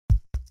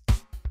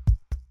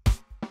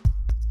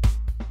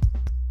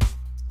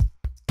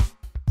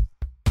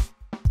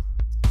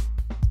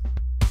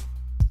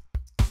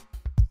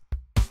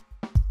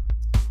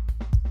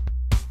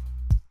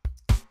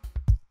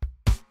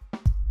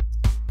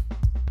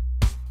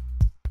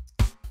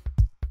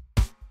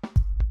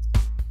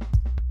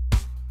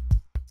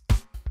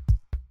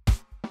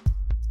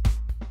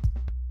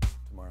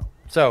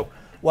So,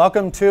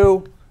 welcome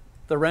to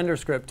the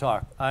RenderScript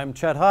talk. I'm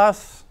Chet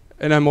Haase.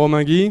 And I'm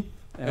Romain.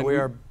 And we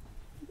are...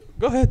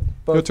 Go ahead.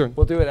 Your turn.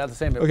 We'll do it at the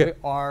same time. Okay.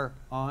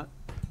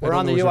 We're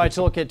on the UI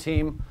Toolkit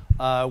team,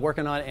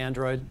 working on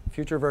Android,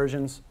 future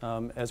versions,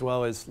 as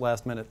well as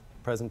last-minute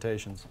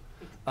presentations.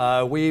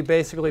 We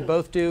basically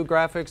both do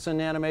graphics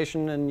and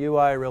animation and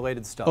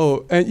UI-related stuff.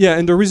 Oh, and yeah,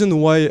 and the reason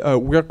why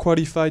we're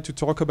qualified to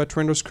talk about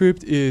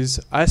RenderScript is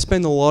I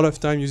spend a lot of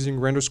time using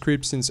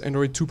RenderScript since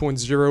Android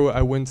 2.0.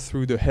 I went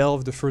through the hell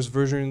of the first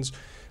versions.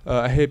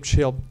 I helped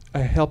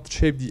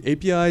shape the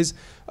APIs,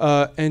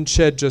 and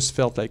Chet just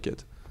felt like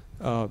it.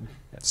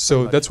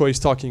 So that's why he's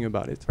talking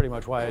about it. Pretty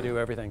much why I do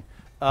everything.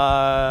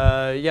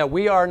 Yeah,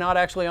 we are not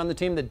actually on the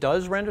team that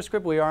does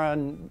RenderScript.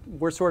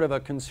 We're sort of a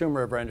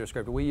consumer of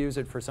RenderScript. We use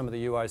it for some of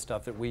the UI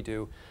stuff that we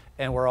do,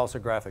 and we're also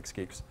graphics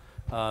geeks.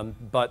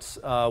 But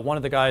one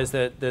of the guys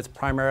that's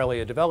primarily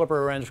a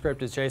developer of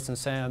RenderScript is Jason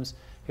Sams.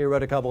 He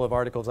wrote a couple of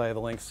articles. I have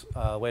links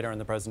later in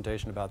the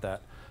presentation about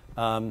that.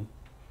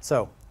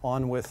 So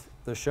on with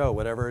the show,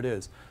 whatever it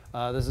is.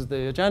 This is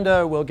the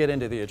agenda. We'll get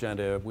into the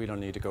agenda. We don't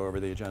need to go over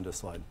the agenda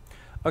slide.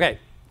 OK,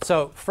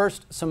 so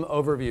first, some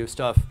overview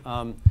stuff.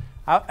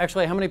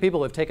 Actually, how many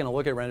people have taken a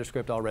look at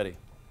RenderScript already?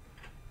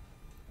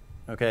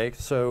 OK,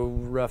 so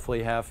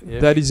roughly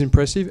half-ish. That is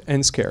impressive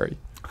and scary.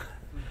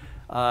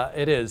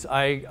 It is.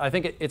 I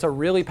think it's a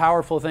really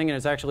powerful thing, and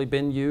it's actually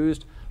been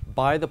used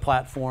by the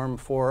platform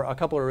for a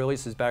couple of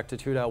releases back to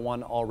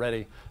 2.1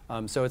 already.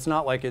 So it's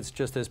not like it's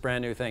just this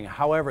brand new thing.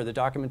 However, the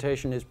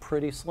documentation is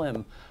pretty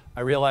slim.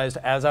 I realized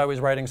as I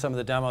was writing some of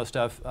the demo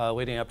stuff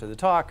leading up to the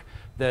talk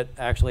that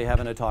actually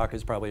having a talk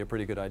is probably a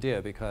pretty good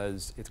idea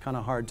because it's kind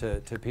of hard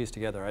to piece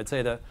together. I'd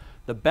say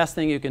the best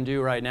thing you can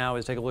do right now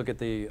is take a look at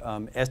the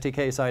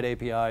SDK side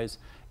APIs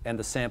and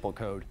the sample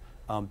code.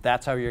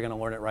 That's how you're going to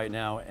learn it right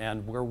now,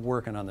 and we're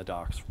working on the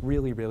docs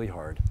really, really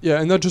hard. Yeah,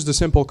 and not just the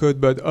sample code,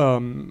 but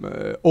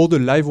all the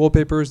live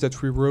wallpapers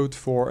that we wrote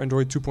for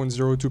Android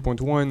 2.0,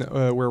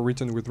 2.1 were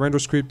written with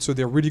RenderScript, so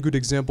they're really good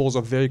examples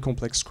of very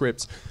complex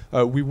scripts.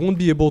 We won't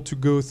be able to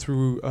go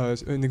through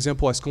an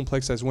example as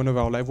complex as one of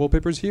our live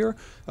wallpapers here,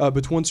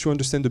 but once you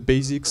understand the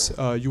basics,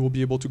 you will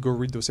be able to go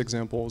read those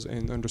examples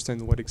and understand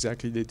what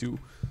exactly they do.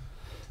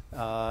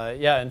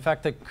 Yeah, in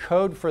fact, the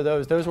code for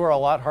those were a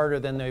lot harder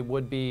than they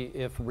would be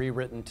if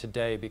rewritten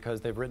today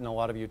because they've written a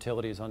lot of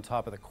utilities on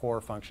top of the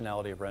core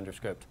functionality of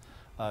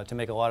RenderScript to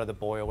make a lot of the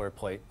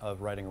boilerplate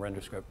of writing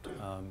RenderScript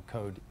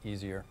code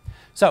easier.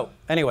 So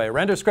anyway,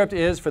 RenderScript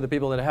is, for the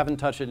people that haven't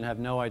touched it and have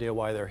no idea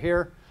why they're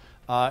here,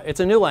 it's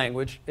a new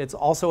language. It's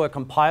also a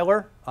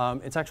compiler.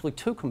 It's actually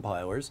two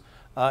compilers,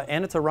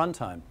 and it's a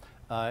runtime.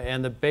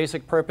 And the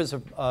basic purpose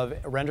of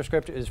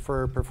RenderScript is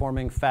for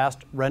performing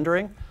fast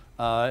rendering.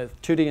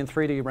 2D and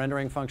 3D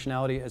rendering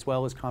functionality as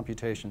well as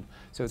computation.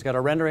 So it's got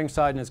a rendering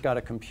side and it's got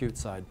a compute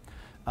side.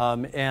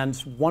 And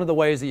one of the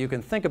ways that you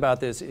can think about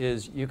this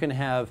is you can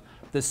have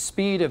the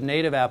speed of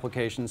native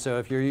applications. So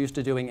if you're used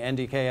to doing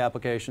NDK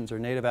applications or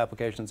native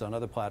applications on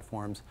other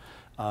platforms,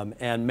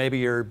 and maybe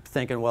you're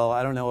thinking, well,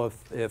 I don't know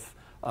if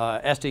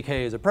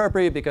SDK is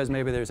appropriate because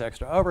maybe there's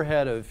extra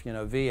overhead of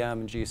VM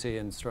and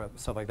GC and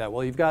stuff like that.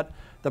 Well, you've got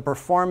the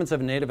performance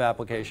of a native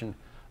application.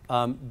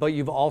 But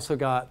you've also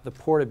got the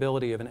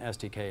portability of an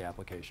SDK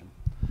application.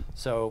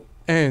 So,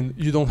 and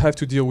you don't have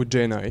to deal with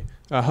JNI.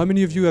 How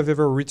many of you have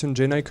ever written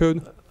JNI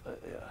code?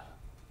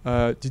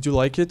 Yeah. Did you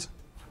like it?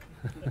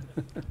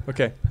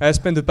 OK. I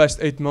spent the past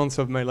 8 months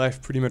of my life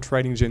pretty much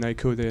writing JNI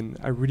code, and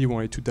I really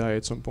wanted to die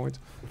at some point.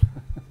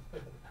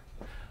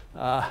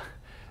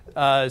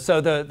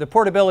 So the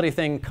portability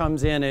thing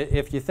comes in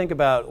if you think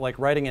about like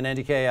writing an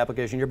NDK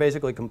application, you're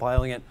basically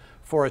compiling it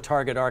for a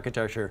target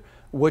architecture,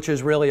 which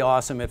is really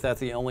awesome if that's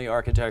the only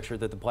architecture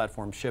that the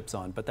platform ships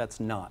on, but that's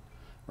not,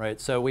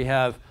 right? So we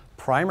have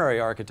primary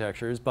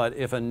architectures, but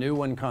if a new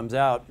one comes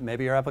out,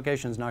 maybe your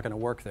application is not going to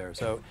work there.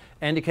 So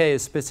NDK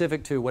is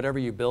specific to whatever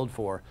you build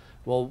for.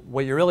 Well,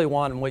 what you really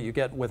want and what you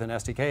get with an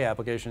SDK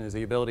application is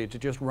the ability to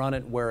just run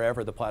it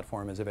wherever the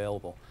platform is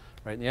available.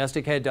 Right, and the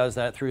SDK does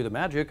that through the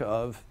magic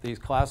of these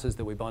classes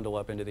that we bundle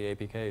up into the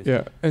APKs.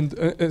 Yeah, and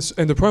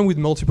the problem with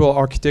multiple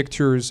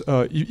architectures,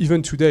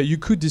 even today, you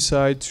could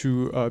decide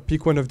to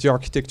pick one of the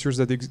architectures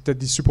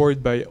that is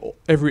supported by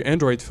every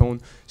Android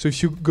phone. So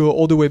if you go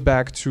all the way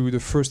back to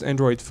the first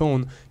Android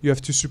phone, you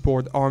have to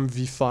support ARM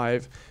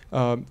v5.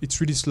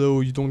 It's really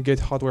slow. You don't get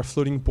hardware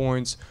floating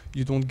points.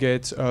 You don't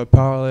get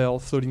parallel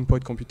floating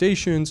point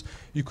computations.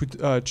 You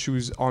could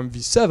choose ARM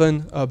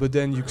v7, but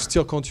then you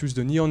still can't use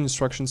the Neon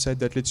instruction set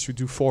that lets you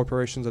do 4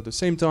 operations at the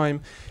same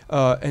time.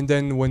 And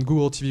then when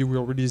Google TV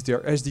will release their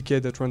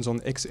SDK that runs on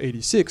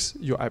x86,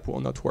 your app will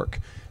not work.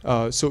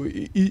 So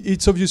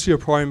it's obviously a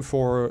problem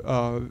for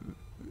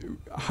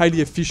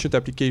highly efficient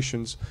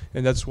applications,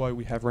 and that's why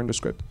we have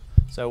RenderScript.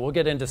 So we'll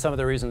get into some of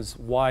the reasons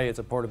why it's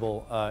a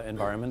portable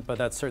environment, but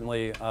that's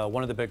certainly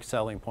one of the big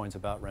selling points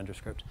about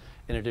RenderScript,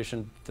 in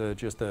addition to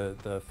just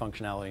the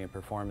functionality and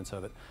performance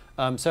of it.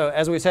 So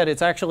as we said,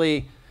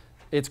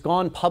 it's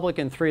gone public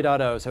in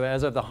 3.0. So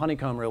as of the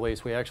Honeycomb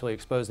release, we actually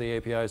exposed the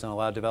APIs and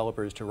allowed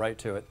developers to write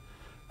to it.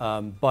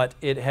 But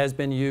it has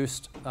been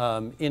used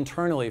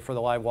internally for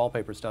the live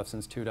wallpaper stuff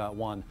since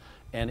 2.1.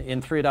 And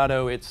in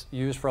 3.0, it's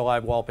used for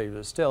live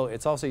wallpaper. Still,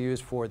 it's also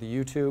used for the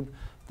YouTube,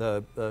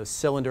 the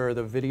cylinder,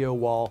 the video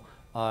wall,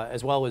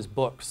 as well as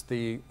books,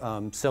 the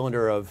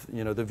cylinder of,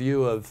 the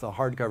view of the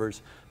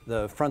hardcovers,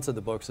 the fronts of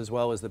the books, as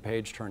well as the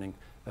page turning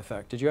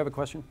effect. Did you have a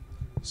question?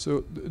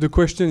 So the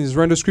question is,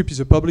 RenderScript is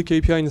a public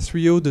API in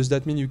 3.0. Does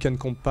that mean you can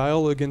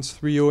compile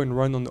against 3.0 and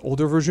run on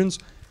older versions?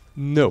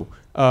 No,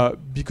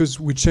 because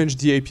we changed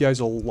the APIs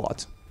a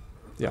lot.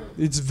 Yeah,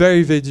 it's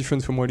very, very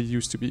different from what it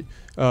used to be,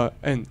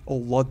 and a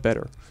lot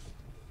better.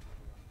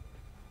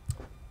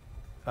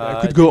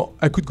 I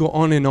could go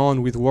on and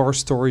on with war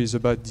stories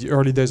about the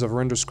early days of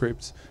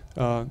RenderScript.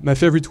 My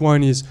favorite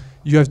one is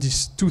you have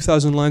these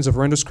 2,000 lines of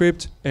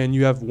RenderScript, and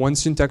you have one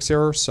syntax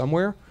error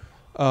somewhere.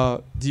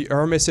 The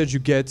error message you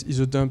get is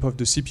a dump of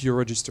the CPU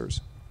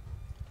registers.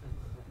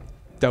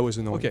 That was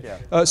annoying. Okay.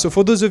 Yeah. So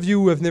for those of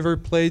you who have never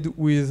played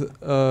with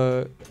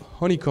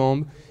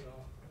Honeycomb,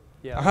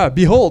 aha,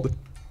 behold,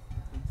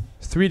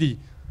 3D.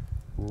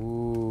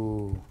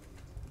 Ooh.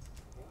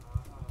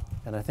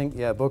 And I think,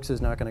 books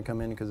is not going to come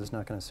in because it's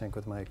not going to sync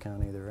with my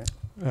account either,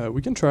 right?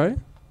 We can try. Is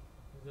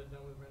that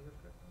done with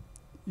RenderScript?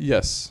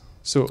 Yes.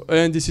 So,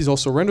 and this is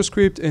also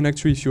RenderScript. And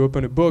actually, if you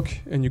open a book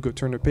and you go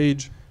turn a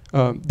page,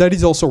 that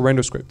is also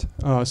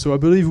RenderScript. So I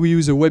believe we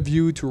use a web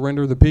view to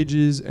render the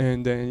pages,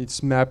 and then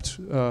it's mapped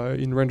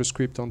in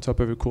RenderScript on top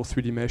of a cool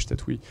 3D mesh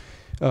that we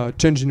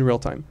change in real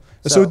time.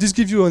 So this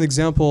gives you an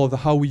example of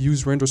how we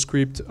use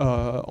RenderScript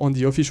on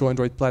the official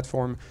Android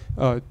platform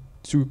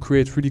to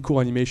create really cool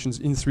animations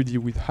in 3D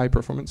with high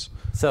performance.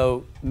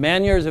 So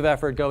man-years of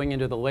effort going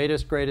into the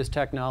latest, greatest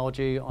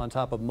technology on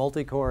top of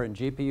multi-core and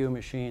GPU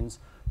machines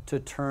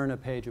to turn a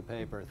page of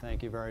paper.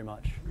 Thank you very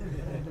much.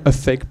 A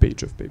fake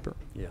page of paper.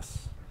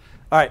 Yes.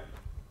 All right.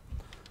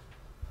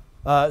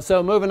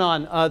 So moving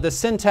on. The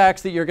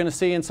syntax that you're going to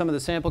see in some of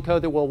the sample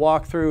code that we'll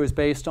walk through is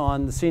based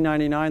on the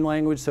C99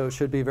 language, so it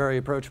should be very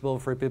approachable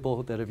for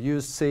people that have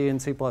used C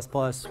and C++,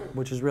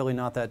 which is really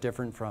not that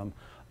different from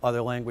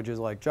other languages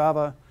like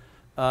Java.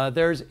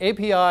 There's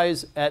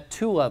APIs at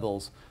 2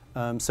 levels.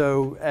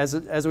 So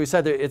as we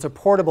said, it's a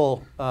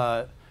portable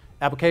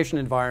application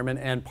environment,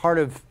 and part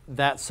of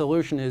that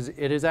solution is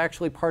it is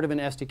actually part of an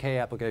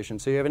SDK application.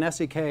 So you have an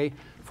SDK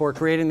for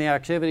creating the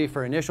activity,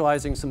 for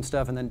initializing some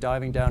stuff, and then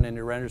diving down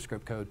into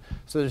RenderScript code.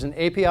 So there's an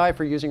API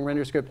for using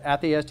RenderScript at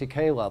the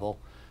SDK level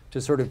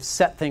to sort of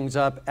set things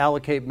up,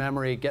 allocate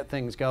memory, get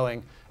things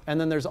going. And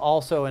then there's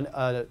also an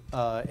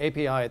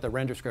API at the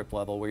RenderScript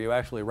level where you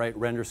actually write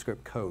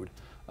RenderScript code.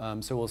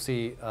 So we'll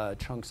see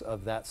chunks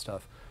of that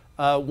stuff.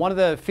 One of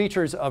the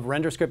features of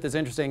RenderScript that's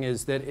interesting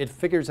is that it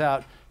figures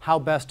out how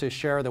best to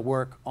share the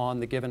work on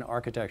the given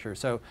architecture.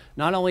 So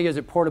not only is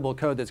it portable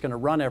code that's going to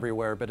run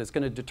everywhere, but it's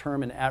going to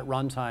determine at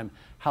runtime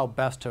how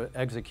best to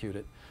execute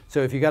it.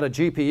 So if you've got a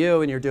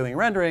GPU and you're doing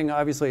rendering,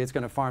 obviously it's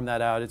going to farm that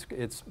out.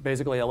 It's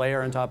basically a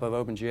layer on top of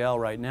OpenGL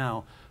right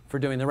now for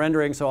doing the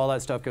rendering, so all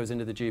that stuff goes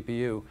into the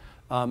GPU.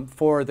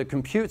 For the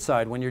compute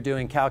side, when you're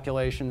doing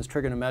calculations,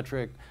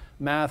 trigonometric,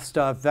 math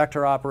stuff,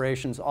 vector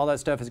operations, all that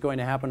stuff is going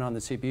to happen on the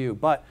CPU.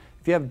 But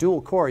if you have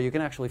dual core, you can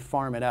actually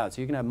farm it out.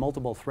 So you can have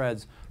multiple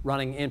threads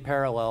running in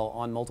parallel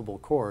on multiple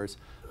cores.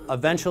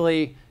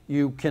 Eventually,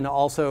 you can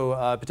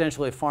also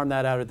potentially farm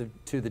that out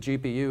to the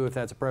GPU if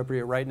that's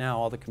appropriate. Right now,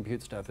 all the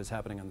compute stuff is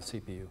happening on the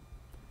CPU.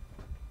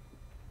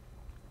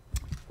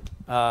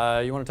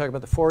 You want to talk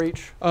about the for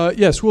each?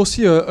 Yes, we'll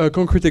see a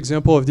concrete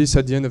example of this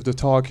at the end of the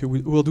talk.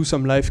 We'll do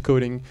some live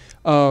coding.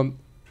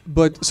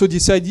 But so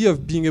this idea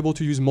of being able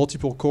to use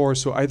multiple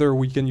cores, so either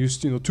we can use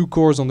 2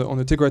 cores on the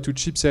Tegra 2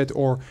 chipset,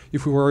 or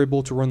if we were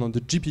able to run on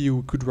the GPU,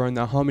 we could run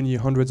how many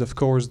hundreds of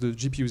cores the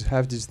GPUs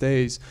have these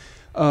days.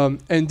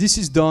 And this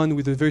is done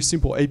with a very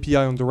simple API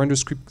on the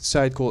RenderScript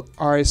side called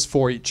RS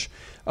for each.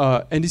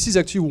 And this is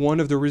actually one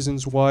of the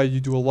reasons why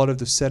you do a lot of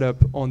the setup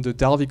on the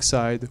Dalvik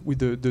side with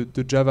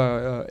the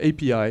Java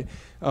API.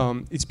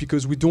 It's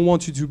because we don't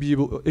want you to be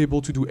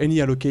able to do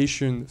any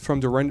allocation from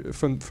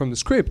the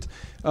script,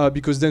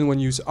 because then when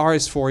you use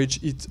RS for each,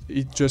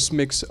 it just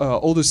makes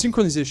all the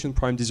synchronization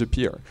prime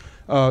disappear.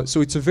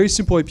 So it's a very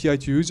simple API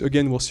to use.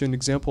 Again, we'll see an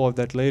example of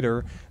that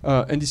later.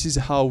 And this is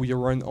how we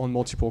run on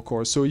multiple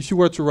cores. So if you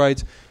were to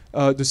write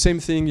the same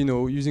thing,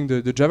 using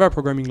the Java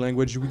programming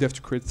language, you would have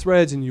to create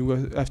threads, and you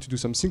have to do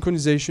some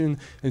synchronization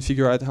and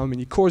figure out how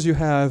many cores you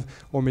have,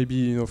 or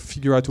maybe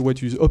figure out a way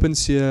to use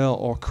OpenCL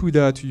or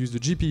CUDA to use the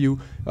GPU.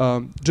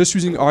 Just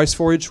using RS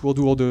for each will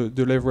do all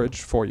the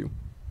leverage for you.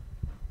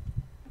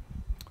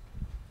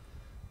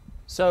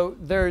 So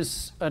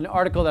there's an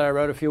article that I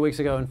wrote a few weeks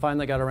ago and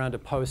finally got around to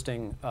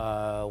posting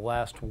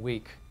last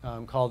week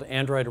called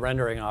Android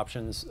Rendering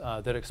Options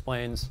that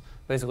explains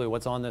basically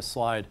what's on this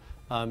slide.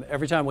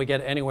 Every time we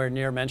get anywhere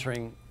near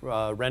mentioning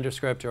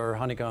RenderScript or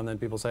Honeycomb, then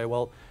people say,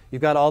 well,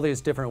 you've got all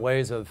these different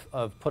ways of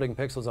putting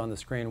pixels on the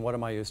screen. What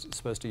am I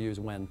supposed to use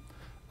when?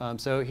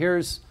 So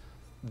here's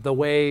the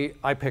way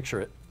I picture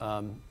it.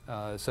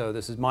 So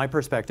this is my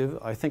perspective.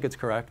 I think it's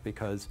correct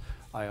because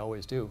I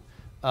always do.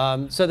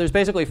 So there's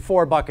basically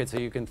 4 buckets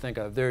that you can think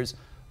of. There's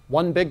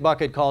one big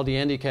bucket called the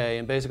NDK,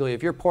 and basically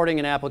if you're porting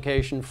an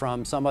application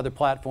from some other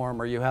platform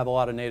or you have a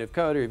lot of native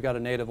code or you've got a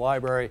native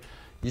library,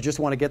 you just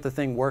want to get the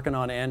thing working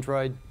on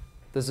Android,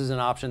 this is an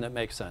option that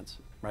makes sense,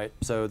 right?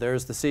 So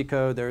there's the C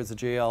code, there's the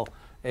GL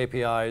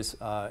APIs,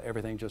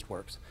 everything just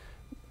works.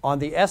 On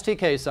the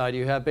SDK side,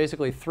 you have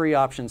basically three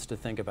options to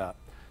think about.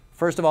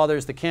 First of all,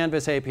 there's the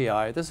Canvas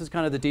API. This is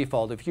kind of the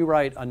default. If you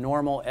write a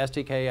normal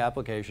SDK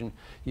application,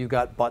 you've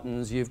got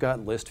buttons, you've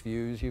got list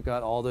views, you've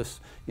got all this,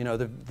 you know,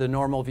 the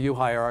normal view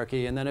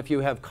hierarchy. And then if you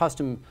have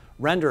custom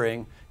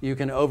rendering, you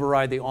can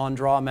override the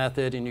onDraw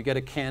method and you get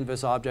a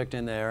canvas object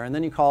in there. And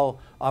then you call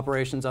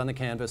operations on the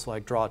canvas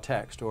like draw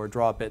text or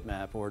draw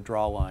bitmap or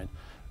draw line.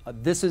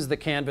 This is the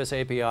Canvas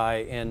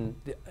API in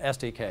the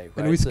SDK. Right?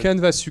 And with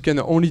Canvas, you can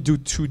only do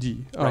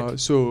 2D. Right.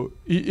 So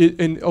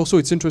and also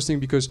it's interesting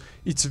because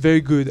it's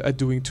very good at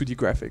doing 2D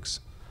graphics.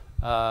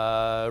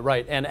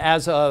 Right. And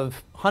as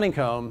of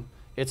Honeycomb,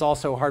 it's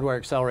also hardware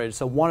accelerated.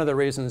 So one of the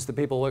reasons that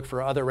people look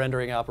for other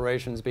rendering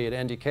operations, be it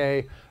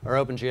NDK or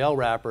OpenGL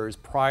wrappers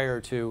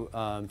prior to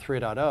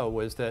 3.0,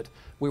 was that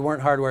we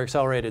weren't hardware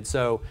accelerated.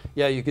 So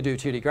yeah, you could do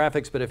 2D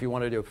graphics, but if you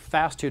want to do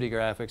fast 2D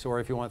graphics or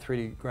if you want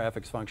 3D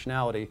graphics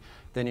functionality,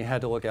 then you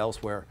had to look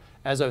elsewhere.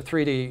 As of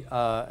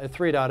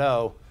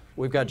 3.0,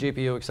 we've got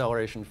GPU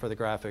acceleration for the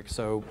graphics.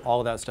 So all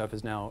of that stuff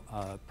is now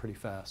pretty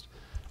fast.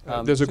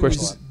 There's a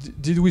question.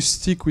 Did we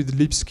stick with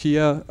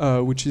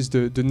libskia, which is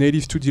the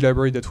native 2D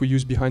library that we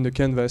use behind the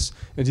canvas,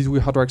 and did we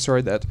hardware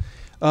accelerate that?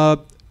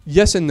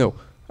 Yes and no.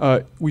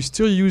 We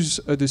still use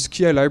the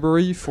Skia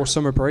library for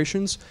some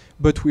operations,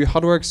 but we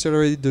hardware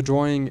accelerated the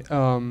drawing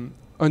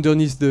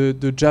underneath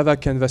the Java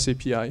Canvas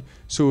API.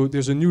 So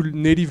there's a new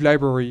native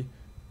library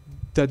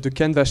that the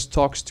canvas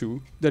talks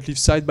to that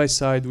lives side by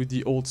side with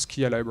the old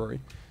Skia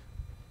library.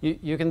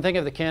 You can think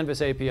of the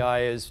Canvas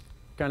API as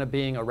kind of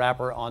being a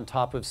wrapper on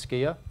top of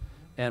Skia.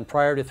 And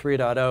prior to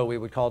 3.0, we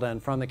would call down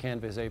from the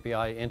Canvas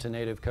API into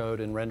native code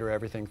and render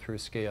everything through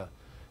Skia.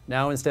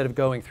 Now, instead of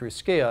going through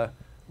Skia,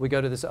 we go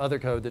to this other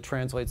code that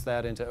translates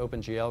that into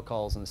OpenGL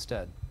calls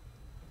instead.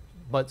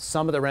 But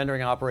some of the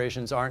rendering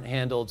operations aren't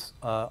handled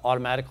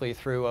automatically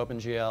through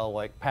OpenGL,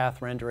 like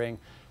path rendering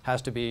has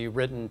to be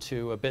written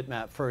to a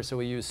bitmap first. So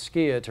we use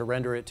Skia to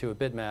render it to a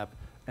bitmap,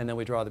 and then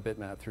we draw the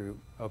bitmap through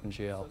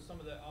OpenGL. So some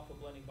of the alpha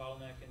blending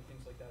bottleneck and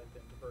things like that have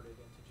been diverted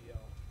into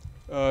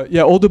GL.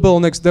 Yeah, all the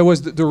bottlenecks, that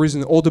was the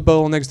reason, all the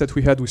bottlenecks that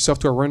we had with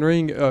software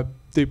rendering,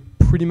 they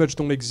pretty much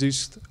don't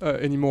exist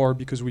anymore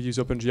because we use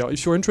OpenGL.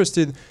 If you're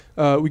interested,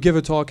 we gave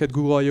a talk at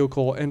Google I/O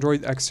called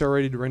Android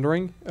Accelerated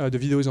Rendering. The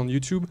video is on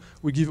YouTube.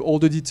 We give all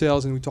the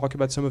details and we talk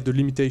about some of the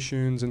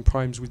limitations and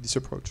primes with this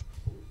approach.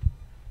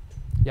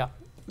 Yeah.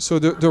 So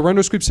the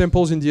RenderScript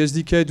samples in the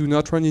SDK do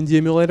not run in the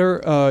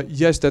emulator.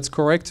 Yes, that's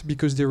correct,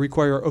 because they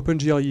require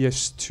OpenGL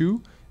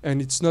ES2,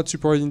 and it's not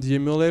supported in the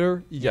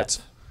emulator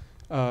yet.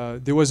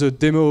 There was a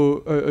demo,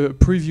 a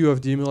preview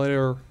of the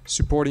emulator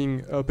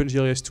supporting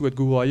OpenGL ES2 at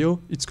Google I/O.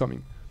 It's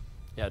coming.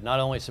 Yeah,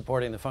 not only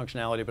supporting the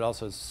functionality, but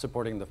also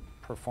supporting the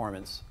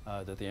performance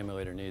that the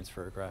emulator needs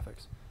for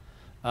graphics.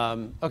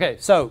 OK,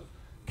 so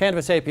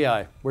Canvas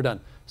API, we're done.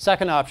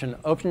 Second option,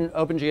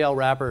 OpenGL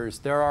wrappers.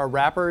 There are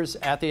wrappers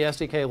at the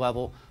SDK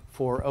level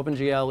for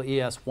OpenGL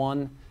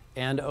ES1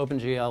 and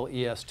OpenGL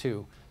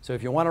ES2. So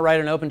if you want to write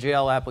an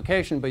OpenGL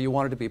application, but you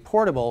want it to be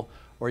portable,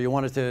 or you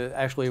want it to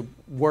actually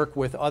work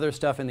with other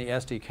stuff in the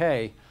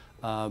SDK,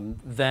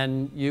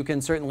 then you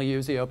can certainly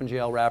use the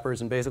OpenGL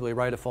wrappers and basically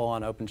write a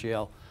full-on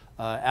OpenGL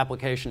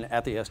application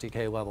at the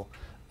SDK level.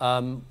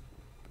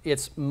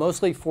 It's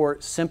mostly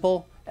for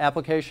simple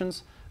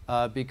applications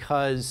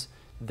because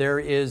there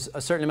is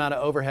a certain amount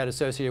of overhead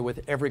associated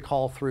with every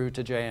call through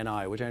to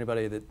JNI, which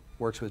anybody that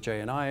works with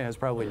JNI has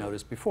probably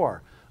noticed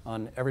before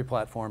on every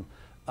platform.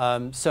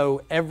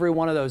 So every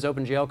one of those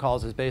OpenGL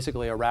calls is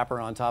basically a wrapper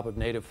on top of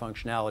native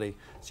functionality.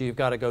 So you've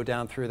got to go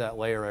down through that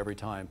layer every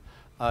time.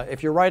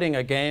 If you're writing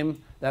a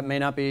game, that may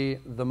not be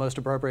the most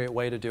appropriate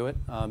way to do it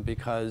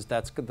because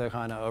that's the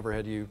kind of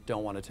overhead you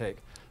don't want to take.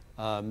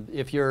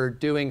 If you're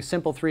doing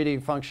simple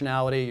 3D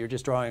functionality, you're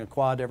just drawing a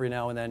quad every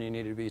now and then, you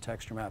need it to be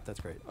texture map,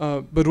 that's great.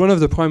 But one of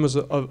the primes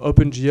of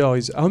OpenGL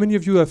is, how many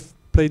of you have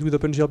played with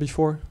OpenGL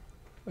before?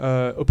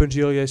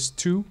 OpenGL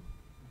ES2?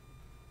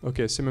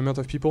 Okay, same amount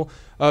of people.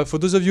 For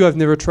those of you who have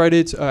never tried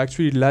it,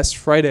 actually last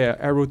Friday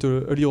I wrote a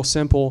little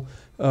sample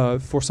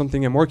for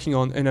something I'm working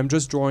on, and I'm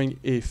just drawing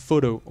a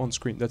photo on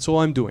screen. That's all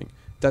I'm doing.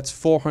 That's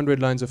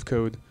 400 lines of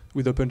code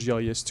with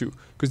OpenGL ES2,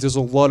 because there's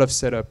a lot of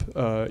setup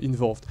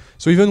involved.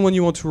 So even when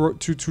you want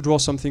to draw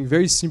something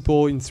very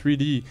simple in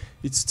 3D,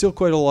 it's still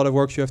quite a lot of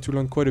work. You have to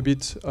learn quite a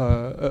bit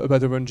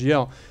about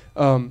OpenGL.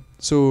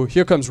 So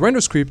here comes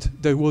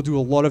RenderScript that will do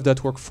a lot of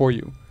that work for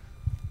you.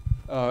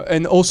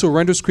 And also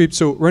RenderScript.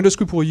 So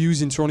RenderScript will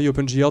use internally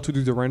OpenGL to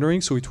do the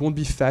rendering, so it won't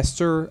be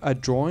faster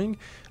at drawing,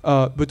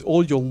 but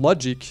all your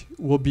logic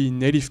will be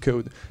native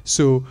code.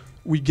 So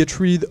we get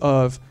rid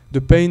of the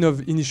pain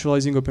of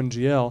initializing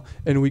OpenGL,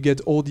 and we get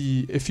all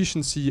the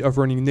efficiency of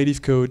running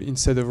native code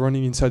instead of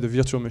running inside a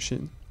virtual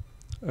machine.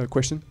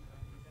 Question?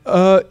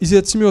 Is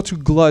it similar to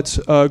Glut?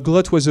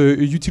 Glut was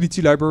a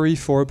utility library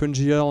for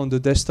OpenGL on the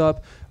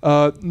desktop.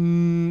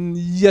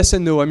 Yes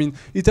and no. I mean,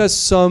 it has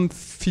some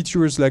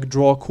features like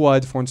draw a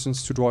quad, for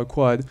instance, to draw a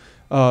quad.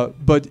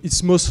 But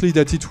it's mostly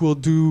that it will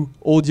do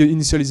all the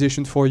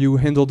initialization for you,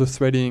 handle the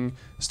threading,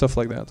 stuff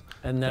like that.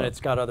 And then it's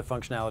got other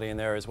functionality in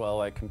there as well,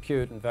 like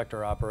compute and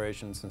vector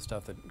operations and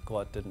stuff that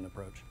Glut didn't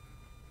approach.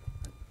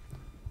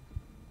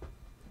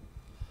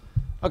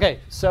 Okay,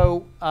 so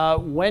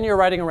when you're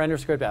writing a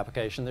RenderScript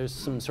application, there's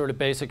some sort of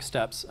basic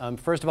steps.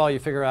 First of all, you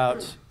figure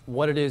out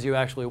what it is you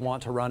actually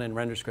want to run in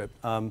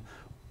RenderScript.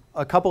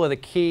 A couple of the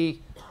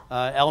key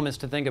elements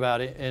to think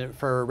about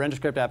for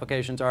RenderScript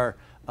applications are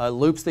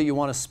loops that you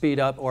want to speed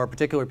up or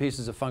particular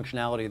pieces of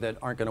functionality that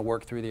aren't going to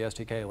work through the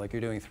SDK, like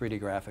you're doing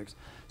 3D graphics.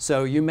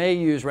 So you may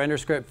use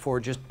RenderScript for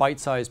just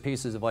bite-sized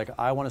pieces of like,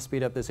 I want to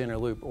speed up this inner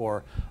loop,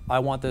 or I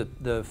want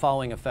the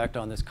following effect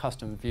on this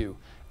custom view.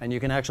 And you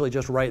can actually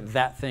just write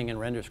that thing in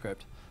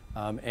RenderScript.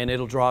 And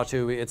it'll draw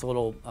to its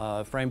little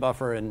frame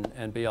buffer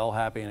and be all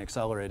happy and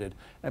accelerated.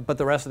 But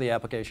the rest of the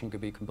application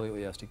could be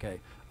completely SDK.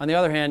 On the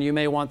other hand, you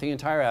may want the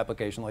entire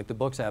application, like the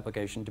books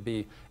application, to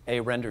be a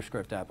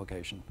RenderScript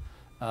application.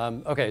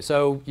 Okay,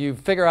 so you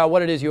figure out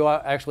what it is you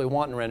actually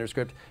want in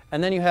RenderScript,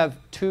 and then you have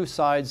two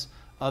sides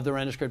of the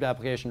RenderScript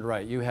application to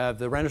write. You have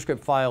the RenderScript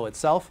file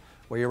itself,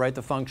 where you write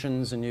the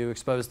functions and you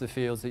expose the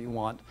fields that you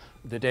want,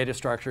 the data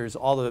structures,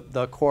 all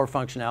the core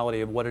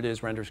functionality of what it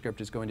is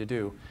RenderScript is going to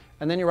do.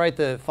 And then you write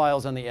the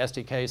files on the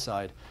SDK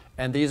side.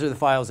 And these are the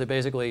files that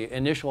basically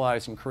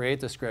initialize and create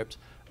the script,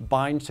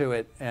 bind to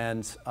it,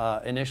 and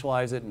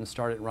initialize it and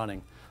start it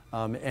running.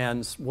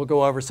 And we'll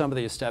go over some of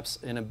these steps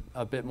in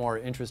a bit more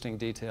interesting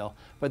detail.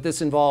 But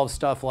this involves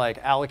stuff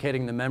like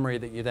allocating the memory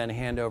that you then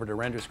hand over to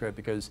RenderScript,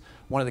 because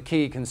one of the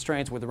key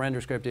constraints with the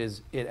RenderScript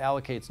is it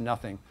allocates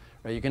nothing.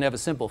 Right? You can have a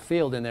simple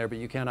field in there, but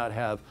you cannot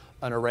have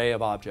an array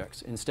of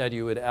objects. Instead,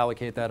 you would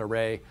allocate that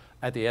array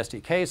at the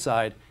SDK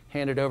side,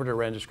 hand it over to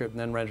RenderScript, and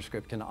then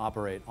RenderScript can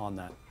operate on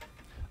that.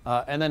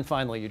 And then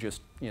finally, you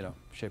just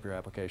shape your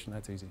application.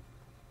 That's easy.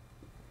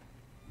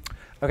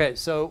 OK,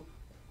 so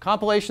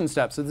compilation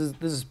steps. So this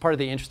is part of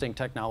the interesting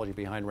technology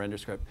behind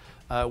RenderScript.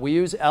 We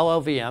use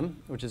LLVM,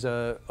 which is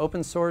an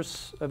open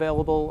source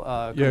available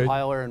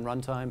compiler and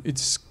runtime.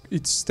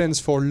 It stands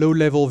for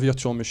low-level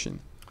virtual machine.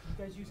 You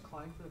guys use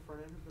Clang for the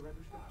front end of the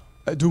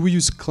RenderScript? Do we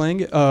use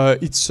Clang?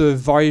 It's a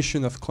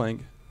variation of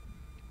Clang.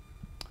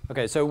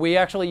 OK, so we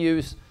actually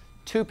use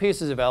two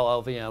pieces of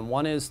LLVM.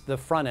 One is the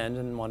front end,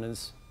 and one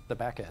is the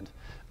back end.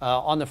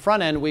 On the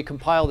front end, we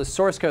compile the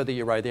source code that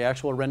you write, the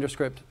actual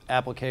RenderScript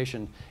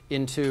application,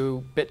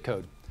 into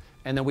bitcode.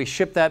 And then we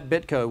ship that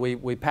bitcode.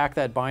 We pack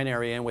that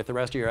binary in with the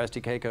rest of your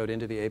SDK code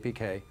into the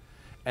APK.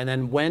 And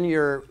then when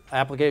your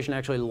application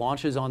actually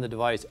launches on the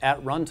device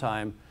at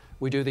runtime,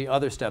 we do the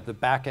other step, the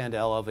back-end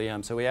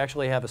LLVM. So we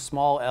actually have a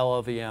small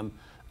LLVM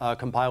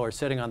compiler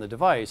sitting on the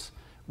device,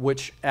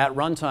 which at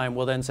runtime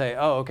will then say,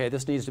 oh, OK,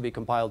 this needs to be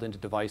compiled into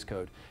device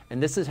code.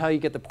 And this is how you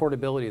get the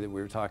portability that we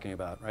were talking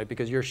about, right?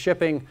 Because you're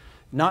shipping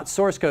not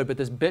source code, but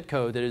this bit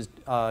code that is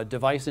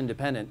device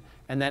independent.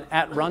 And then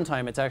at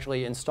runtime, it's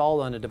actually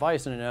installed on a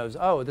device, and it knows,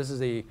 oh, this is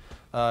the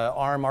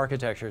ARM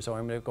architecture, so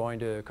I'm going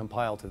to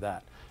compile to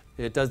that.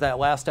 It does that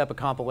last step of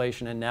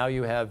compilation, and now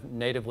you have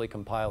natively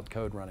compiled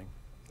code running.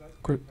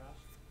 Great.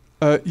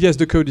 Yes,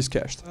 the code is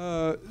cached.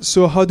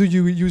 So how do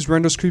you use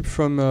RenderScript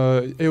from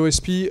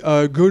AOSP?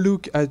 Go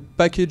look at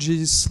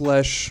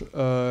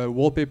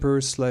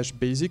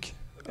packages/wallpapers/basic.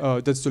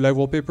 That's the live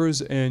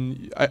wallpapers,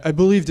 and I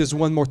believe there's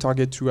one more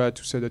target to add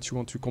to say that you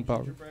want to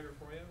compile.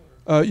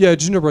 Yeah,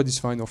 Gingerbread is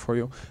fine for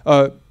you,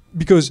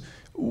 because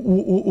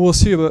we'll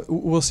see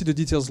the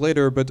details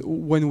later. But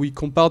when we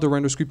compile the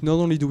RenderScript, not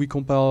only do we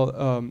compile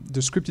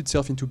the script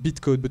itself into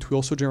bitcode, but we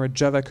also generate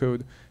Java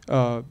code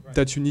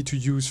that you need to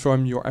use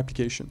from your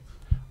application.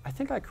 I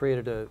think I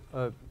created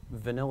a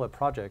vanilla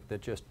project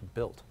that just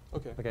built.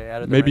 Okay. I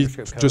added the Maybe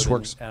RenderScript it code just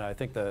works. And I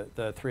think the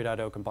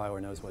 3.0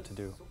 compiler knows what to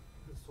do.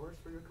 The source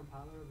for your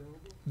compiler available?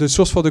 The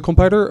source for the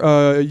compiler,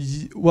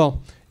 well,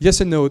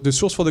 yes and no. The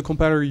source for the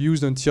compiler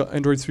used until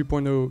Android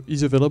 3.0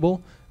 is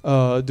available.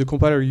 The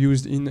compiler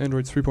used in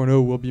Android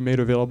 3.0 will be made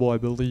available, I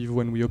believe,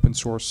 when we open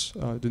source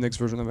the next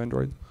version of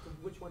Android. So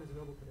which one is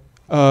available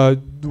today?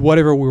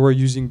 Whatever we were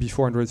using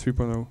before Android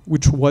 3.0,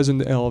 which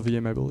wasn't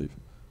LLVM, I believe.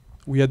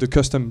 We had the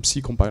custom C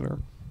compiler.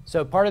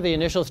 So part of the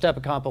initial step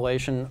of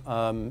compilation,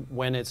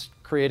 when it's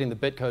creating the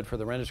bitcode for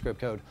the RenderScript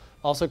code,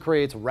 also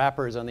creates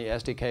wrappers on the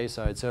SDK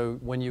side. So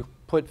when you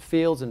put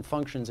fields and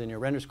functions in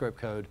your RenderScript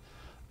code,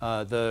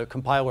 the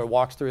compiler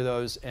walks through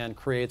those and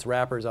creates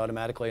wrappers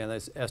automatically on the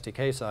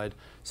SDK side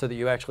so that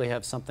you actually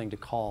have something to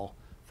call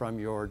from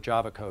your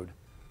Java code.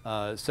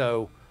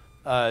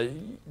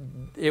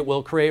 It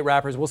will create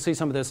wrappers. We'll see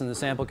some of this in the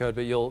sample code,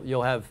 but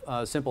you'll have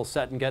simple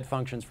set and get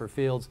functions for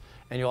fields,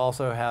 and you'll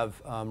also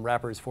have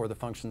wrappers for the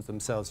functions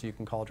themselves, so you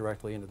can call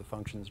directly into the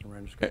functions in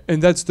RenderScript.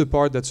 And that's the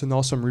part that's an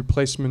awesome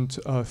replacement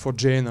for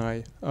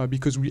JNI,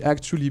 because we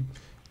actually,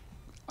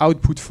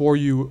 output for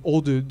you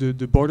all the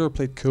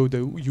boilerplate code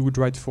that you would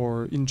write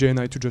for in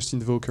JNI to just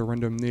invoke a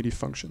random native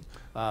function.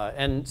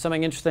 And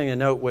something interesting to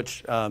note,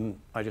 which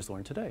I just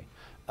learned today,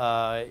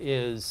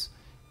 is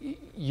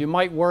you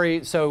might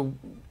worry. So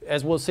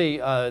as we'll see,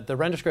 the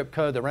RenderScript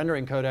code, the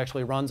rendering code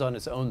actually runs on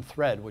its own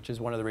thread, which is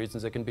one of the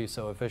reasons it can be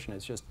so efficient.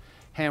 It's just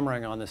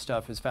hammering on this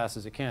stuff as fast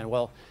as it can.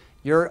 Well,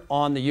 you're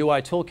on the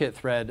UI Toolkit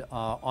thread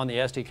on the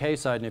SDK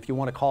side, and if you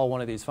want to call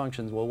one of these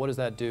functions, well, what does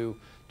that do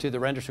to the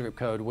RenderScript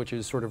code, which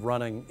is sort of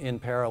running in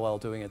parallel,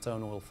 doing its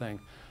own little thing?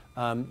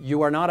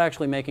 You are not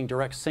actually making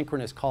direct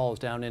synchronous calls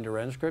down into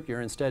RenderScript.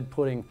 You're instead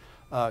putting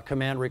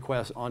command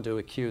requests onto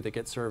a queue that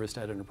gets serviced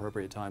at an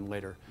appropriate time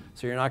later.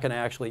 So you're not going to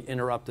actually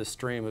interrupt the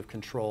stream of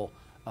control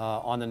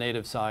on the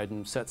native side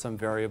and set some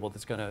variable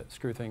that's going to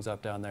screw things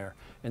up down there.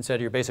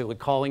 Instead, you're basically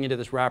calling into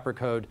this wrapper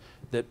code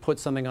that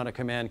puts something on a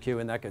command queue,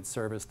 and that gets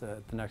serviced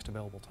at the next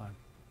available time.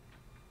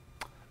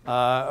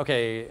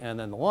 OK, and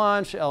then the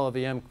launch,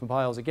 LLVM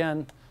compiles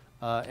again,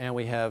 and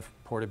we have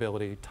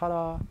portability.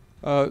 Ta-da!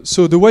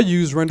 So the way you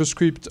use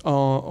RenderScript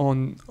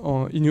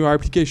in your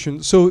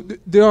application, so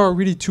there are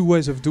really two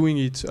ways of doing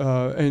it,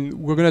 and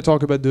we're going to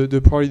talk about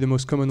probably the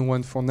most common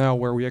one for now,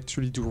 where we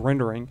actually do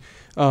rendering.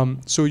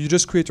 So you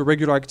just create a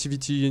regular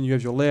activity, and you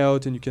have your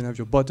layout, and you can have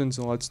your buttons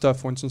and all that stuff.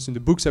 For instance, in the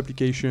books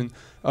application,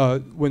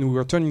 when we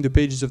were turning the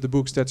pages of the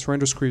books, that's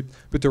RenderScript.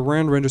 But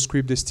around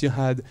RenderScript, they still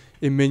had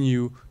a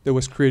menu that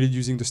was created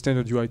using the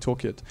standard UI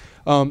toolkit.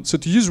 So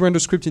to use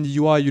RenderScript in the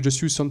UI, you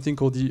just use something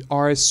called the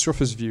RS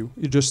surface view.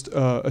 It's just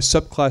a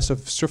subclass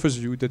of surface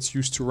view that's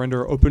used to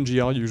render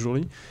OpenGL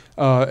usually.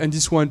 And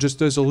this one just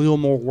does a little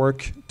more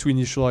work to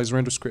initialize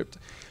RenderScript.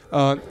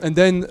 And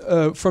then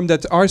from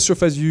that RS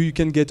surface view, you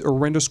can get a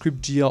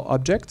RenderScript GL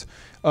object.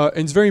 And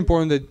it's very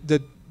important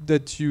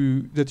that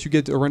you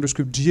get a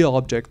RenderScript GL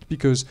object,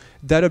 because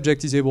that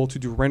object is able to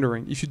do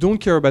rendering. If you don't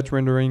care about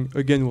rendering,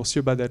 again, we'll see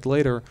about that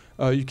later,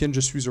 you can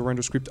just use a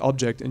RenderScript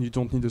object and you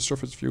don't need a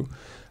surface view.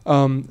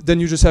 Then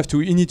you just have to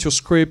init your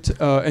script,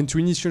 and to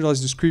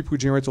initialize the script, we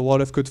generate a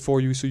lot of code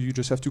for you, so you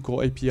just have to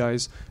call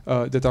APIs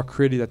that are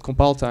created at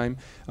compile time.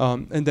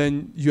 And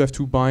then you have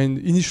to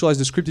initialize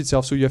the script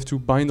itself, so you have to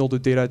bind all the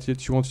data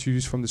that you want to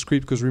use from the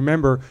script, because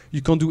remember,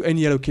 you can't do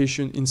any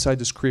allocation inside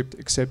the script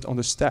except on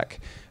the stack.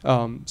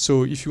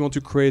 So if you want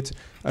to create,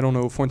 I don't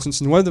know, for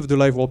instance, in one of the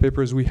live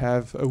wallpapers we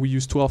have, we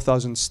use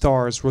 12,000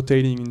 stars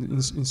rotating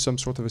in some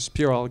sort of a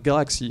spiral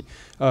galaxy.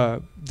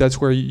 That's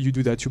where you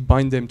do that. You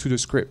bind them to the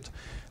script.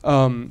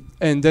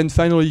 And then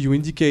finally, you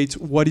indicate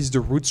what is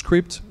the root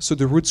script. So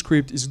the root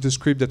script is the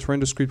script that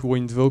RenderScript will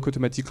invoke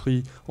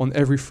automatically on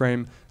every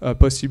frame,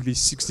 possibly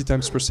 60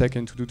 times per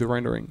second to do the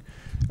rendering.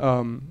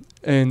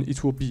 And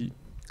it will be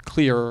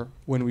clearer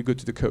when we go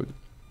to the code.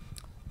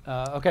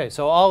 OK,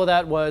 so all of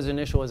that was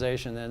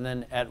initialization. And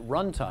then at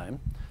runtime,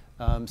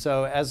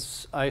 so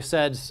as I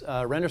said,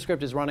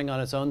 RenderScript is running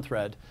on its own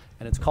thread,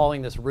 and it's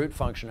calling this root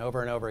function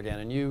over and over again.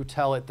 And you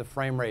tell it the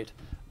frame rate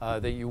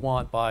that you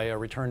want by a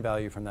return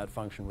value from that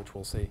function, which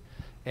we'll see.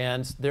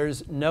 And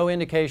there's no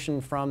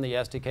indication from the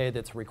SDK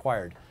that's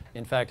required.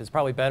 In fact, it's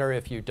probably better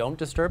if you don't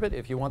disturb it.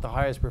 If you want the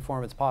highest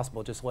performance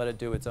possible, just let it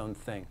do its own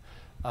thing.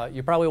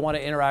 You probably want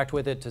to interact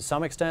with it to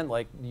some extent,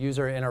 like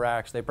user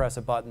interacts, they press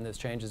a button, this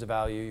changes a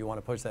value, you want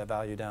to push that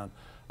value down.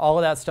 All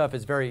of that stuff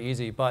is very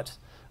easy, but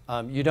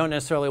you don't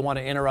necessarily want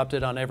to interrupt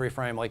it on every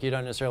frame. Like you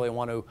don't necessarily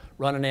want to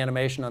run an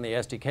animation on the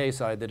SDK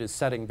side that is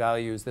setting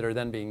values that are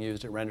then being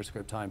used at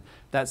RenderScript time.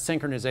 That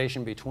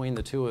synchronization between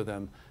the two of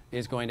them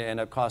is going to end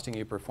up costing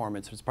you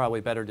performance. It's probably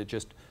better to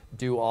just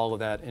do all of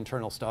that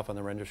internal stuff on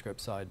the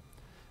RenderScript side.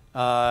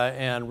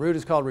 And root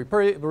is called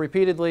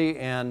repeatedly,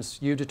 and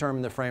you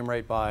determine the frame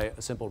rate by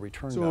a simple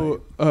return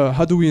value.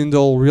 How do we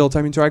handle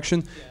real-time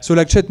interaction? Yeah. So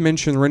like Chet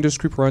mentioned,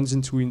 RenderScript runs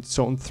into its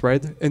own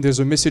thread, and there's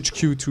a message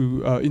queue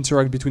to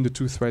interact between the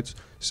two threads.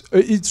 So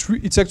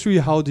it's actually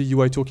how the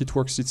UI toolkit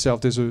works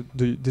itself. There's a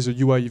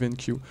UI event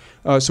queue.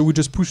 So we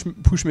just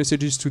push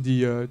messages to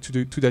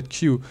that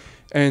queue.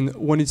 And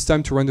when it's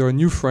time to render a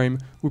new frame,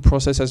 we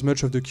process as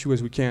much of the queue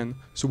as we can.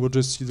 So we'll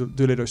just see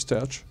the latest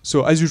touch.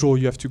 So as usual,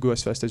 you have to go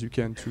as fast as you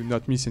can to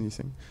not miss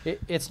anything.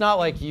 It's not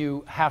like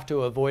you have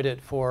to avoid it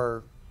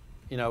for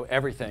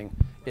everything.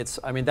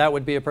 I mean, that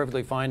would be a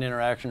perfectly fine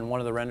interaction. One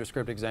of the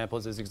RenderScript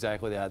examples is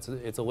exactly that.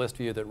 It's a list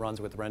view that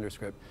runs with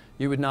RenderScript.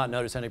 You would not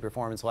notice any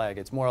performance lag.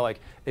 It's more like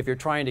if you're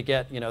trying to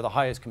get the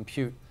highest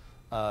compute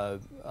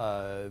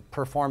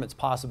performance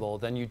possible,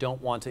 then you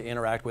don't want to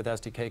interact with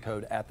SDK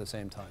code at the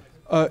same time.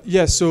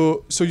 Yes.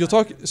 So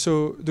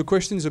the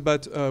question is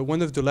about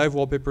one of the live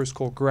wallpapers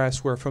called Grass,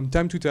 where from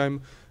time to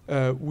time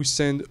we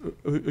send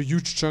a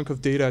huge chunk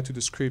of data to the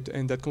script,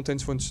 and that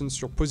contains, for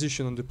instance, your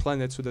position on the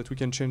planet, so that we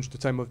can change the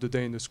time of the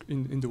day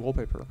in the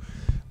wallpaper.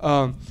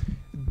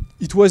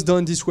 It was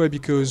done this way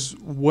because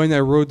when I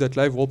wrote that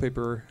live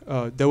wallpaper,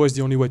 that was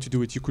the only way to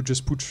do it. You could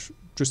just put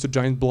just a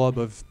giant blob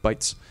of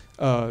bytes.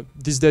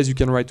 These days you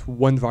can write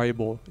one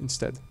variable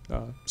instead.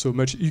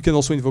 You can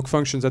also invoke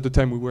functions. At the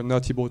time we were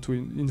not able to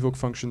invoke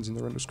functions in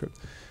the RenderScript.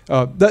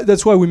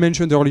 That's why we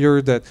mentioned earlier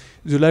that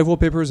the live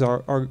wallpapers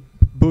are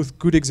both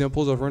good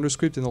examples of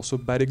RenderScript and also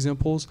bad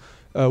examples.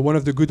 One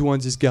of the good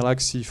ones is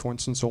Galaxy, for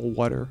instance, or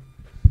Water.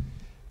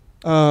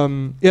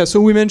 Yeah, so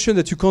we mentioned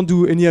that you can't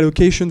do any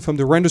allocation from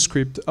the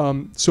RenderScript.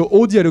 So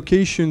all the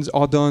allocations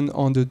are done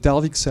on the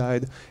Dalvik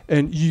side,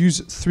 and you use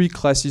 3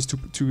 classes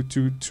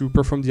to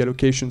perform the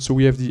allocation. So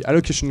we have the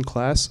allocation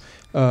class,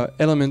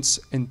 elements,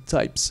 and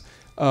types.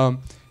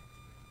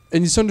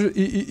 And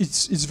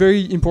it's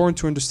very important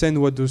to understand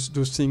what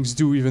those things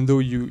do, even though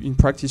in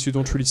practice you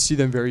don't really see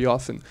them very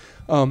often.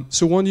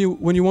 So when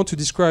you want to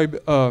describe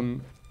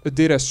a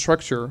data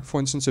structure, for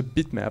instance a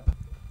bitmap,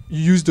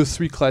 you use the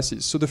 3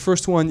 classes. So the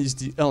first one is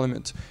the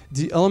element.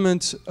 The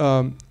element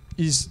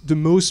is the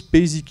most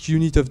basic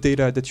unit of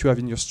data that you have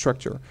in your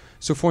structure.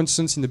 So for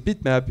instance, in the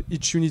bitmap,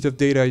 each unit of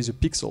data is a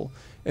pixel.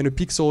 And a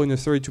pixel in a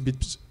 32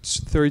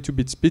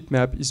 bits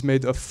bitmap is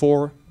made of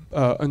 4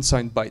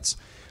 unsigned bytes.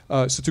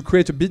 So to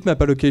create a bitmap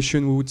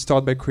allocation, we would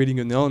start by creating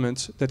an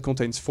element that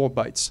contains 4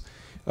 bytes.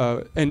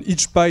 And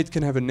each byte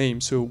can have a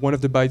name. So one of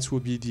the bytes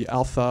will be the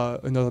alpha,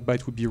 another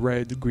byte would be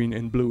red, green,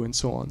 and blue, and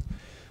so on.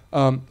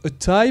 A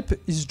type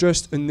is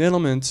just an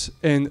element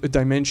and a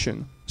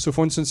dimension. So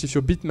for instance, if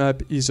your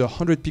bitmap is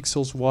 100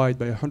 pixels wide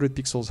by 100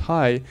 pixels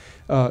high,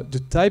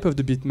 the type of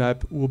the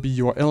bitmap will be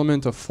your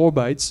element of 4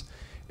 bytes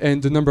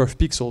and the number of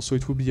pixels, so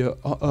it will be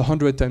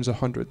 100 times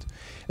 100.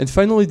 And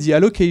finally, the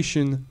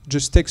allocation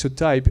just takes a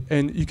type,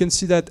 and you can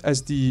see that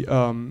as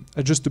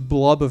just a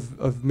blob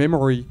of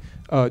memory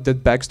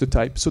that backs the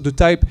type. So the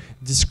type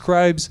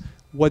describes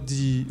what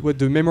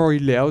the memory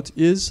layout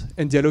is,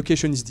 and the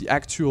allocation is the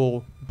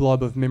actual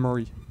blob of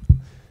memory.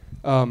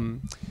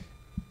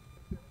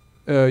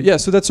 Yeah,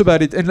 so that's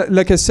about it. And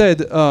like I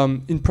said,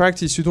 in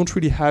practice, you don't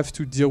really have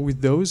to deal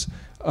with those.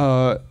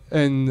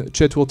 And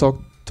Chet will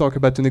talk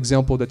about an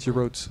example that he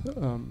wrote.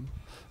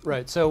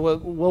 Right, so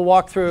we'll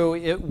walk through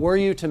it. Were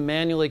you to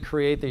manually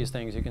create these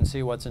things, you can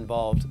see what's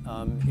involved.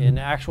 In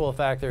actual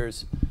fact,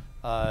 there's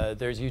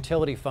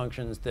utility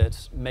functions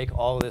that make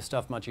all of this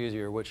stuff much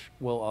easier, which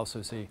we'll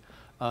also see.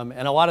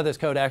 And a lot of this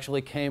code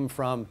actually came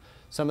from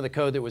some of the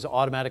code that was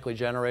automatically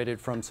generated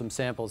from some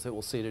samples that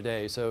we'll see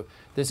today. So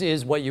this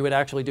is what you would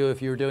actually do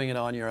if you were doing it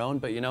on your own.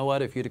 But you know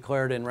what? If you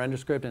declare it in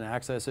RenderScript and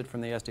access it from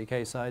the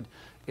SDK side,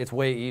 it's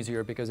way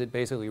easier because it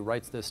basically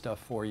writes this stuff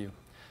for you.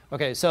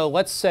 OK, so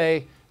let's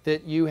say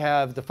that you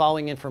have the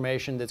following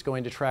information that's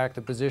going to track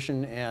the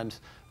position and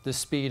the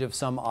speed of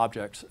some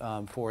object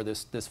for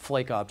this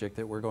flake object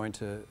that we're going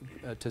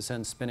to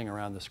send spinning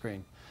around the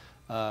screen.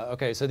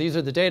 OK, so these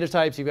are the data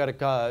types.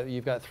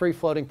 You've got 3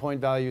 floating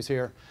point values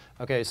here.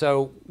 OK,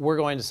 so we're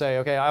going to say,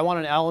 OK, I want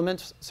an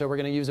element. So we're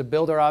going to use a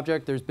builder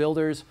object. There's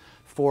builders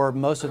for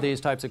most of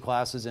these types of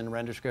classes in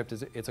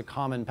RenderScript. It's a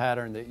common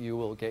pattern that you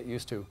will get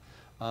used to,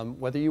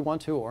 whether you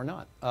want to or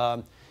not.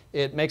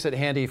 It makes it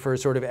handy for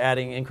sort of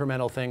adding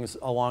incremental things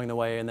along the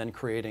way and then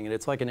creating it.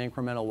 It's like an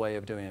incremental way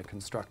of doing a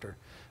constructor.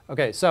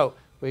 OK, so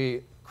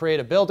we create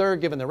a builder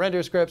given the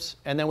render scripts,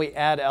 and then we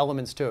add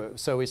elements to it.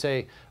 So we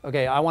say,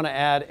 OK, I want to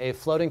add a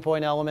floating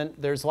point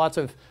element. There's lots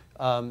of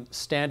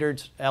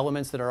standard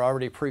elements that are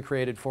already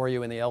pre-created for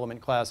you in the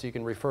element class. You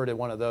can refer to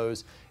one of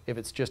those if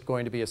it's just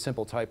going to be a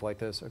simple type like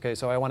this. OK,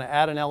 so I want to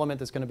add an element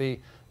that's going to be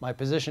my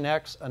position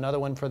x, another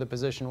one for the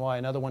position y,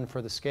 another one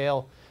for the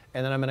scale,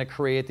 and then I'm going to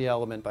create the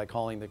element by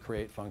calling the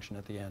create function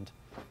at the end.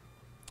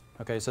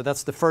 OK, so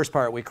that's the first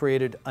part. We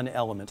created an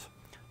element.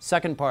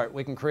 Second part,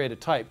 we can create a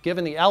type.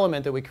 Given the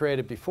element that we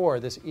created before,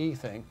 this e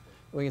thing,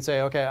 we can say,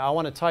 OK, I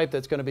want a type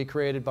that's going to be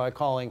created by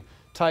calling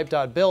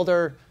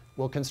type.builder.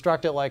 We'll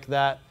construct it like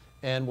that,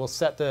 and we'll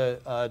set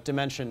the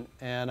dimension.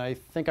 And I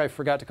think I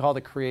forgot to call the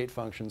create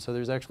function. So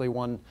there's actually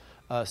one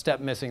step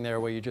missing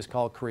there where you just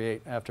call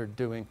create after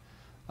doing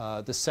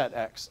the set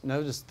x.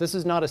 Notice this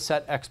is not a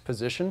set x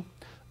position.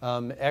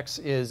 X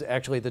is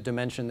actually the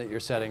dimension that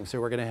you're setting.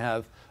 So we're going to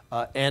have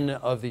n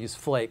of these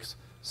flakes.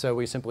 So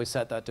we simply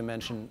set that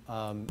dimension,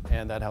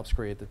 and that helps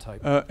create the type.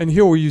 And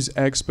here we use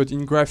X, but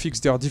in graphics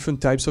there are different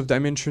types of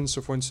dimensions.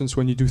 So for instance,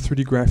 when you do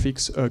 3D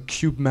graphics, a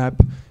cube map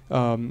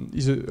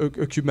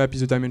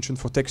is a dimension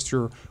for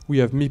texture. We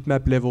have mip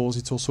map levels.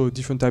 It's also a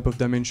different type of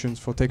dimensions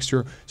for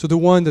texture. So the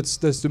one that's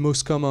the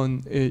most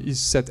common is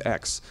set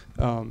X.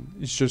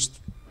 It's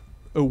just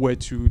a way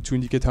to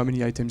indicate how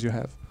many items you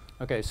have.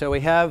 OK, so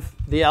we have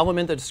the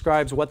element that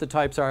describes what the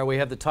types are. We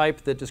have the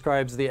type that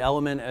describes the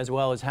element as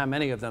well as how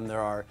many of them there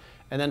are.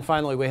 And then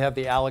finally, we have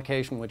the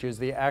allocation, which is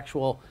the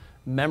actual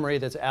memory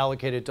that's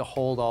allocated to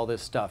hold all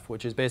this stuff,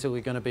 which is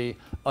basically going to be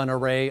an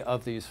array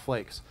of these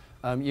flakes.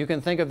 You can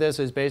think of this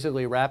as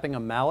basically wrapping a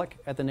malloc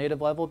at the native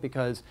level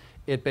because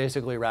it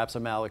basically wraps a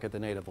malloc at the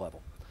native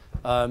level.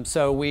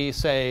 So we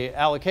say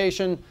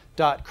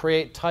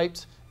allocation.create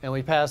types, and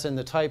we pass in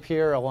the type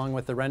here along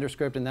with the render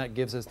script, and that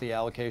gives us the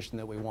allocation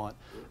that we want.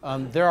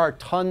 There are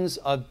tons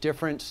of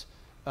different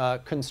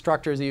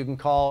constructors that you can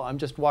call. I'm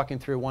just walking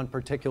through one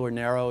particular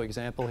narrow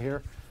example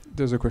here.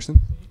 There's a question?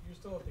 You're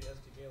still at the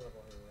SDK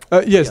level here,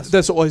 right? Yes,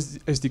 that's all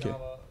SDK.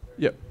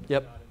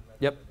 Java,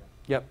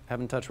 Yep.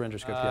 Haven't touched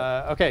RenderScript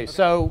yet. OK,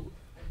 so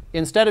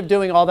instead of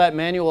doing all that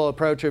manual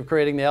approach of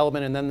creating the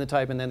element and then the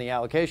type and then the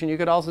allocation, you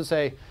could also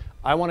say,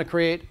 I want to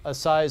create a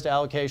sized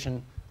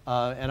allocation,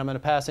 and I'm going to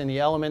pass in the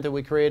element that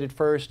we created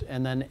first,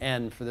 and then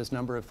n for this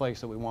number of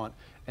flakes that we want.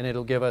 And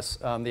it'll give us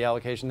the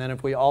allocation. Then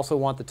if we also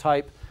want the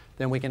type,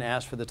 then we can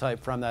ask for the type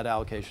from that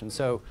allocation.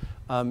 So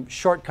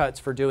shortcuts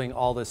for doing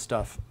all this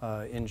stuff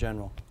in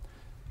general.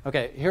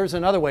 OK, here's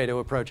another way to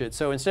approach it.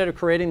 So instead of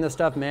creating the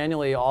stuff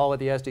manually all at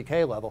the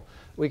SDK level,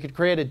 we could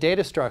create a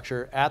data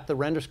structure at the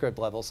RenderScript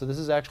level. So this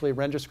is actually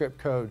RenderScript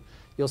code.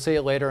 You'll see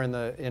it later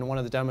in one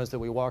of the demos that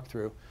we walk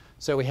through.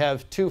 So we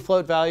have 2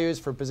 float values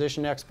for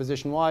position x,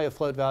 position y, a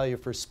float value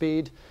for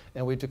speed.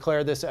 And we've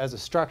declared this as a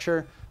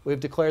structure. We've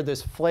declared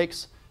this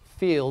flakes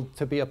field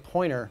to be a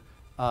pointer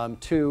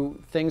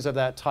to things of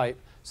that type.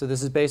 So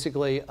this is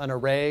basically an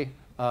array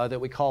that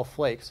we call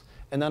flakes.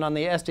 And then on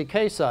the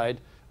SDK side,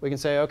 we can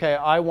say, OK,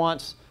 I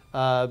want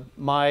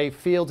my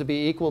field to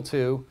be equal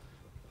to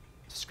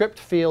script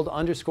field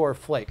underscore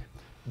flake.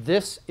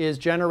 This is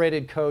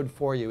generated code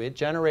for you. It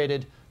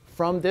generated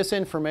from this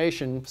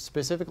information,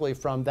 specifically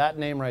from that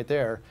name right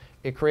there,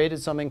 it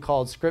created something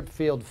called script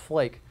field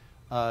flake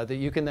that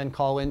you can then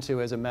call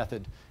into as a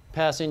method.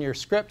 Pass in your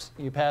script,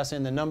 you pass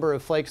in the number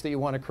of flakes that you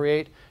want to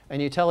create,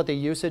 and you tell it the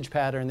usage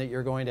pattern that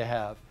you're going to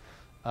have.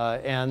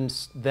 And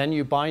then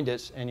you bind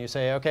it, and you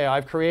say, OK,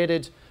 I've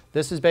created,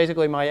 this is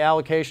basically my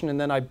allocation, and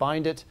then I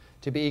bind it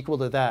to be equal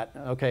to that.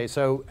 OK,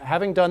 so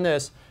having done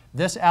this,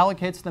 this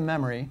allocates the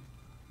memory.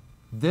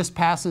 This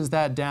passes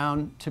that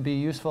down to be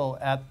useful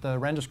at the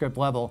RenderScript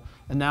level.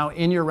 And now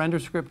in your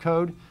RenderScript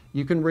code,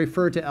 you can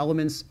refer to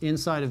elements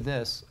inside of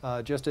this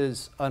just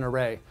as an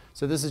array.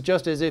 So this is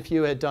just as if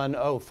you had done,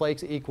 oh,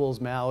 flakes equals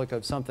malloc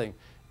of something.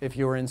 If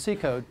you were in C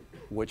code,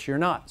 which you're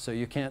not, so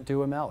you can't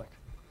do a malloc.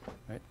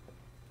 Right?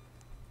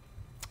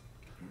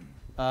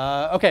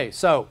 OK,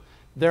 so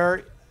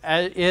there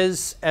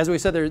is, as we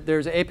said,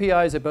 there's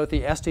APIs at both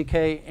the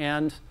SDK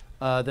and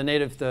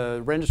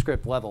the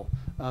RenderScript level.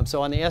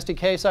 So on the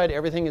SDK side,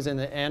 everything is in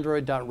the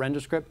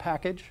Android.RenderScript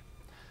package.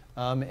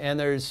 And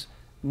there's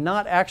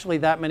not actually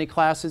that many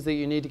classes that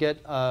you need to get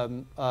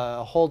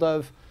a hold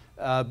of.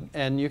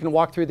 And you can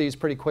walk through these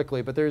pretty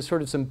quickly. But there's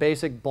sort of some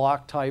basic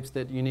block types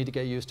that you need to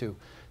get used to.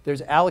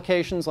 There's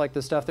allocations, like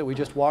the stuff that we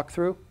just walked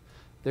through.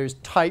 There's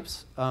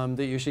types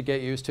that you should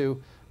get used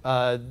to.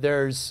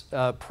 There's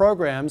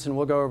programs, and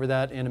we'll go over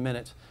that in a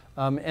minute.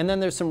 And then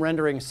there's some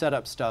rendering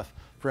setup stuff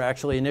for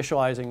actually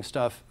initializing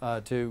stuff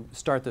to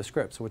start the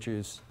scripts, which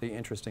is the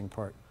interesting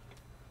part.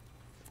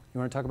 You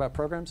want to talk about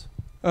programs?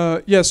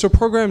 Yeah, so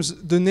programs,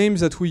 the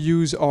names that we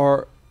use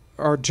are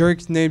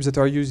direct names that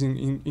are used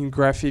in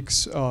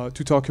graphics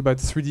to talk about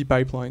 3D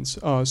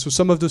pipelines. So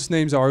some of those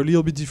names are a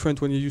little bit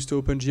different when you use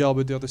to OpenGL,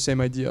 but they're the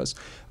same ideas.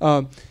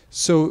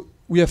 So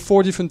we have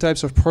 4 different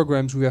types of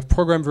programs. We have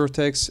program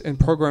vertex and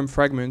program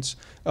fragments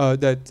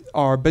that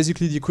are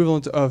basically the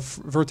equivalent of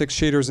vertex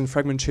shaders and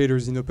fragment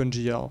shaders in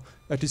OpenGL.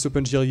 At least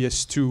OpenGL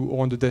ES2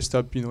 or on the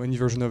desktop, any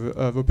version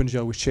of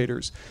OpenGL with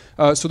shaders.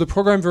 So the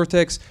program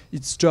vertex,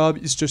 its job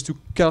is just to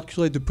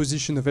calculate the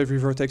position of every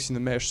vertex in the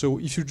mesh. So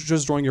if you're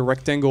just drawing a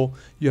rectangle,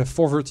 you have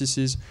 4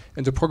 vertices,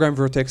 and the program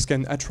vertex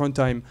can, at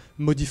runtime,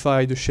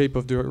 modify the shape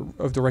of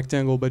the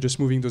rectangle by just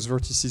moving those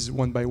vertices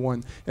one by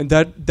one. And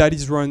that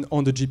is run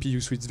on the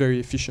GPU, so it's very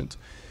efficient.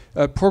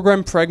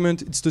 Program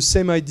fragment, it's the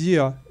same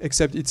idea,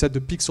 except it's at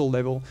the pixel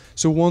level.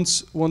 So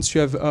once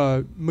you have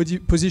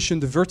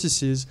positioned the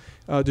vertices,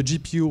 the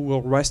GPU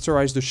will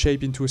rasterize the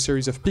shape into a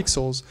series of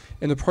pixels,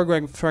 and the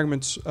program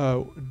fragment's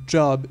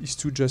job is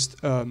to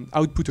just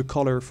output a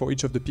color for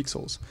each of the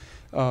pixels.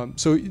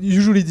 So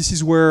usually this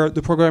is where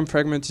the program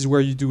fragment is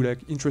where you do like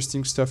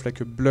interesting stuff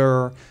like a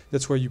blur.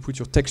 That's where you put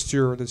your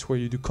texture. That's where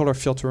you do color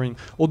filtering.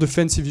 All the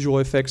fancy visual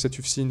effects that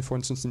you've seen, for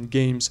instance, in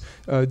games,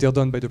 they're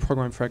done by the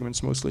program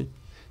fragments mostly.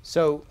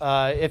 So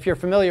if you're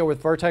familiar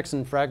with vertex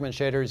and fragment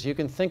shaders, you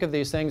can think of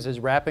these things as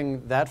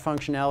wrapping that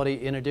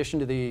functionality in addition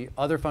to the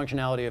other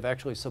functionality of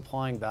actually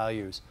supplying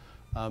values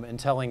and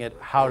telling it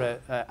how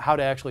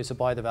to actually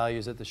supply the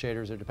values that the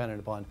shaders are dependent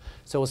upon.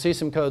 So we'll see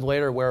some code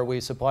later where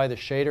we supply the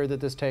shader that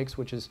this takes,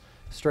 which is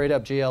straight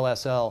up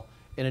GLSL,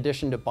 in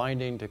addition to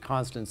binding to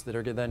constants that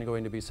are then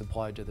going to be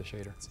supplied to the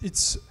shader.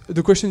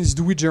 The question is,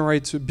 do we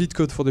generate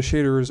bitcode for the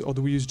shaders or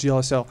do we use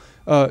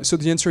GLSL? So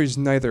the answer is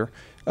neither.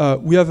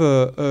 We have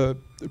a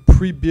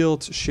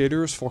pre-built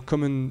shaders for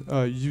common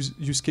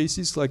use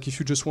cases. Like if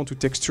you just want to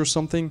texture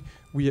something,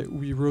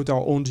 we wrote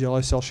our own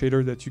GLSL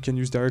shader that you can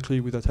use directly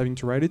without having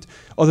to write it.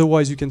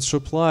 Otherwise, you can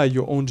supply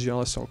your own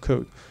GLSL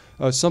code.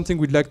 Something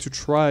we'd like to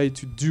try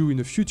to do in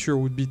the future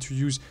would be to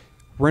use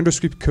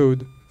RenderScript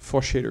code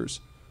for shaders.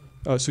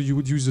 So you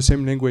would use the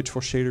same language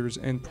for shaders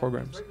and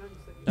programs.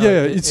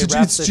 It's the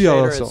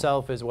shader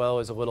itself as well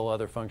as a little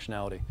other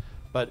functionality.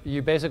 But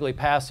you basically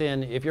pass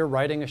in, if you're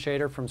writing a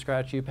shader from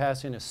scratch, you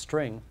pass in a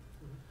string.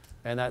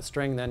 And that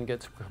string then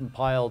gets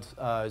compiled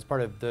as part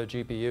of the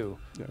GPU.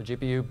 Yeah. The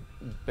GPU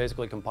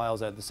basically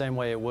compiles that the same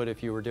way it would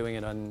if you were doing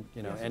it on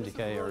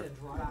NDK or.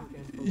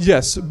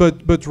 Yes,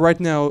 but right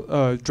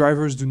now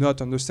drivers do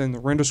not understand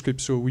RenderScript,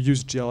 so we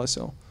use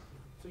GLSL.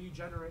 So you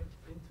generate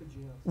into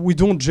GLSL? We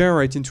don't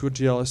generate into a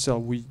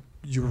GLSL.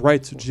 you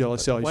write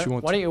GLSL if you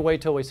want. Why don't you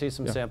wait till we see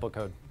some Yeah. sample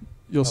code?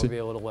 You'll That'll see. be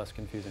a little less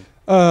confusing.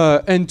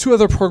 And two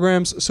other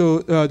programs. So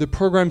the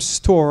program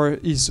store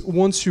is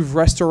once you've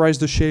rasterized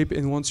the shape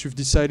and once you've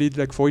decided,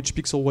 like for each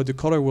pixel, what the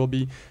color will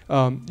be,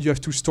 you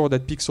have to store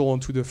that pixel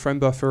onto the frame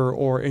buffer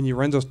or any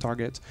render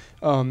target.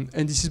 And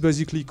this is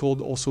basically called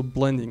also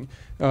blending.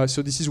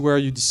 So this is where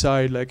you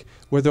decide like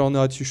whether or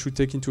not you should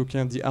take into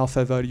account the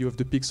alpha value of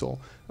the pixel.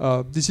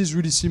 This is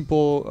really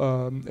simple,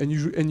 and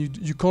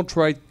you can't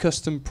write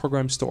custom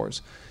program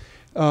stores.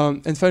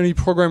 And finally,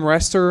 program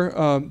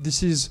raster.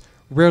 This is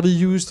rarely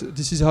used.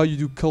 This is how you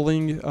do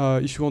culling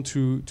if you want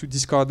to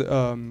discard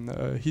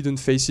hidden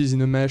faces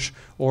in a mesh,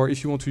 or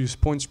if you want to use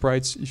point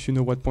sprites, if you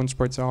know what point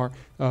sprites are,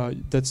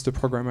 that's the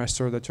program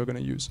raster that you're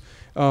going to use.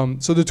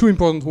 So the two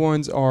important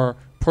ones are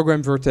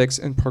program vertex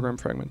and program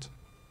fragment.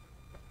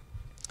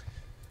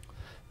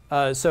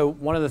 So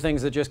one of the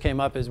things that just came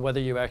up is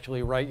whether you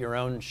actually write your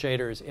own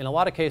shaders. In a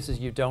lot of cases,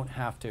 you don't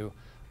have to.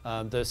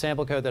 The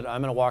sample code that I'm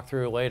going to walk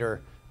through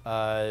later,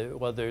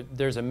 well,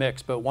 there's a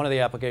mix, but one of the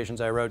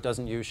applications I wrote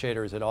doesn't use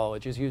shaders at all.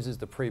 It just uses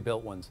the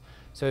pre-built ones.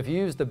 So if you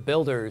use the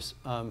builders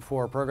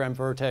for program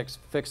vertex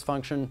fixed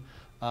function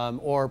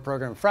or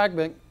program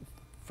fragment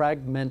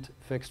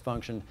fixed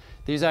function,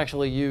 these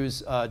actually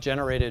use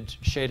generated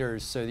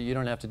shaders so that you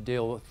don't have to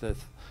deal with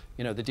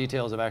the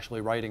details of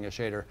actually writing a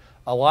shader.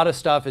 A lot of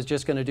stuff is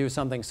just going to do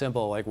something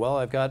simple like, well,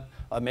 I've got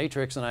a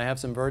matrix and I have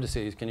some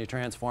vertices. Can you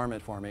transform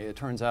it for me? It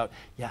turns out,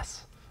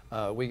 yes.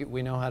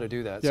 We know how to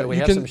do that. Yeah, so we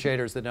have some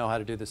shaders that know how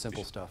to do the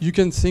simple stuff. You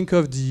can think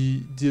of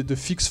the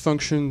fixed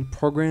function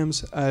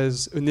programs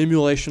as an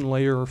emulation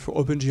layer for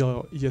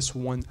OpenGL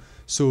ES1.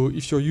 So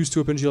if you're used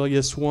to OpenGL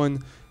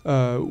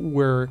ES1,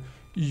 where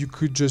you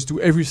could just do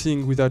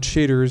everything without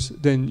shaders,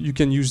 then you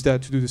can use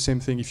that to do the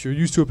same thing. If you're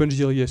used to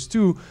OpenGL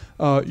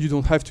ES2, you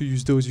don't have to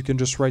use those. You can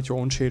just write your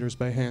own shaders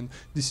by hand.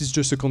 This is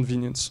just a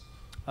convenience.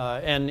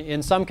 And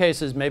in some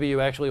cases, maybe you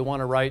actually want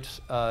to write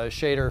a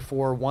shader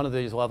for one of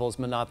these levels,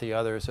 but not the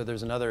other. So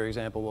there's another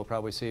example we'll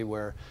probably see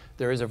where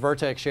there is a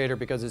vertex shader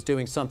because it's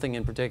doing something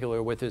in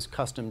particular with this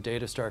custom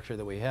data structure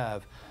that we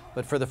have.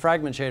 But for the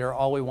fragment shader,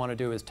 all we want to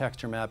do is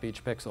texture map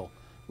each pixel.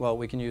 Well,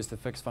 we can use the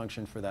fixed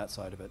function for that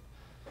side of it.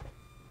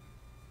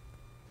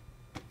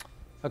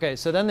 OK,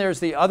 so then there's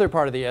the other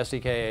part of the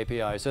SDK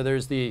API. So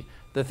there's the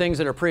things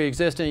that are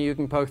pre-existing. You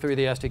can poke through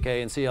the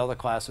SDK and see all the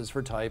classes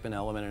for type and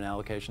element and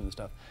allocation and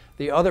stuff.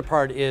 The other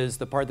part is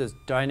the part that's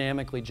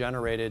dynamically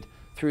generated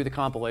through the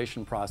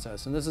compilation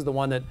process. And this is the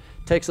one that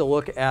takes a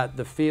look at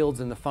the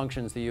fields and the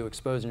functions that you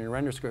expose in your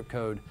RenderScript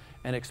code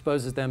and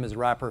exposes them as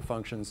wrapper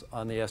functions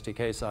on the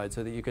SDK side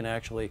so that you can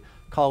actually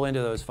call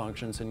into those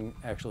functions and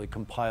actually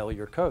compile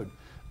your code.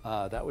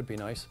 That would be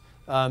nice.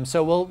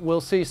 So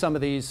we'll see some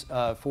of these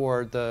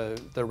for the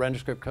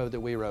RenderScript code that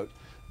we wrote.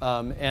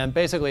 And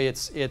basically,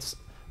 it's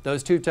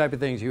those two type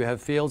of things. You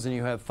have fields and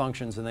you have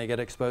functions, and they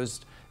get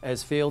exposed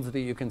as fields that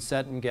you can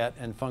set and get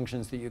and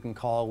functions that you can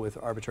call with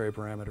arbitrary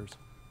parameters.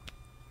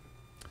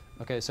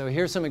 OK, so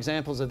here's some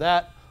examples of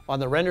that. On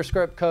the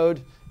RenderScript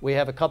code, we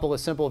have a couple of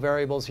simple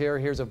variables here.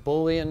 Here's a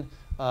Boolean,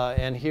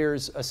 and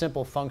here's a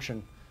simple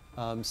function,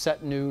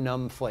 set new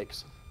num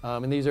flakes.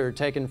 And these are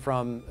taken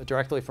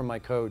directly from my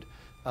code.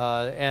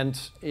 And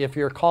if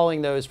you're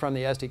calling those from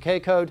the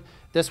SDK code,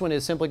 this one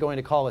is simply going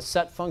to call a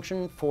set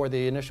function for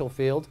the initial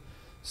field.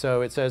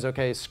 So it says,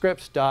 OK,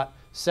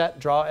 script.set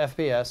draw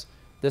FPS.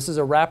 This is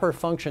a wrapper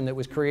function that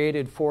was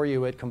created for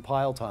you at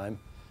compile time.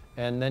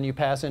 And then you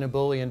pass in a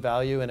Boolean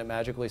value, and it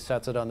magically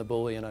sets it on the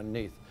Boolean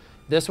underneath.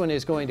 This one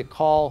is going to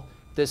call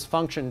this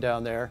function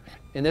down there.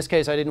 In this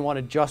case, I didn't want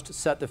to just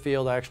set the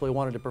field. I actually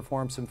wanted to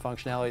perform some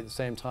functionality at the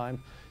same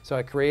time. So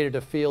I created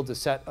a field to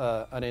set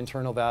an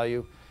internal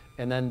value.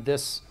 And then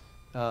this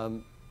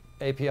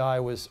API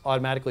was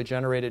automatically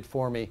generated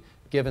for me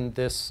given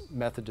this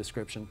method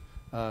description.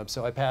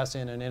 So I pass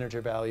in an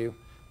integer value,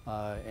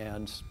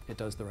 and it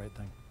does the right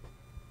thing.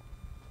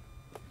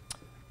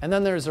 And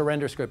then there's a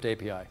RenderScript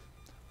API.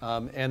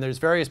 And there's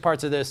various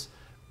parts of this.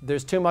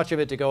 There's too much of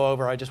it to go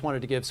over. I just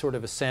wanted to give sort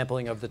of a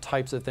sampling of the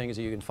types of things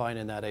that you can find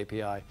in that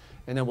API.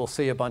 And then we'll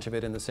see a bunch of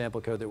it in the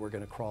sample code that we're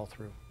going to crawl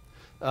through.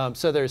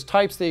 So there's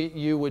types that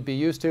you would be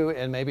used to,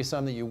 and maybe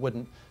some that you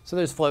wouldn't. So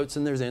there's floats,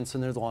 and there's ints,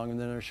 and there's long, and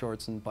then there's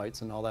shorts and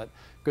bytes, and all that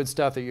good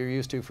stuff that you're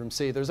used to from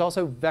C. There's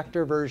also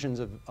vector versions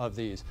of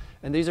these.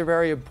 And these are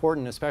very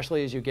important,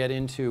 especially as you get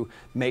into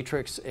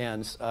matrix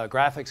and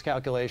graphics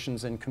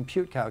calculations and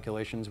compute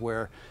calculations,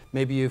 where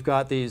maybe you've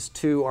got these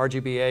two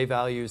RGBA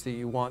values that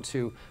you want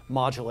to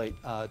modulate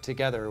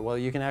together. Well,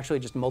 you can actually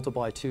just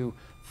multiply two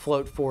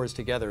float 4s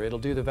together. It'll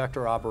do the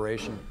vector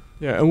operation.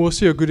 Yeah, and we'll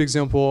see a good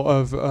example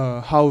of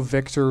how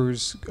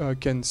vectors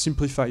can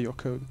simplify your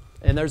code.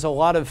 And there's a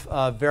lot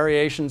of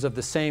variations of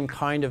the same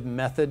kind of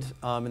method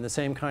and the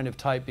same kind of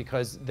type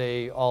because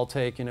they all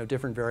take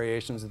different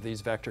variations of these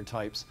vector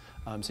types.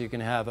 So you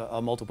can have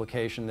a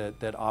multiplication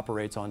that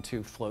operates on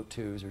two float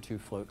 2s or two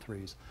float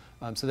 3s.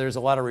 So there's a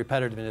lot of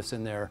repetitiveness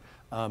in there,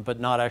 but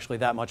not actually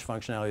that much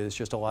functionality. There's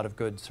just a lot of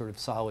good sort of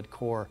solid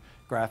core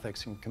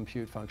graphics and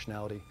compute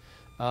functionality.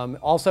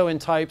 Also in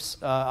types,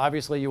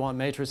 obviously you want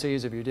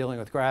matrices if you're dealing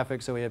with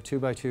graphics, so we have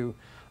 2x2,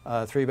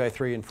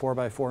 3x3, and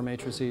 4x4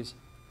 matrices.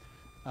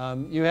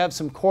 You have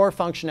some core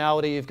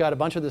functionality. You've got a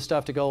bunch of the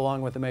stuff to go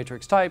along with the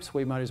matrix types.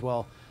 We might as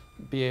well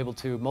be able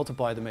to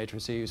multiply the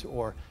matrices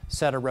or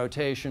set a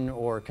rotation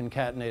or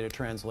concatenate a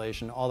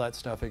translation. All that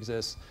stuff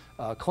exists.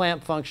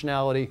 Clamp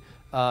functionality,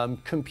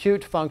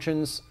 compute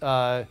functions.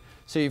 So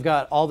you've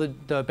got all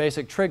the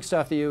basic trig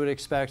stuff that you would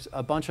expect,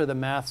 a bunch of the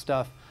math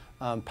stuff,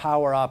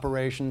 power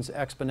operations,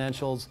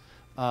 exponentials.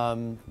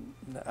 I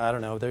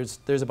don't know. There's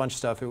a bunch of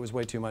stuff. It was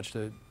way too much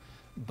to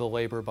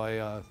belabor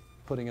by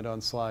putting it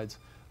on slides.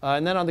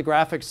 And then on the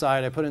graphics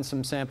side, I put in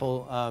some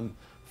sample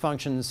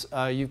functions.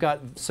 You've got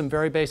some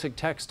very basic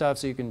text stuff,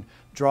 so you can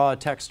draw a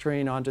text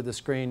string onto the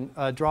screen,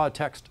 draw a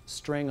text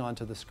string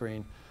onto the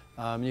screen.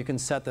 You can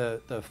set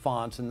the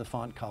font and the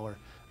font color.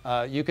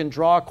 You can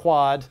draw a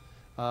quad,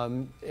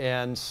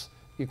 and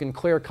you can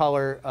clear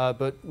color,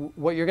 but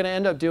what you're going to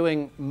end up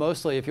doing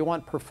mostly, if you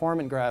want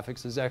performant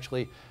graphics, is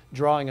actually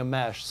drawing a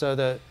mesh.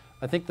 So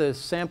I think the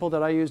sample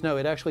that I use, no,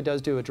 it actually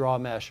does do a draw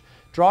mesh.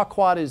 Draw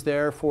quad is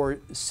there for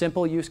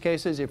simple use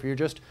cases. If you're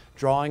just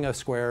drawing a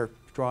square,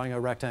 drawing a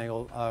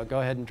rectangle,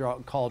 go ahead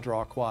and call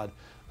draw quad.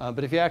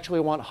 But if you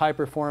actually want high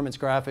performance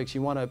graphics,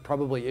 you want to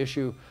probably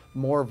issue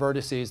more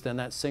vertices than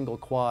that single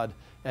quad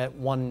at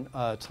one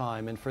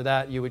time. And for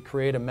that, you would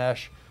create a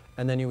mesh,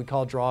 and then you would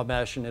call draw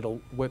mesh, and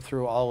it'll whip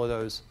through all of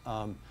those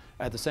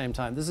at the same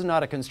time. This is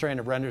not a constraint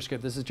of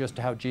RenderScript. This is just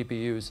how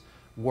GPUs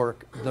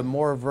work. The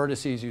more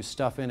vertices you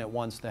stuff in at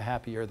once, the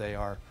happier they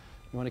are.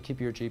 You want to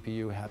keep your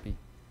GPU happy.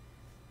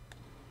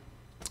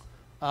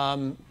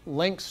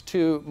 Links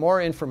to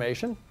more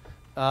information.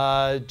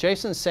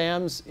 Jason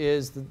Sams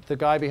is the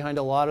guy behind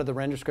a lot of the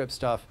RenderScript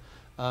stuff,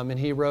 and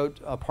he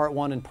wrote a Part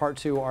 1 and Part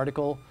 2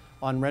 article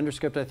on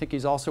RenderScript. I think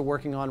he's also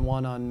working on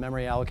one on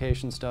memory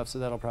allocation stuff, so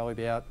that'll probably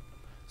be out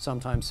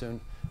sometime soon.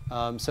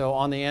 So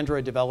on the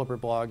Android developer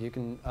blog, you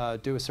can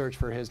do a search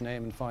for his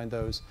name and find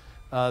those.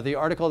 The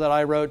article that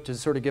I wrote to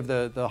sort of give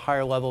the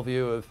higher level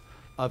view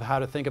of how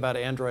to think about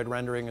Android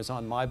rendering is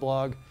on my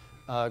blog,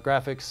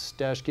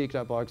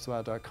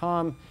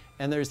 graphics-geek.blogspot.com.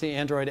 And there's the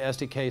Android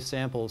SDK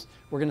samples.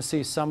 We're going to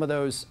see some of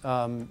those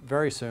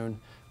very soon,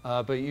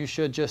 but you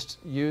should just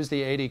use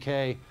the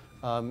ADK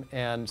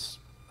and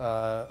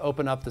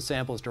open up the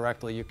samples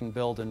directly. You can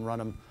build and run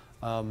them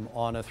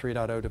on a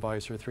 3.0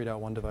 device or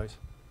 3.1 device.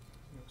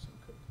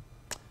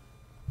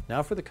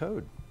 Now for the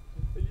code.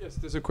 Yes,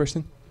 there's a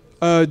question.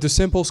 The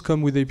samples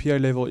come with API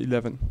level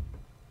 11,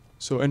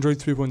 so Android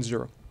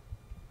 3.0.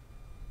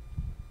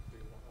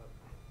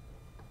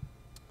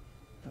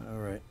 All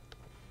right.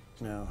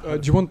 Now,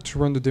 do you want to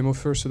run the demo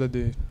first so that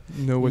they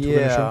know what we're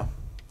going to show?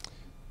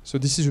 So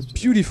this is a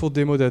beautiful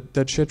demo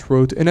that Chet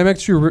wrote, and I'm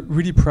actually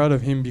really proud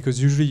of him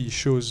because usually he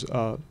shows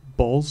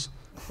balls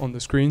on the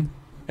screen,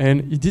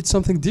 and he did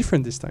something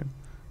different this time.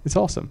 It's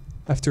awesome,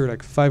 after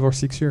like 5 or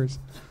 6 years.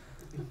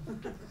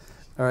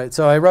 All right,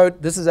 so I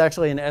wrote, this is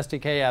actually an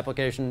SDK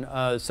application.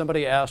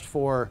 Somebody asked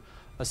for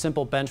a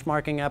simple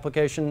benchmarking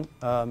application.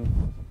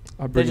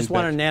 They just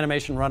wanted an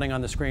animation running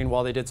on the screen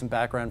while they did some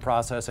background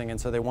processing,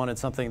 and so they wanted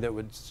something that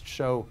would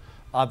show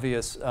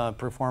obvious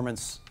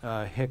performance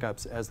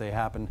hiccups as they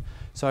happen.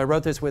 So I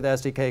wrote this with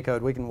SDK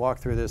code. We can walk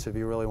through this if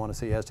you really want to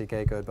see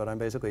SDK code, but I'm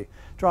basically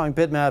drawing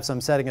bitmaps.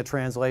 I'm setting a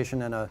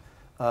translation and a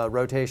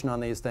rotation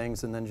on these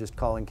things, and then just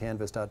calling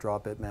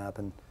canvas.drawBitmap,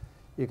 and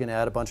you can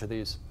add a bunch of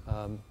these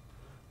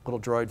little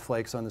droid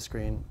flakes on the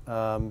screen.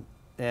 And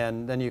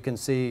then you can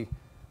see,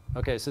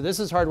 okay, so this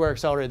is hardware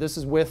accelerated. This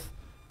is with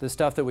the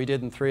stuff that we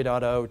did in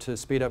 3.0 to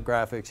speed up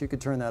graphics. You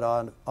could turn that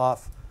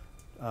off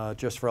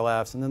just for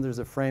laughs. And then there's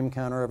a frame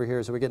counter over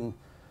here. So we're getting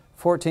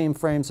 14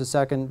 frames a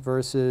second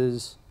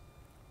versus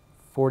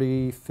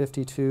 40,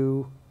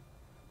 52.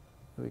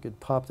 We could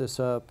pop this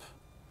up,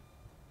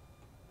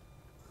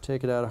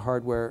 take it out of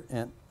hardware,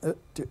 and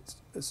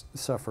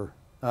suffer.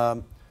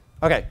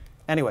 OK,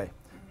 anyway.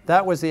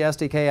 That was the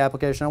SDK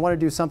application. I want to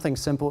do something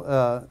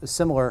simple,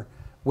 similar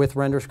with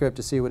RenderScript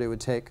to see what it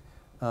would take.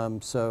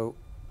 So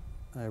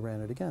I ran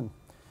it again.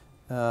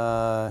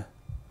 So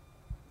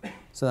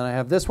then I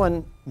have this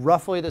one,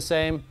 roughly the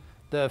same.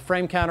 The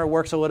frame counter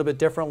works a little bit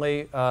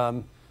differently.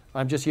 I'm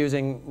just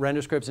using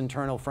RenderScript's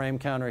internal frame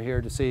counter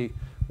here to see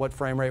what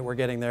frame rate we're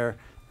getting there.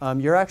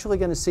 You're actually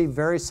going to see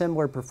very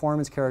similar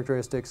performance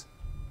characteristics.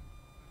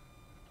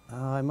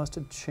 I must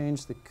have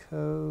changed the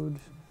code.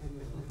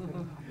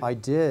 I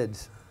did.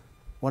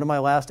 One of my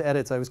last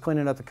edits, I was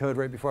cleaning up the code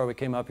right before we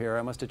came up here.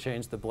 I must have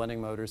changed the blending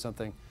mode or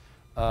something.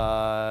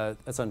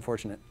 That's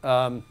unfortunate.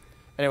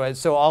 Anyway,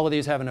 so all of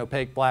these have an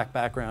opaque black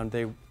background.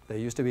 They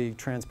used to be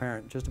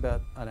transparent just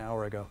about an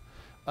hour ago.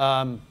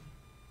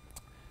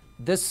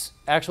 This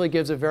actually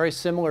gives a very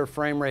similar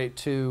frame rate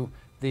to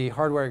the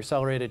hardware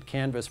accelerated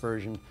Canvas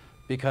version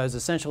because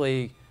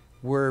essentially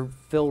we're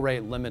fill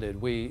rate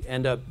limited. We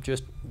end up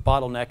just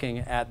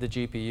bottlenecking at the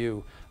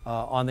GPU.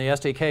 On the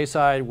SDK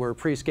side, we're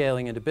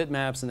pre-scaling into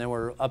bitmaps, and then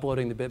we're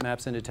uploading the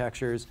bitmaps into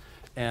textures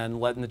and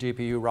letting the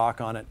GPU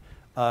rock on it.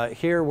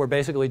 Here, we're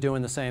basically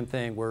doing the same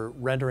thing. We're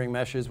rendering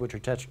meshes, which are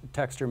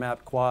texture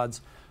mapped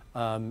quads,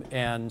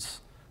 and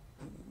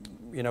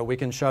we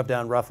can shove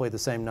down roughly the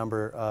same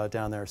number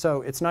down there.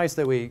 So it's nice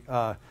that we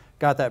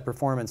got that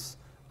performance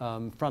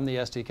from the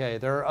SDK.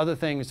 There are other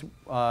things.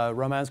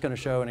 Romain's going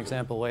to show an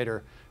example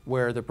later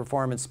where the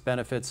performance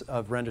benefits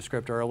of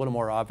RenderScript are a little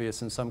more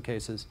obvious in some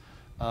cases.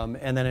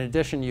 And then in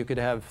addition, you could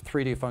have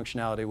 3D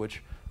functionality,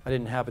 which I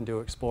didn't happen to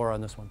explore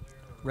on this one.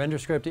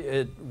 RenderScript,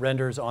 it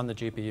renders on the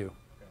GPU.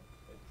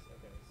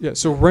 Yeah,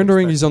 so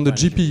rendering is on the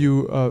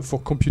GPU. For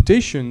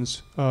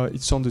computations,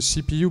 it's on the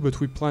CPU, but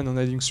we plan on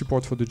adding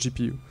support for the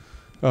GPU.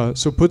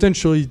 So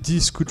potentially,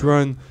 this could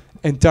run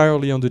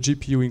entirely on the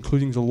GPU,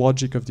 including the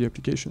logic of the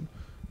application.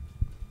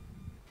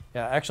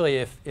 Yeah, actually,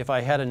 if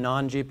I had a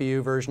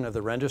non-GPU version of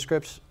the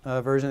RenderScript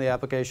version of the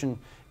application,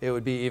 it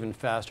would be even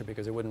faster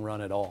because it wouldn't run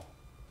at all.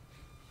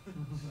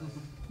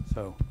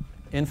 So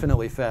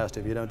infinitely fast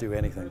if you don't do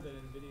anything.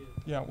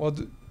 Yeah, well,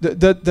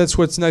 that's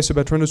what's nice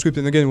about RenderScript.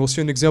 And again, we'll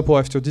see an example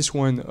after this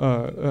one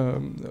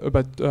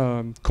about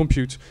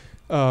compute.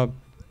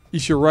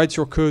 If you write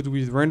your code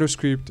with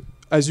RenderScript,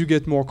 as you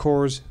get more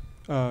cores,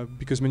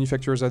 because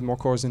manufacturers add more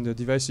cores in the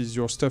devices,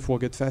 your stuff will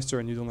get faster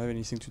and you don't have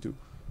anything to do,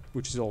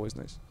 which is always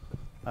nice.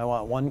 I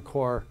want 1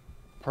 core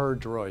per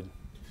droid,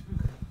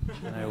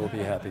 and I will be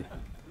happy.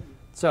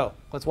 So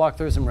let's walk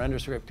through some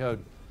RenderScript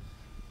code.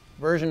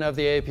 Version of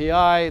the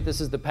API, this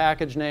is the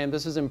package name.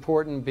 This is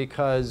important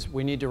because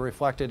we need to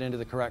reflect it into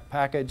the correct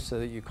package so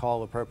that you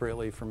call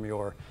appropriately from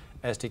your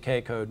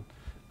SDK code.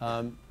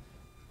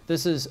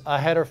 This is a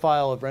header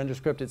file of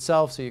RenderScript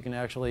itself, so you can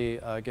actually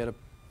get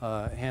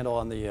a handle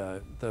on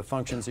the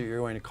functions that you're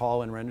going to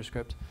call in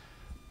RenderScript.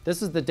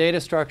 This is the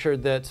data structure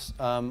that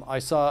I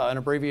saw an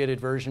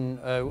abbreviated version.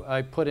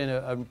 I put in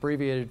an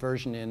abbreviated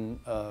version in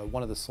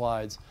one of the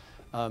slides.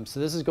 So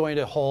this is going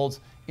to hold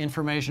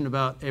information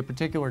about a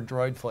particular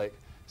droid flake.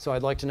 So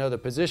I'd like to know the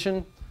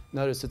position.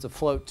 Notice it's a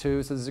float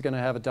too, so this is going to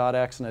have a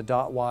 .x and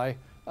a .y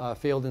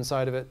field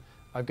inside of it.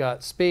 I've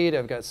got speed,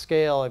 I've got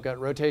scale, I've got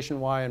rotation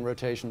y and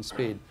rotation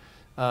speed.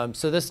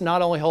 So this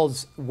not only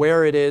holds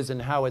where it is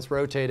and how it's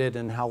rotated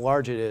and how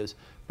large it is,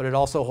 but it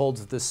also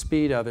holds the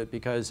speed of it,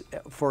 because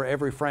for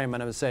every frame I'm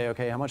going to say,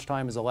 okay, how much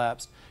time has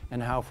elapsed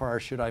and how far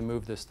should I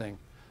move this thing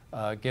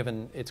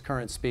given its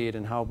current speed,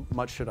 and how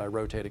much should I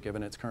rotate it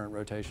given its current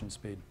rotation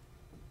speed.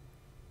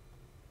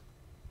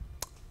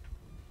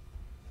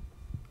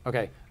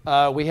 Okay,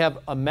 we have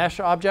a mesh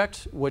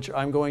object, which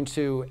I'm going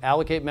to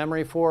allocate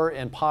memory for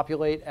and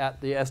populate at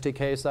the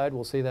SDK side.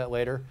 We'll see that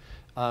later.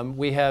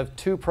 We have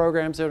 2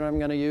 programs that I'm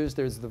going to use.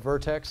 There's the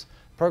vertex,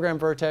 program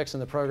vertex,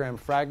 and the program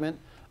fragment.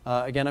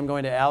 Again, I'm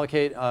going to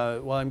allocate,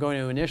 I'm going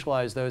to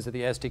initialize those at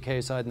the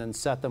SDK side and then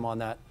set them on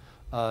that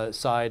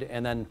side,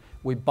 and then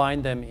we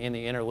bind them in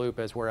the inner loop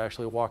as we're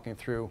actually walking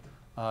through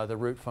the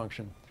root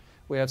function.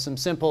 We have some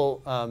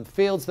simple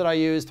fields that I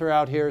use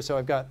throughout here. So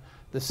I've got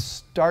the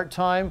start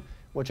time,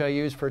 which I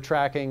use for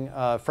tracking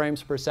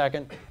frames per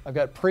second. I've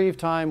got prev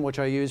time, which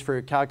I use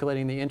for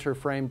calculating the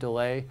inter-frame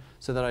delay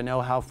so that I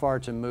know how far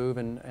to move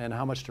and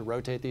how much to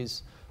rotate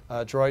these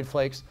droid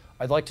flakes.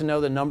 I'd like to know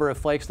the number of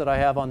flakes that I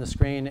have on the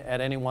screen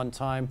at any one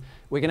time.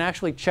 We can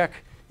actually check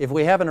if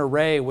we have an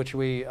array which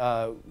we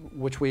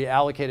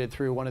allocated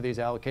through one of these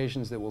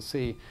allocations that we'll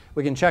see.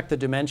 We can check the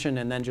dimension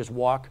and then just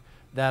walk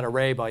that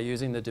array by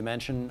using the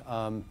dimension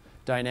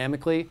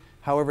dynamically.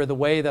 However, the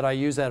way that I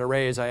use that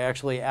array is I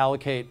actually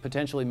allocate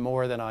potentially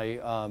more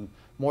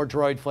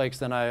droid flakes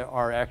than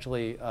are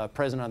actually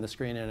present on the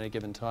screen at any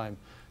given time.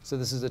 So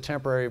this is a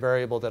temporary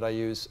variable that I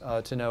use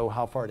to know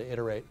how far to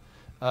iterate.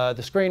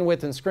 The screen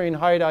width and screen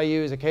height I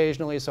use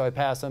occasionally, so I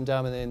pass them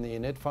down in the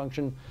init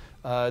function.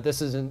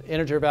 This is an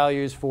integer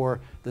values for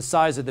the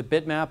size of the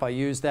bitmap. I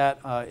use that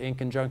in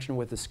conjunction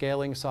with the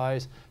scaling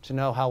size to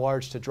know how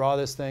large to draw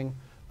this thing.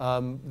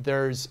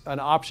 There's an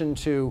option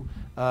to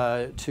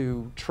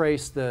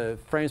trace the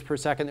frames per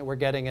second that we're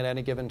getting at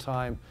any given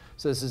time.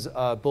 So this is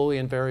a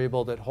Boolean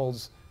variable that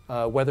holds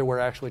whether we're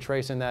actually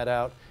tracing that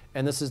out.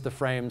 And this is the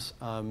frames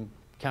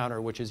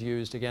counter, which is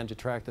used, again, to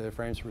track the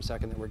frames per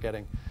second that we're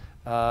getting.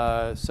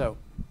 So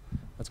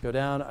let's go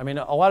down. I mean,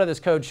 a lot of this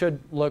code should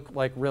look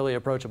like really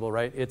approachable,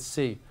 right? It's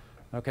C.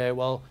 OK,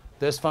 well,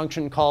 this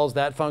function calls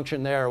that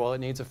function there. Well, it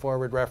needs a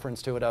forward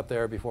reference to it up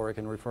there before it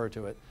can refer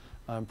to it.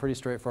 Pretty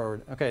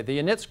straightforward. OK, the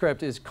init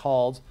script is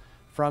called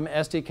from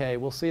SDK.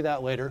 We'll see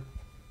that later.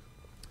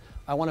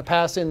 I want to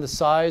pass in the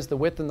size, the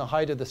width, and the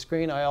height of the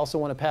screen. I also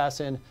want to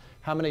pass in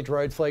how many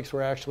droid flakes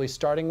we're actually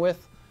starting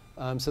with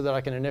so that I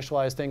can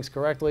initialize things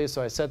correctly.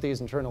 So I set these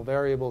internal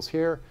variables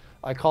here.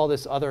 I call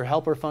this other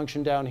helper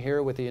function down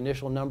here with the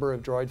initial number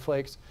of droid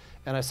flakes.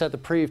 And I set the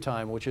prev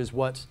time, which is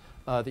what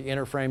the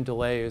inter-frame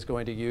delay is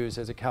going to use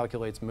as it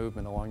calculates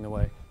movement along the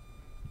way.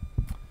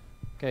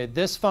 OK,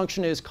 this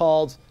function is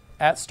called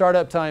at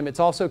startup time. It's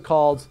also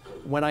called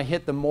when I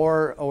hit the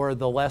more or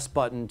the less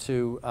button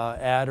to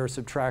add or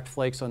subtract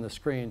flakes on the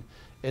screen.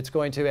 It's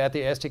going to, at the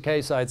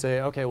SDK side, say,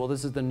 OK, well,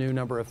 this is the new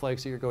number of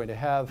flakes that you're going to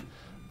have.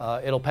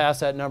 It'll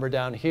pass that number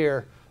down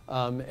here.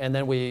 And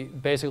then we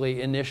basically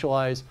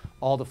initialize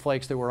all the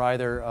flakes that were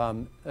either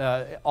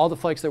all the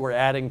flakes that we're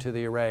adding to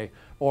the array,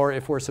 or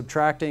if we're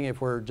subtracting, if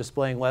we're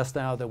displaying less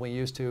now than we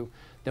used to,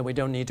 then we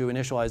don't need to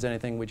initialize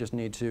anything. We just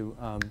need to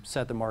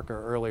set the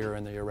marker earlier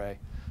in the array.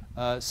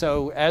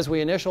 So as we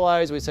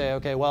initialize, we say,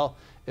 okay, well,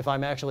 if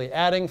I'm actually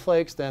adding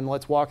flakes, then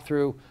let's walk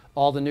through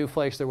all the new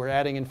flakes that we're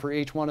adding in for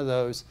each one of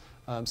those.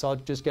 So I'll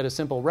just get a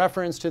simple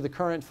reference to the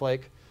current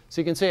flake. So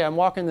you can see I'm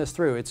walking this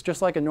through. It's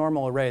just like a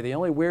normal array. The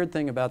only weird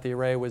thing about the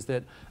array was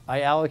that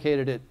I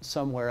allocated it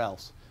somewhere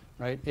else.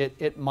 Right?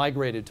 It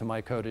migrated to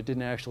my code. It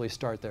didn't actually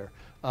start there.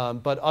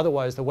 But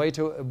otherwise, the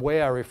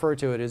way I refer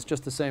to it is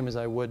just the same as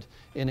I would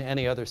in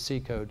any other C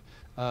code.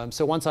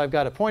 So once I've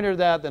got a pointer to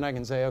that, then I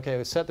can say,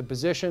 OK, set the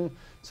position.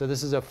 So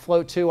this is a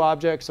float2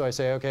 object. So I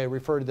say, OK,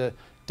 refer to the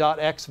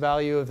 .x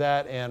value of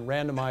that and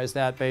randomize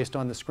that based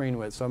on the screen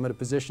width. So I'm going to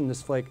position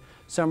this flake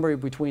somewhere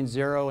between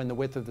 0 and the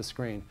width of the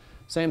screen.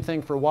 Same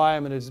thing for y.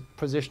 I'm going to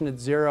position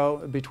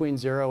it between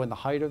 0 and the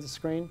height of the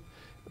screen.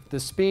 The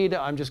speed,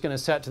 I'm just going to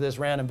set to this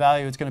random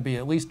value. It's going to be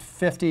at least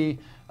 50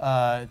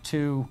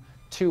 to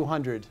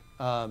 200.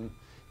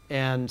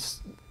 And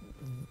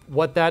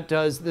what that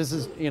does, this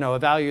is a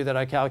value that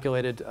I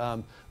calculated,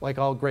 like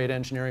all great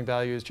engineering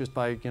values, just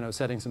by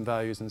setting some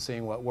values and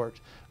seeing what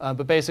worked.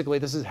 But basically,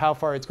 this is how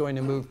far it's going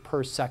to move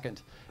per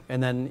second.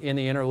 And then in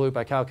the inner loop,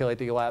 I calculate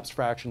the elapsed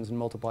fractions and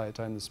multiply it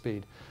times the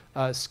speed.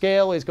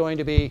 Scale is going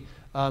to be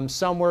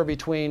somewhere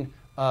between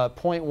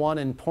 0.1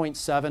 and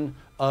 0.7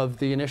 of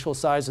the initial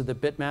size of the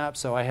bitmap.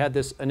 So I had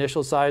this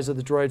initial size of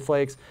the droid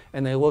flakes,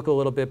 and they look a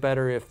little bit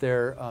better if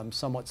they're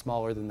somewhat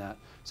smaller than that.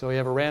 So we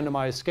have a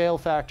randomized scale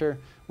factor.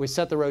 We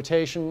set the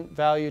rotation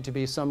value to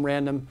be some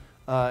random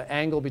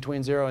angle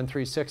between 0 and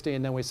 360,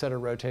 and then we set a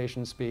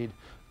rotation speed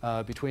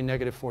between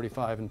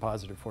 -45 and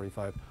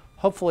 +45.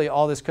 Hopefully,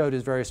 all this code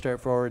is very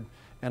straightforward,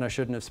 and I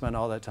shouldn't have spent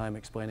all that time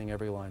explaining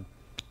every line.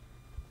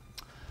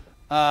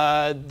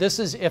 This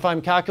is if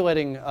I'm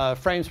calculating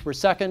frames per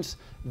second,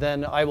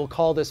 then I will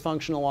call this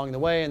function along the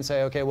way and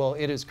say, OK, well,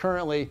 it is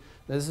currently,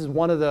 this is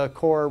one of the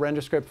core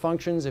RenderScript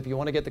functions. If you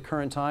want to get the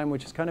current time,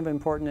 which is kind of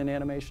important in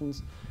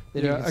animations,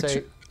 then you can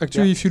say,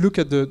 actually, if you look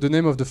at the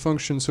name of the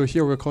function, so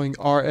here we're calling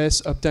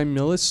rs uptime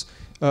millis.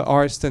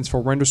 RS stands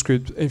for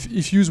RenderScript.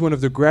 If you use one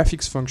of the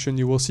graphics function,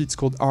 you will see it's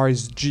called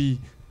RSG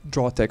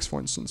draw text,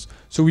 for instance.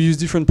 So we use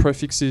different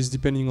prefixes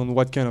depending on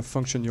what kind of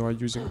function you are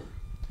using.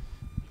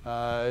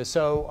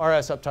 So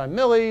RS uptime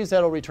millis,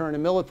 that'll return a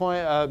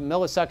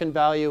millisecond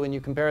value, and you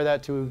compare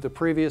that to the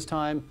previous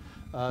time.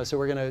 So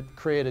we're going to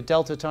create a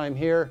delta time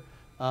here.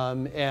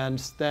 And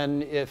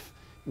then if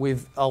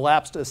we've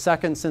elapsed a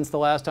second since the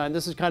last time,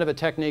 this is kind of a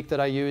technique that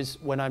I use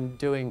when I'm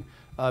doing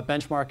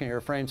benchmarking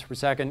or frames per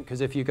second, because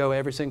if you go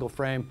every single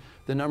frame,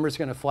 the number's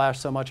going to flash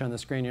so much on the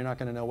screen, you're not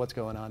going to know what's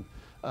going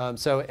on.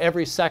 So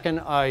every second,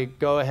 I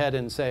go ahead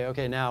and say,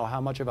 OK, now how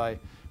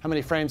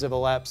many frames have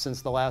elapsed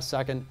since the last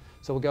second?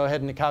 So we'll go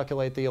ahead and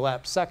calculate the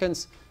elapsed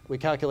seconds. We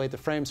calculate the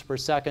frames per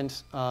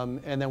second,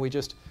 and then we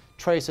just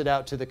trace it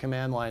out to the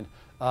command line.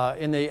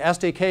 In the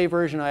SDK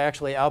version, I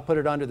actually output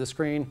it onto the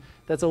screen.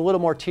 That's a little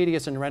more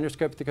tedious in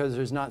RenderScript because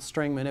there's not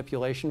string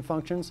manipulation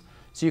functions.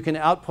 So you can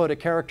output a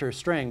character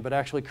string, but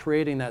actually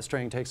creating that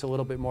string takes a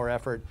little bit more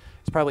effort.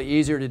 It's probably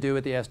easier to do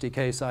at the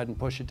SDK side and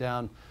push it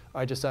down.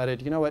 I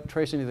decided, you know what,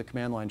 tracing to the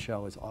command line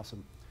shell is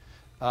awesome.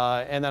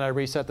 And then I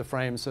reset the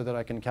frames so that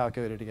I can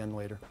calculate it again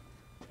later.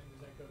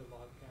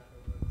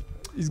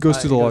 It goes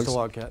to the logs. It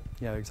goes to logcat.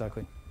 Yeah,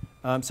 exactly.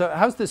 So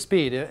how's the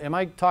speed? Am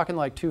I talking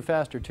like too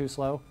fast or too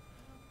slow?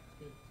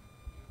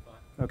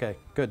 OK,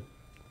 good.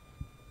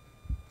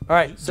 All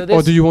right. So this.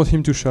 Or do you want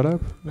him to shut up?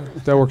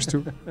 That works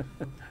too.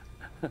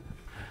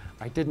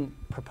 I didn't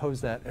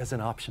propose that as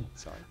an option.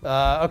 Sorry.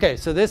 OK,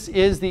 so this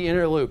is the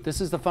inner loop. This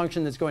is the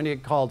function that's going to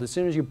get called. As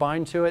soon as you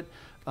bind to it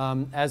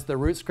as the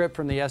root script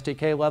from the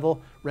SDK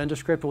level,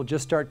 RenderScript will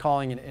just start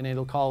calling it, and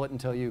it'll call it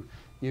until you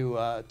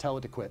tell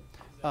it to quit.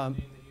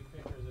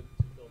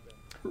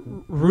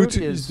 Root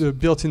is the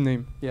built-in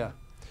name. Yeah.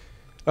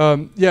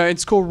 Yeah,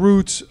 it's called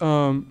root.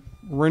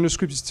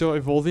 RenderScript is still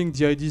evolving.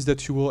 The idea is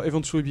that you will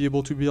eventually be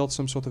able to build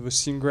some sort of a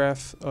scene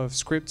graph of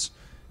scripts.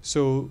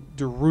 So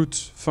the root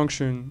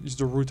function is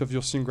the root of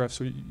your scene graph.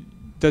 So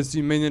that's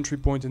the main entry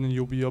point, and then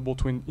you'll be able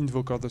to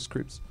invoke other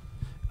scripts.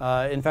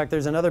 In fact,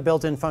 there's another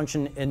built-in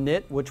function,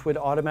 init, which would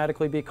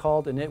automatically be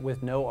called init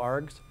with no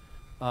args.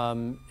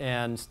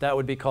 And that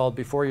would be called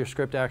before your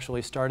script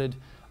actually started.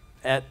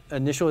 At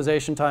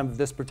initialization time of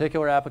this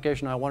particular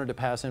application, I wanted to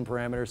pass in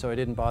parameters, so I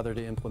didn't bother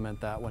to implement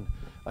that one.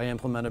 I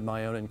implemented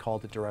my own and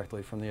called it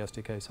directly from the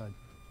SDK side.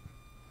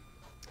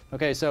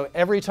 OK, so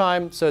every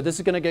time, so this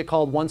is going to get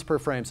called once per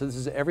frame. So this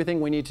is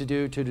everything we need to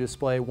do to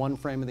display one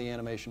frame of the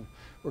animation.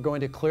 We're going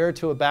to clear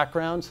to a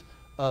background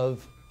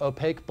of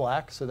opaque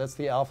black. So that's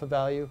the alpha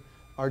value,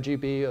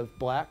 RGB of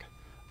black.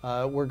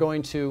 We're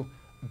going to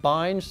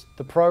bind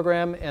the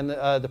program and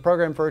the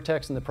program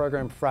vertex and the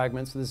program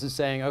fragment. So this is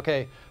saying,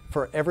 OK,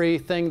 for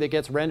everything that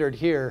gets rendered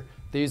here,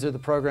 these are the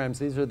programs,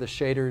 these are the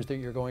shaders that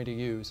you're going to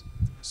use.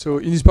 So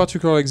in this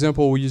particular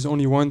example, we use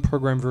only one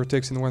program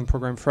vertex and one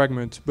program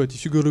fragment. But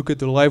if you go look at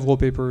the live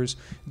wallpapers,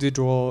 they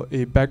draw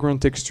a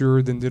background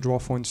texture, then they draw,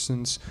 for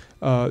instance,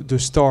 the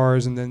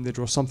stars, and then they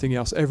draw something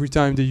else. Every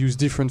time they use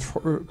different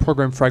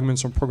program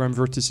fragments or program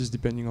vertices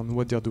depending on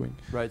what they're doing.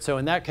 Right, so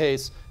in that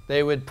case,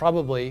 they would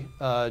probably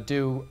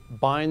do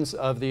binds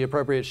of the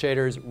appropriate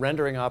shaders,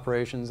 rendering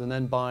operations, and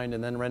then bind,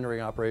 and then rendering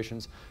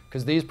operations,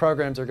 because these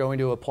programs are going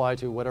to apply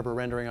to whatever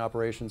rendering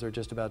operations are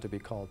just about to be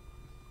called.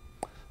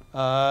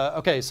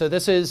 OK, so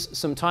this is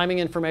some timing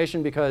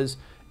information, because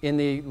in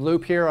the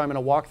loop here, I'm going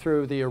to walk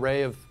through the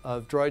array of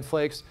droid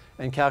flakes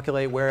and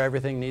calculate where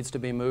everything needs to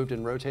be moved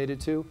and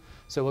rotated to.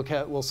 So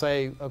we'll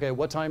say, OK,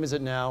 what time is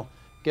it now?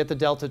 Get the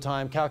delta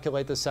time,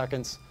 calculate the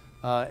seconds,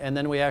 and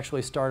then we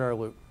actually start our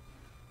loop.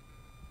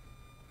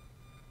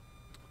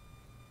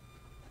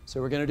 So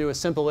we're going to do a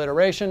simple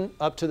iteration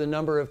up to the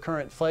number of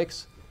current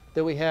flakes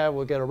that we have.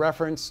 We'll get a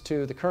reference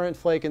to the current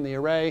flake in the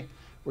array.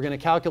 We're going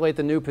to calculate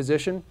the new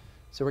position.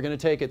 So we're going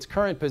to take its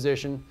current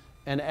position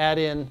and add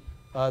in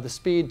the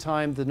speed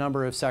times the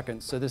number of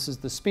seconds. So this is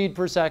the speed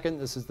per second.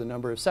 This is the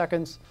number of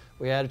seconds.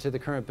 We add it to the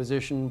current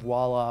position.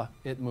 Voila,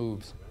 it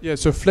moves. Yeah,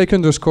 so flake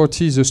underscore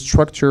t is a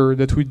structure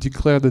that we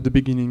declared at the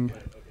beginning.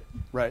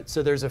 Right,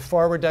 so there's a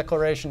forward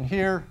declaration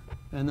here,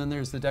 and then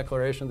there's the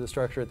declaration of the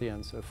structure at the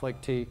end. So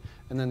flake t,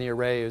 and then the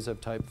array is of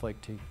type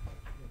flake t.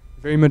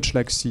 Very much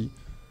like C.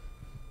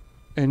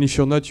 And if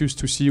you're not used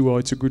to C, well,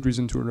 it's a good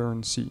reason to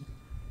learn C.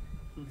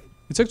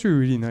 It's actually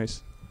really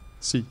nice.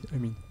 C, I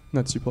mean,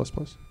 not C++.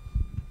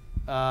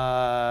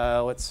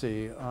 Let's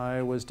see.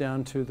 I was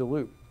down to the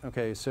loop.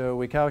 OK, so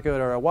we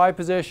calculate our y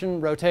position.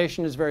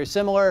 Rotation is very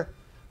similar.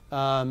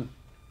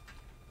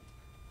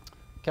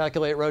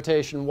 Calculate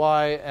rotation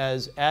y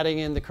as adding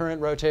in the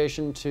current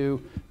rotation to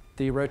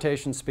the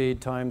rotation speed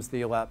times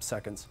the elapsed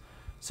seconds.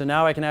 So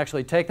now I can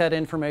actually take that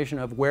information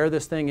of where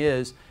this thing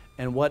is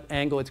and what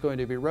angle it's going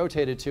to be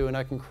rotated to, and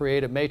I can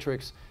create a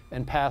matrix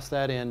and pass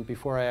that in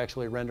before I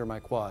actually render my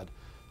quad.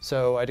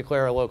 So I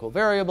declare a local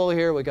variable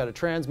here. We've got a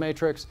trans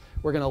matrix.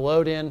 We're going to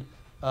load in.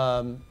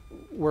 The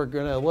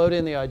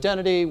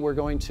identity. We're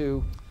going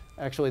to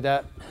actually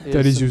that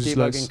is some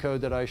debugging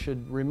code that I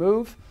should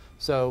remove.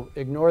 So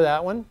ignore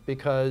that one,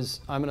 because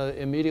I'm going to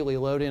immediately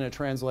load in a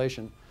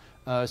translation.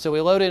 So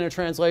we load in a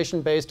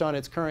translation based on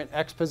its current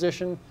x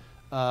position.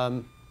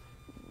 I'm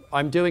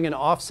doing an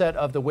offset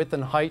of the width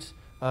and height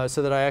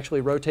so that I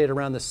actually rotate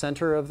around the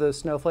center of the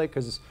snowflake,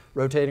 because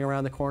rotating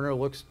around the corner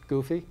looks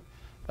goofy.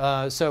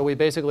 So we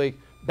basically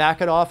back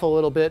it off a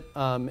little bit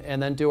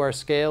and then do our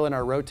scale and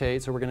our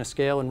rotate. So we're going to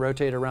scale and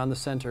rotate around the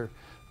center.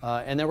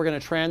 And then we're going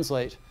to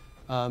translate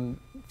given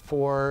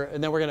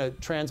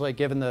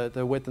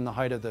the width and the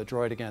height of the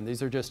droid again.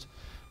 These are just,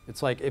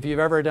 it's like if you've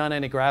ever done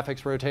any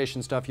graphics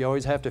rotation stuff, you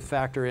always have to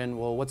factor in,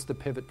 well, what's the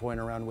pivot point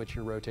around which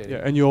you're rotating?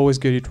 Yeah, and you always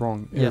get it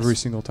wrong every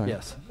single time.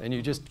 Yes, and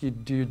you just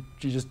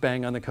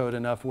bang on the code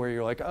enough where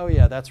you're like, oh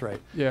yeah, that's right.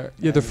 Yeah,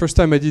 yeah. The first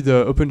time I did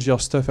OpenGL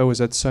stuff, I was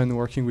at Sun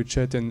working with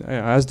Chet, and I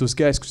asked those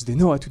guys because they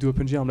know how to do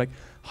OpenGL. I'm like,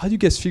 how do you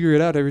guys figure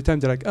it out every time?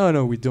 They're like, oh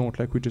no, we don't.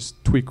 Like we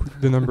just tweak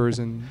the numbers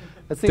and.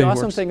 That's the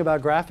awesome thing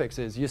about graphics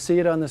is you see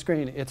it on the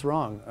screen, it's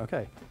wrong.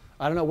 Okay,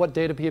 I don't know what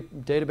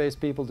database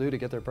people do to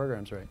get their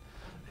programs right.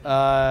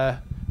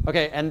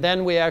 OK, and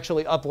then we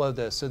actually upload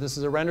this. So this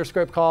is a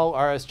RenderScript call,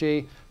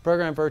 RSG,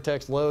 program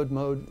vertex load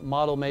mode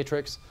model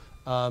matrix,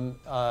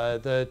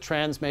 the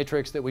trans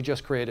matrix that we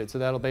just created. So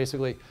that'll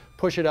basically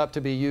push it up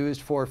to be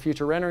used for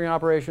future rendering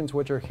operations,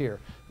 which are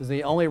here. This is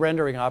the only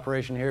rendering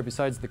operation here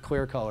besides the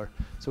clear color.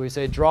 So we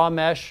say draw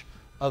mesh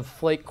of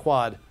flake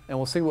quad. And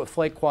we'll see what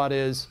flake quad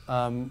is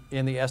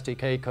in the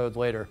SDK code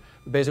later.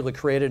 We basically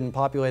created and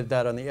populated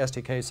that on the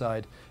SDK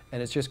side.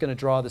 And it's just going to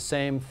draw the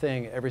same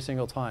thing every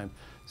single time.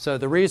 So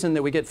the reason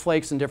that we get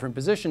flakes in different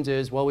positions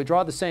is, well, we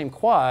draw the same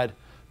quad,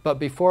 but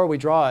before we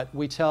draw it,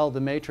 we tell the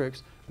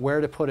matrix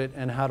where to put it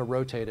and how to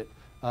rotate it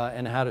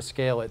and how to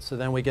scale it. So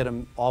then we get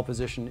them all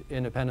positioned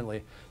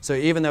independently. So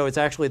even though it's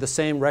actually the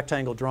same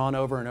rectangle drawn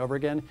over and over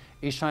again,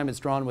 each time it's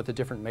drawn with a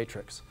different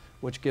matrix,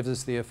 which gives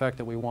us the effect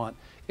that we want.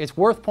 It's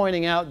worth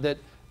pointing out that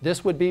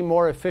this would be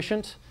more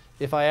efficient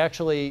if I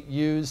actually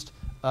used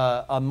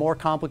a more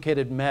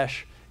complicated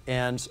mesh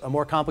and a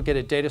more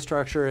complicated data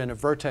structure and a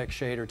vertex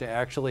shader to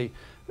actually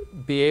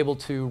be able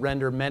to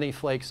render many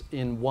flakes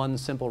in one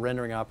simple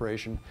rendering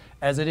operation.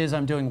 As it is,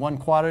 I'm doing one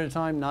quad at a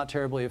time, not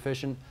terribly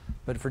efficient,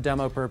 but for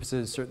demo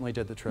purposes, certainly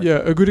did the trick. Yeah,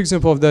 a good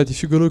example of that,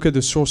 if you go look at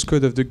the source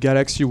code of the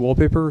Galaxy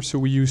wallpaper, so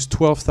we use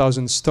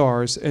 12,000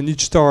 stars, and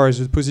each star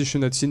is a position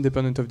that's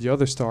independent of the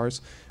other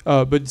stars,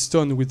 but it's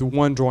done with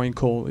one drawing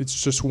call.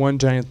 It's just one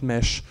giant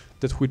mesh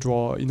that we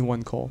draw in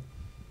one call.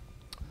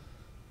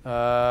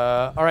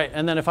 All right,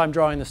 and then if I'm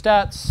drawing the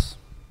stats,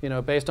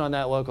 based on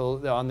that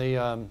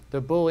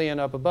the Boolean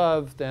up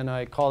above, then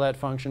I call that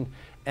function,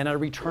 and I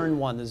return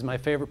one. This is my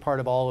favorite part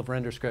of all of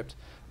RenderScript.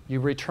 You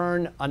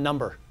return a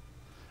number,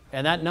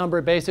 and that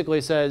number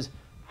basically says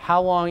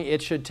how long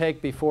it should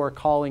take before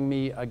calling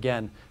me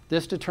again.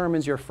 This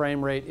determines your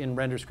frame rate in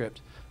RenderScript.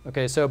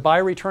 Okay, so by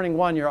returning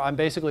one, I'm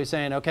basically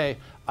saying, okay,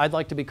 I'd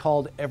like to be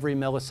called every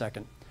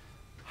millisecond.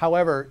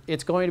 However,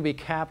 it's going to be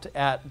capped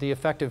at the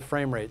effective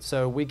frame rate.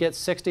 So we get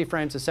 60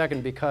 frames a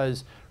second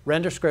because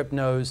RenderScript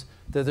knows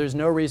that there's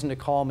no reason to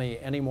call me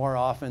any more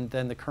often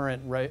than the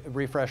current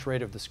refresh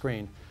rate of the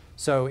screen.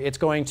 So it's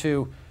going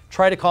to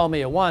try to call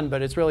me at 1,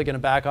 but it's really going to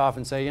back off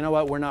and say, you know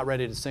what, we're not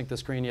ready to sync the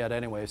screen yet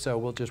anyway, so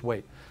we'll just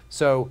wait.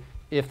 So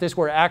if this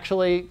were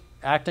actually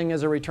acting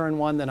as a return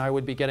 1, then I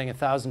would be getting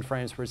 1,000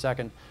 frames per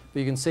second.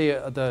 But you can see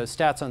the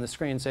stats on the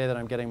screen say that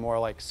I'm getting more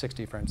like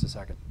 60 frames a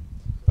second.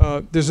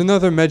 There's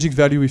another magic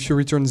value if you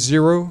return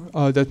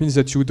 0. That means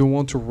that you don't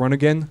want to run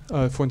again.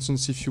 For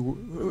instance, if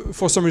you,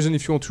 for some reason,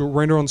 if you want to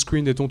render on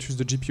screen, they don't use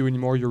the GPU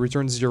anymore, you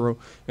return 0.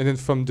 And then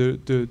from the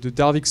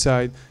Dalvik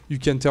side, you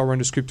can tell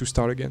RenderScript to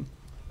start again.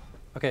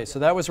 OK, so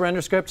that was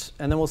RenderScript.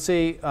 And then we'll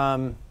see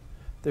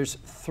there's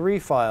 3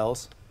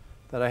 files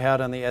that I had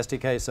on the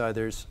SDK side.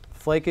 There's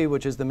Flaky,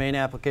 which is the main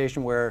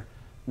application where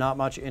not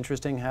much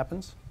interesting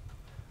happens.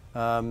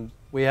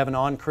 We have an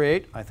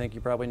onCreate. I think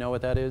you probably know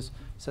what that is.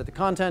 Set the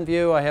content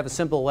view. I have a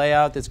simple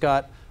layout that's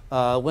got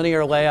a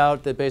linear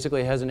layout that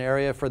basically has an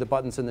area for the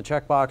buttons in the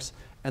checkbox.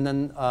 And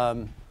then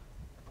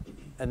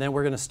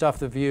we're going to stuff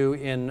the view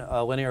in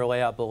a linear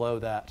layout below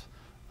that.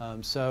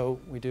 So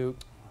we do.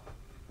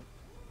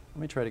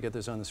 Let me try to get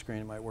this on the screen.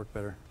 It might work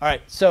better. All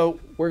right. So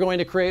we're going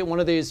to create one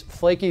of these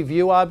flaky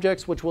view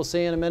objects, which we'll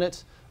see in a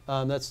minute.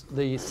 That's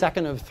the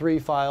second of 3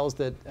 files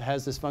that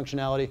has this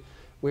functionality.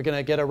 We're going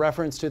to get a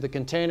reference to the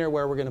container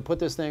where we're going to put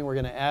this thing. We're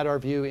going to add our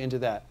view into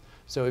that.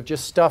 So we've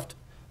just stuffed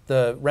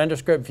the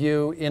RenderScript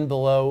view in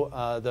below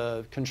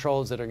the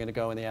controls that are going to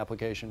go in the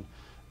application.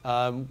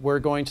 We're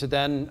going to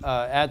then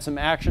add some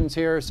actions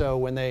here. So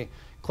when they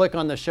click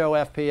on the Show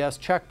FPS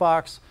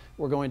checkbox,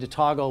 we're going to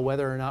toggle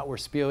whether or not we're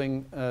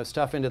spewing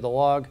stuff into the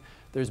log.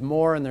 There's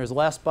more and there's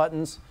less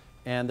buttons.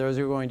 And those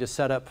are going to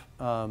set up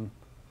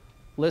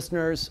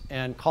listeners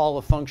and call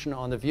a function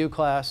on the view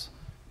class,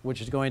 which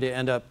is going to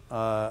end up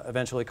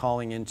eventually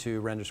calling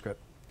into RenderScript.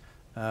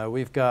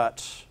 We've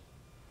got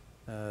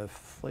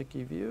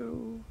Flaky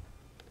View.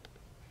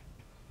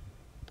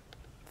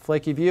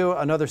 Flaky View,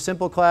 another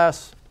simple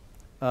class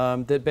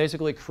that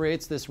basically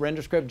creates this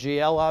RenderScript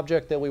GL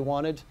object that we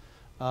wanted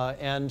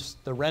and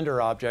the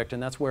render object,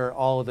 and that's where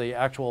all of the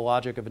actual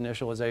logic of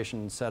initialization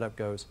and setup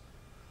goes.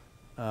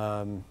 We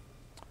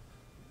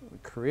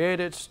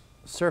create it,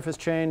 surface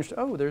changed.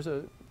 Oh, there's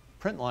a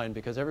print line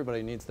because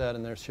everybody needs that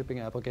in their shipping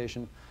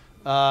application.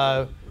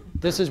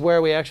 This is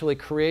where we actually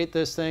create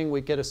this thing.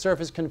 We get a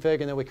surface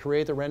config, and then we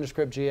create the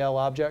RenderScript GL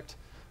object.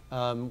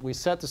 We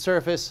set the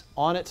surface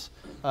on it.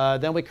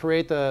 Then we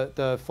create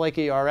the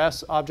flaky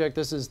RS object.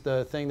 This is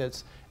the thing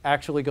that's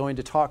actually going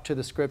to talk to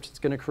the script. It's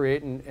going to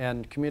create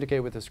and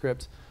communicate with the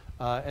script.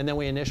 And then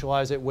we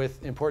initialize it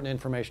with important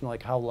information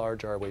like how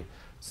large are we.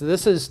 So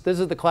this is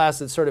the class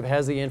that sort of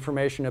has the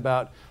information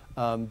about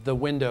the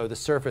window, the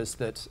surface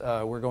that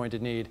we're going to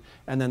need.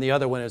 And then the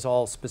other one is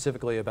all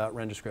specifically about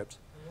RenderScript.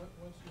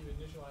 Once you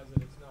initialize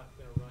it, it's not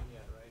going to run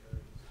yet, right? Or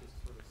it's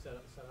just sort of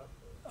set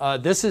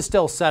up? This is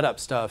still setup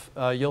stuff.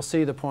 You'll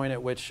see the point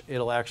at which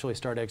it'll actually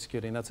start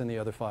executing. That's in the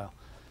other file.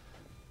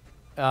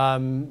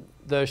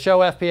 The show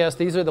FPS,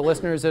 these are the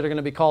listeners that are going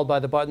to be called by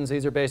the buttons.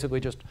 These are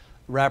basically just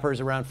wrappers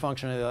around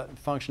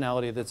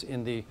functionality that's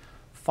in the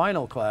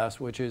final class,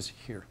 which is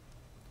here.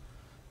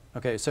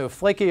 OK, so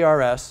flaky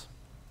RS.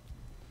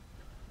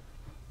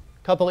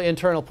 Couple of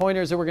internal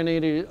pointers that we're going to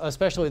need,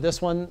 especially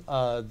this one,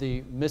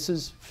 the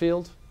misses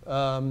field.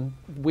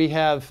 We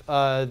have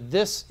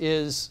this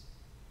is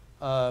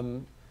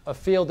a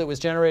field that was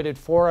generated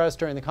for us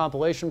during the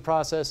compilation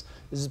process.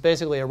 This is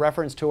basically a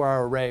reference to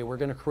our array. We're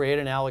going to create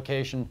an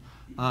allocation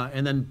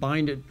and then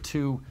bind it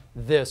to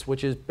this,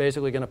 which is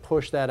basically going to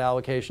push that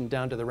allocation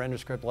down to the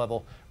RenderScript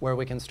level where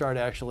we can start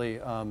actually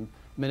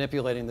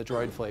manipulating the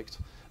droid flakes.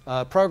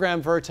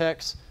 Program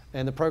vertex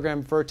and the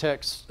program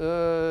vertex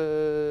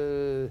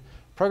and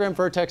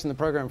the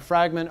program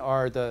fragment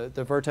are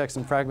the vertex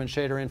and fragment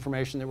shader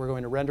information that we're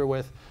going to render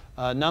with.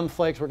 Num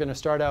flakes, we're going to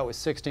start out with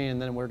 16,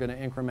 and then we're going to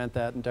increment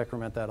that and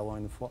decrement that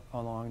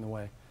along the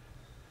way.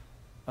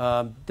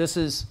 This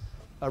is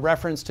a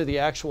reference to the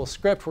actual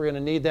script. We're going to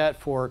need that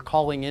for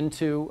calling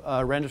into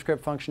RenderScript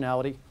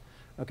functionality.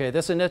 OK,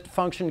 this init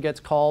function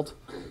gets called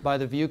by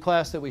the view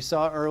class that we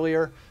saw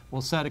earlier.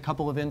 We'll set a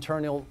couple of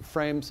internal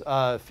frames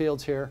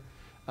fields here.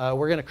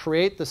 We're going to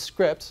create the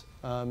script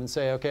and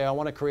say, OK, I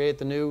want to create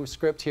the new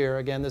script here.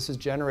 Again, this is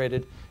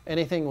generated.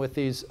 Anything with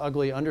these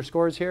ugly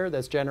underscores here,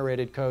 that's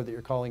generated code that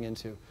you're calling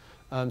into.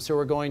 So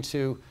we're going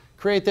to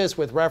create this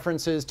with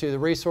references to the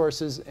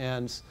resources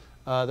and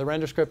the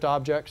RenderScript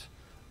object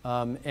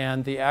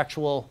and the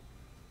actual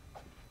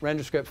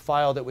RenderScript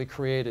file that we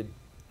created.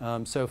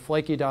 So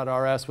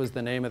flaky.rs was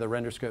the name of the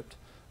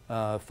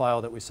RenderScript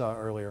file that we saw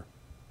earlier.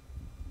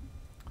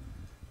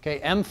 Okay,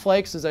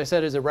 mflakes, as I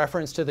said, is a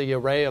reference to the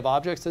array of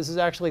objects. This is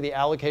actually the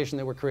allocation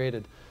that we're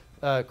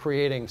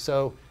creating.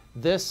 So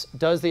this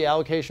does the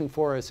allocation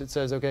for us. It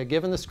says, OK,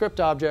 given the script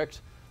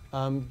object,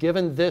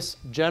 given this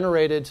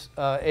generated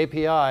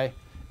API,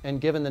 and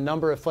given the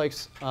number of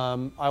flakes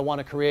I want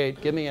to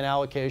create, give me an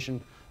allocation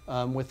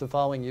with the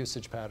following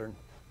usage pattern.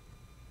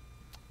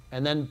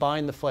 and then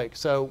bind the flake.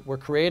 So we're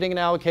creating an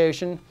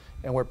allocation,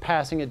 and we're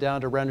passing it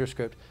down to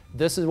RenderScript.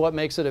 This is what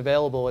makes it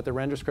available at the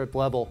RenderScript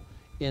level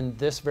in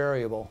this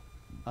variable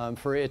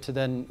for it to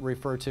then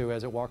refer to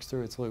as it walks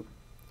through its loop.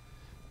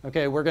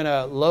 OK, we're going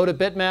to load a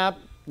bitmap.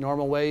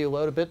 Normal way you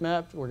load a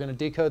bitmap. We're going to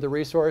decode the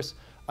resource.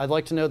 I'd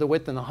like to know the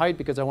width and the height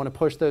because I want to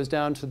push those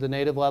down to the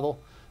native level.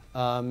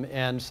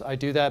 And I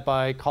do that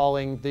by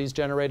calling these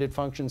generated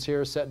functions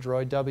here, set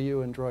droid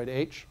W and droid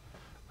H,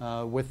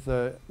 with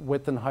the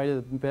width and height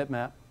of the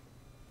bitmap.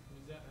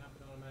 Does that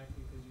happen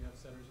automatically because you have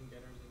setters and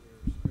getters in your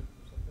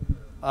script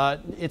or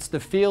something? Or? It's the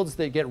fields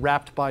that get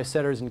wrapped by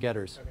setters and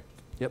getters. Okay.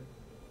 Yep.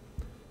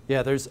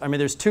 Yeah,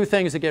 there's two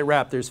things that get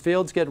wrapped. There's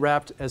fields get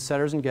wrapped as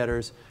setters and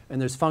getters,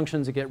 and there's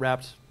functions that get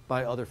wrapped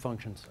by other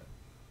functions.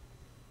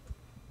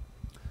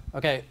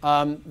 OK,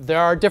 there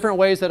are different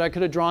ways that I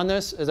could have drawn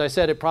this. As I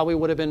said, it probably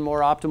would have been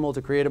more optimal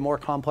to create a more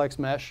complex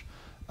mesh.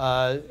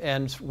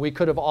 And we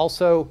could have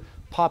also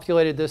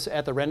populated this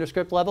at the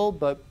RenderScript level,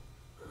 but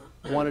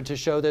wanted to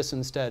show this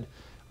instead.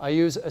 I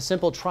use a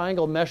simple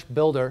triangle mesh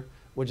builder,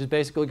 which is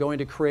basically going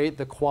to create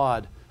the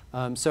quad.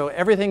 So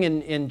everything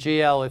in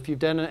GL, if you've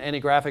done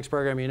any graphics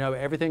program, you know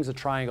everything's a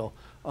triangle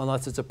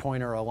unless it's a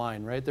point or a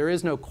line, right? There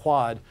is no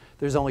quad.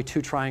 There's only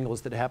two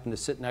triangles that happen to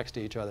sit next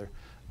to each other.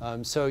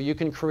 So you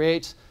can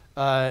create,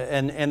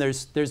 and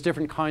there's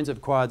different kinds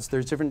of quads.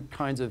 There's different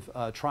kinds of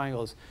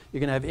triangles. You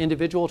can have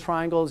individual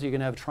triangles. You can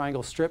have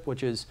triangle strip,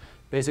 which is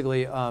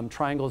basically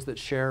triangles that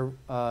share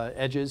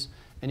edges.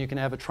 And you can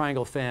have a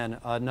triangle fan,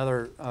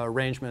 another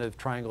arrangement of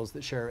triangles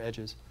that share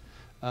edges.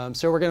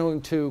 So we're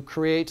going to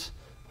create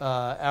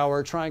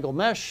our triangle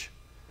mesh.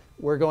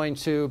 We're going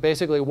to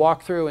basically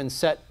walk through and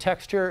set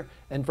texture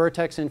and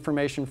vertex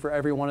information for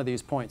every one of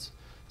these points.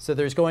 So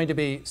there's going to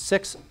be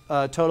 6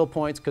 total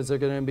points because they're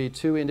going to be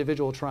 2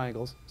 individual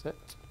triangles. Is that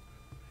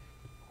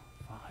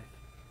 5?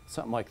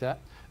 Something like that.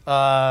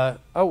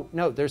 Oh,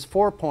 no, there's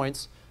 4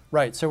 points.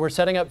 Right, so we're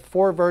setting up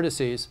 4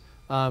 vertices.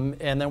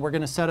 And then we're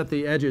going to set up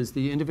the edges.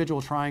 The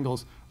individual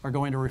triangles are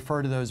going to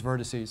refer to those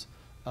vertices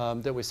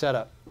that we set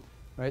up.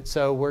 Right,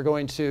 so we're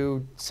going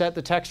to set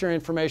the texture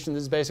information.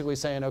 This is basically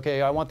saying,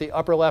 OK, I want the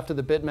upper left of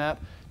the bitmap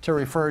to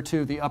refer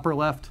to the upper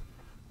left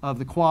of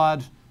the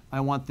quad. I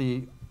want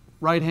the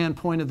right-hand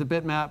point of the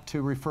bitmap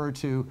to refer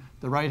to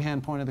the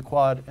right-hand point of the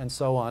quad, and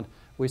so on.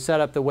 We set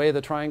up the way the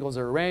triangles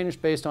are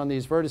arranged based on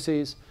these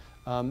vertices.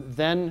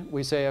 Then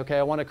we say, OK,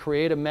 I want to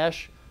create a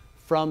mesh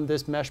from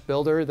this mesh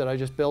builder that I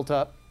just built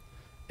up.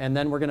 And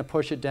then we're going to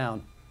push it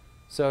down.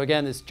 So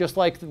again, it's just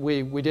like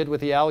we did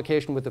with the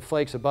allocation with the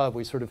flakes above.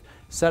 We sort of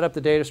set up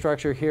the data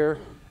structure here,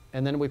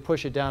 and then we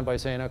push it down by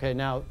saying, OK,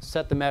 now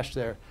set the mesh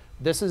there.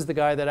 This is the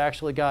guy that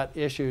actually got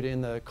issued in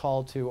the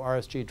call to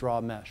RSG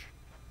draw mesh.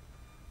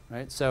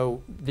 Right?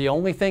 So the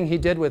only thing he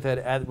did with it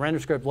at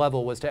RenderScript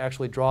level was to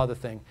actually draw the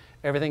thing.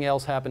 Everything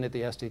else happened at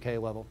the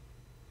SDK level.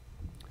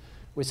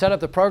 We set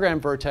up the program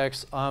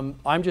vertex.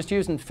 I'm just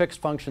using fixed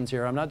functions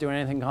here. I'm not doing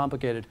anything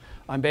complicated.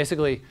 I'm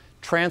basically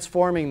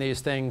transforming these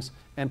things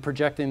and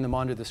projecting them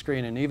onto the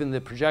screen. And even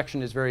the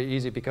projection is very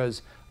easy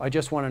because I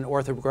just want an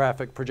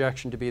orthographic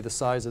projection to be the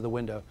size of the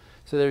window.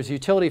 So there's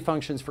utility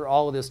functions for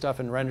all of this stuff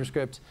in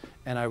RenderScript,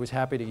 and I was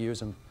happy to use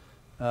them.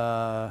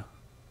 Let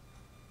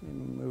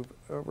me move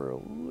over a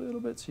little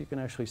bit so you can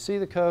actually see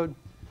the code.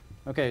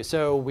 OK,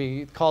 so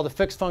we call the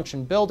fixed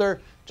function builder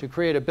to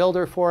create a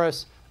builder for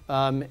us.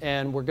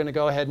 And we're going to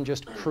go ahead and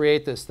just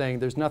create this thing.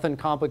 There's nothing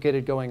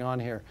complicated going on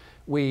here.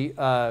 We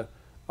are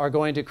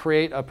going to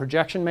create a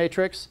projection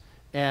matrix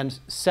and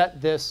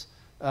set this.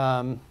 See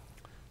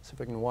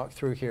if I can walk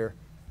through here.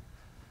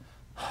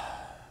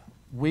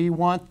 We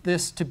want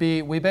this to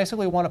be, we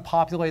basically want to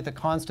populate the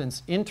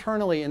constants.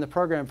 Internally in the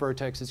program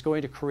vertex, it's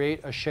going to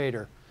create a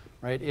shader.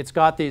 Right? It's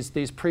got these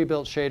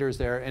pre-built shaders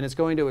there, and it's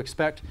going to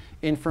expect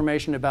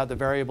information about the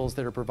variables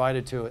that are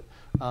provided to it.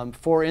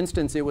 For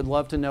instance, it would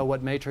love to know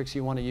what matrix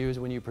you want to use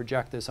when you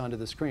project this onto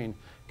the screen,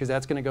 because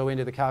that's going to go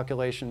into the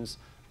calculations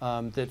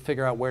that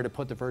figure out where to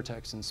put the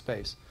vertex in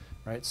space.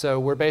 Right? So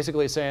we're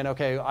basically saying,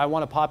 OK, I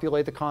want to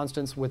populate the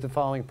constants with the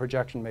following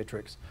projection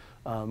matrix,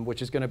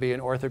 which is going to be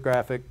an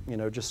orthographic,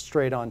 just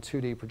straight-on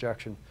 2D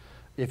projection.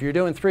 If you're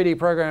doing 3D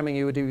programming,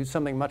 you would do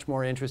something much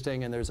more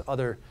interesting, and there's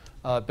other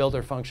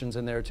builder functions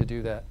in there to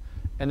do that.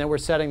 And then we're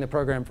setting the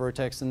program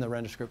vertex in the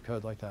RenderScript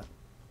code like that.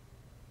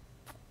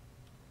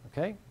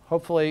 OK,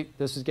 hopefully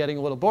this is getting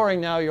a little boring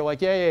now. You're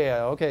like,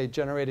 yeah, OK,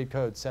 generated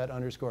code, set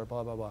underscore,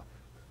 blah, blah, blah.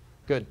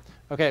 Good.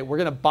 OK, we're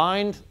going to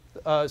bind.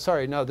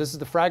 Sorry, no, this is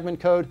the fragment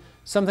code.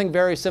 Something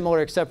very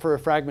similar except for a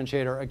fragment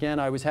shader. Again,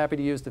 I was happy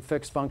to use the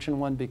fixed function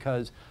one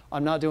because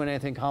I'm not doing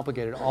anything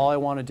complicated. All I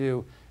want to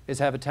do is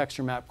have a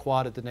texture map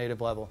quad at the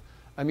native level.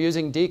 I'm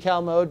using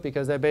decal mode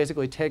because that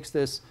basically takes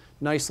this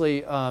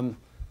nicely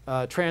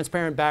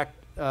transparent back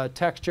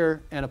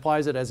texture and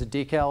applies it as a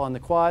decal on the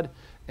quad.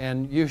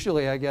 And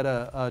usually I get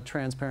a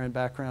transparent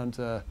background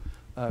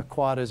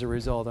quad as a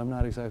result. I'm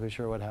not exactly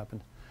sure what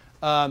happened.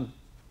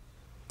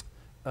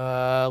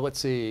 Let's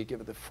see, give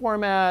it the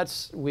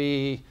format.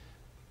 We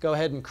go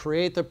ahead and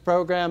create the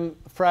program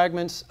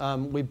fragments.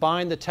 We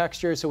bind the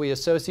texture, so we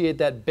associate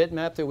that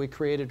bitmap that we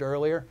created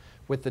earlier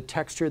with the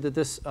texture that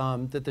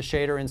that the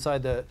shader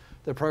inside the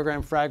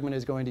program fragment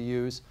is going to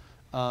use.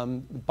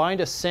 Bind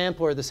a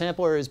sampler. The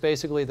sampler is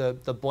basically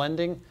the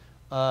blending.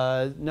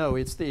 No,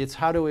 it's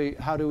how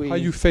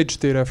you fetch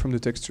data from the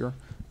texture.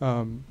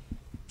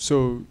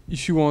 So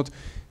if you want,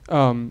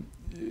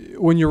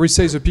 when you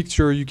resize a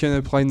picture, you can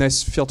apply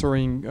nice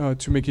filtering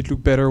to make it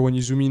look better when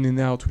you zoom in and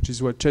out, which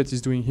is what Chet is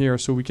doing here.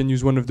 So we can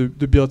use one of the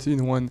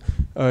built-in one.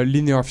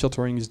 Linear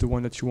filtering is the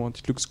one that you want.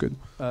 It looks good.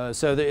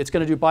 So it's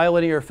going to do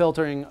bilinear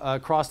filtering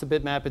across the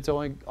bitmap. It's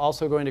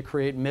also going to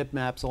create MIP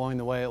maps along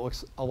the way. It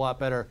looks a lot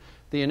better.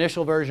 The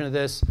initial version of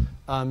this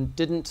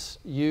didn't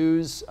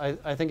use,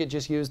 I think it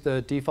just used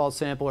the default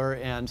sampler,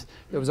 and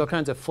there was all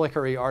kinds of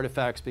flickery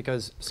artifacts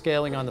because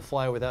scaling on the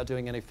fly without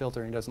doing any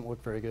filtering doesn't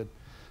look very good.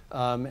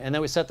 And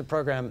then we set the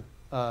program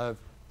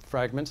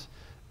fragment.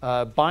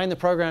 Bind the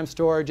program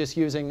store just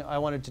using, I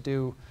wanted to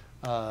do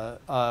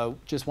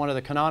just one of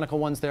the canonical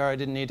ones there. I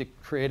didn't need to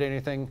create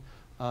anything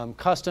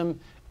custom.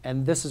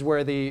 And this is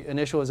where the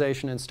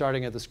initialization and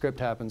starting of the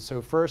script happens.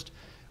 So first,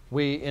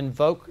 we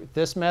invoke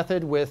this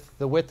method with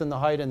the width and the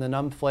height and the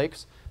num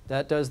flakes.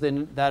 That does that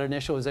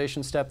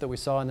initialization step that we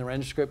saw in the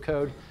RenderScript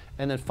code.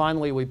 And then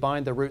finally, we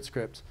bind the root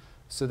script.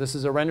 So this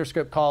is a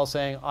RenderScript call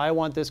saying, I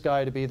want this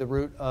guy to be the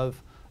root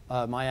of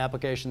my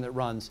application that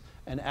runs.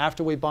 And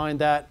after we bind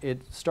that,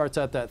 it starts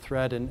out that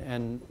thread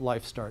and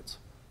life starts.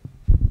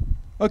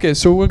 OK,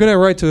 so we're going to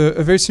write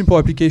a very simple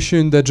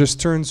application that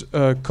just turns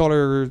a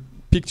color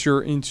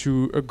picture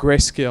into a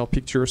grayscale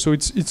picture. So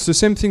it's the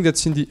same thing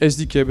that's in the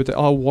SDK, but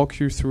I'll walk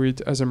you through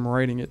it as I'm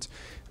writing it.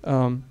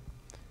 And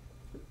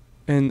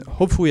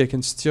hopefully I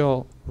can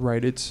still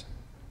write it.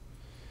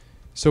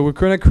 So we're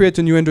going to create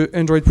a new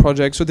Android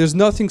project. So there's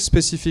nothing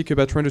specific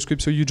about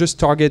RenderScript. So you just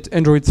target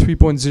Android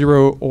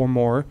 3.0 or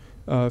more.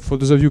 For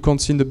those of you who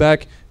can't see in the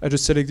back, I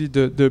just selected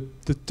the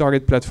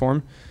target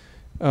platform.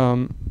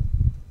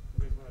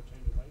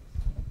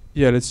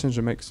 Yeah, let's change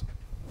the mics.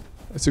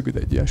 That's a good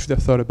idea. I should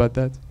have thought about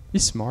that.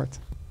 He's smart.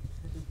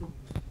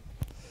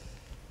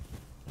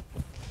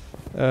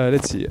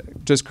 Let's see.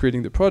 Just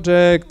creating the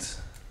project.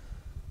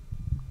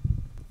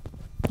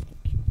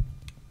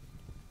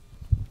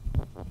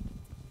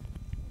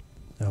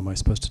 Oh, am I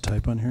supposed to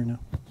type on here now?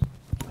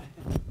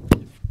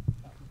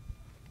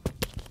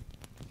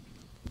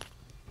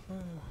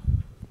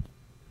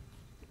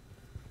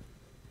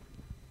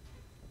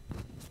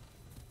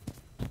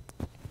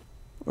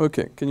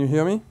 OK, can you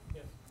hear me?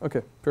 Yes.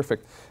 OK,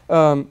 perfect.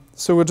 So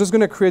we're just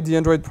going to create the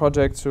Android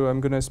project. So I'm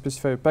going to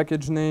specify a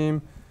package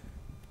name,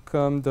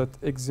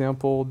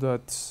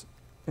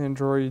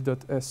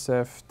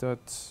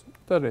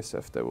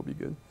 com.example.android.sf.sf. That will be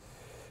good.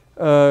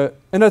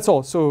 And that's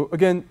all. So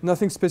again,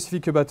 nothing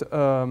specific about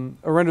a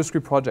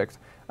RenderScript project.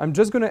 I'm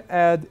just going to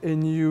add a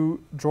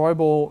new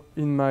drawable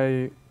in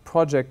my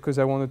project because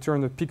I want to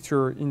turn the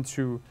picture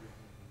into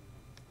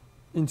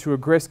a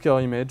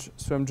grayscale image.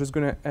 So I'm just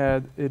going to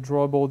add a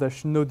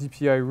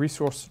drawable-no-dpi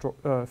resource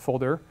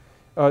folder.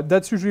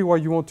 That's usually where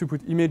you want to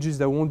put images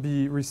that won't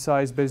be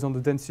resized based on the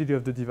density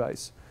of the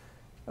device.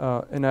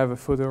 And I have a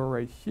photo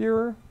right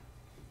here,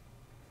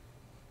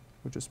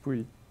 which is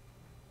pretty.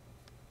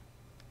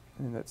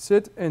 And that's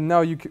it. And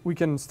now we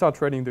can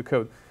start writing the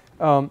code.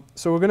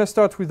 So we're going to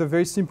start with a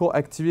very simple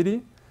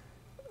activity.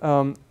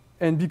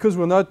 And because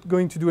we're not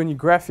going to do any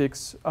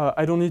graphics,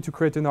 I don't need to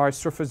create an RS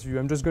surface view.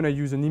 I'm just going to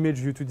use an image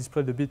view to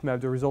display the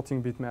bitmap, the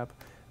resulting bitmap.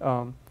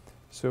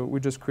 So we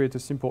just create a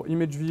simple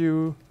image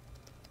view.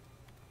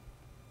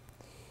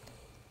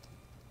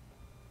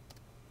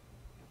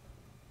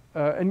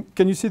 And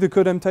can you see the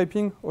code I'm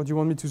typing? Or do you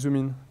want me to zoom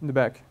in the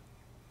back?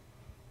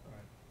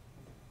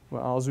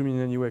 Well, I'll zoom in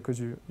anyway because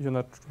you're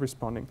not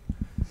responding.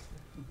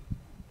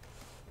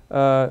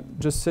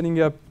 Just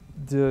setting up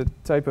the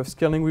type of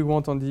scaling we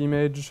want on the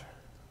image.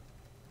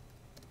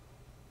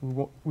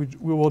 We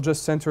will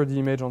just center the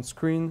image on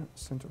screen,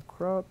 center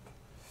crop.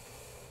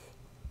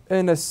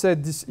 And I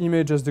set this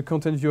image as the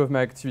content view of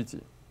my activity.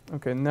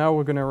 OK, now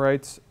we're going to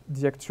write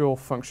the actual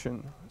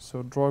function.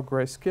 So draw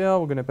grayscale,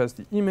 we're going to pass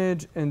the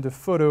image, and the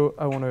photo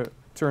I want to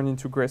turn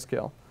into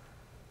grayscale.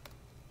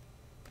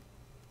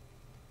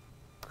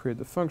 Create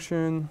the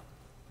function.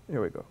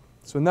 Here we go.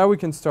 So now we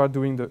can start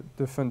doing the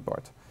fun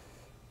part.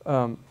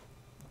 The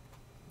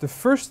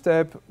first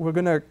step, we're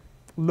going to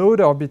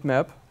load our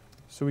bitmap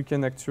so we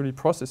can actually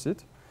process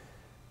it.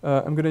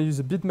 I'm going to use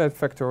a bitmap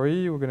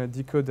factory. We're going to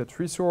decode that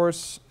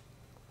resource.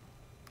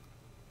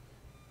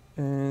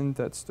 And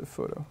that's the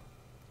photo.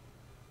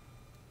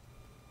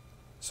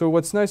 So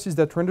what's nice is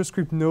that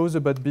RenderScript knows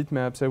about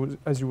bitmaps,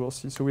 as you will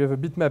see. So we have a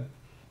bitmap.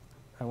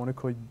 I want to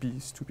call it B,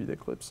 stupid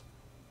Eclipse.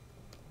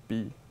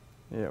 B.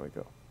 There we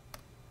go.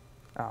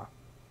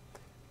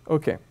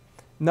 OK.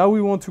 Now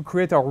we want to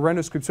create our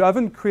RenderScript. So I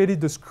haven't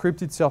created the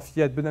script itself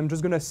yet, but I'm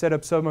just going to set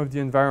up some of the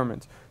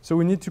environment. So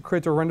we need to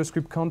create a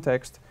RenderScript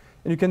context.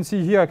 And you can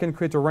see here I can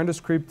create a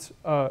RenderScript,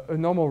 a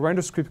normal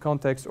RenderScript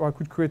context, or I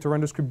could create a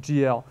RenderScript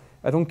GL.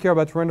 I don't care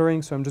about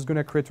rendering, so I'm just going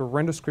to create a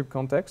RenderScript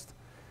context.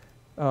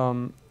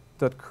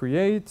 dot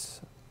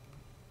create.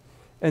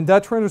 And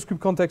that RenderScript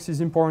context is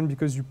important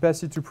because you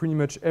pass it to pretty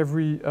much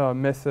every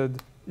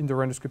method in the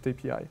RenderScript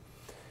API.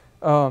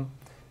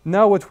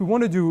 Now what we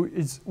want to do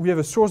is we have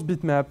a source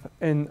bitmap,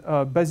 and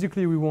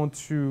basically we want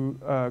to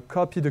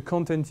copy the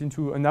content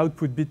into an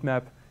output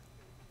bitmap,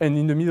 and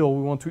in the middle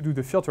we want to do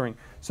the filtering.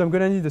 So I'm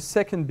going to need a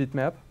second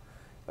bitmap,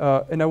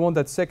 and I want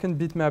that second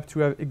bitmap to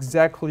have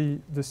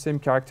exactly the same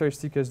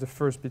characteristic as the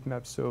first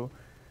bitmap. So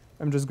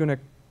I'm just going to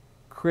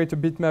create a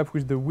bitmap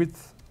with the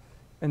width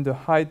and the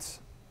height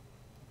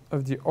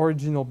of the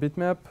original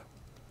bitmap.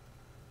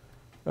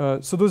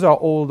 So those are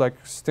all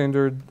like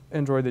standard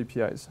Android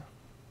APIs.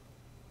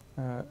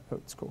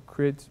 It's called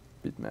create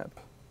bitmap.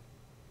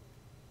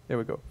 There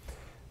we go.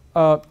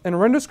 And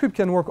RenderScript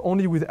can work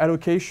only with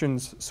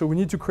allocations. So we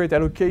need to create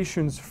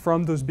allocations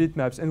from those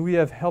bitmaps, and we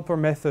have helper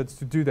methods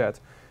to do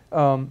that.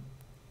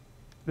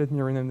 Let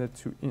me rename that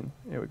to in.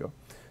 Here we go.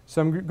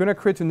 So I'm going to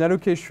create an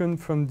allocation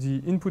from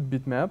the input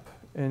bitmap,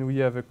 and we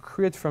have a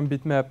create from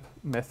bitmap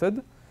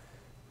method.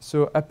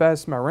 So I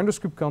pass my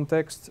RenderScript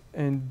context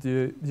and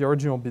the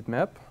original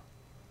bitmap,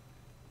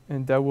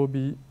 and that will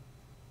be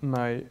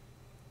my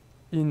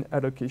in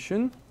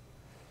allocation.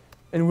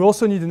 And we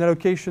also need an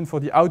allocation for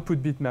the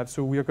output bitmap.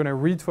 So we are going to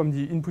read from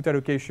the input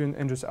allocation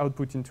and just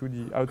output into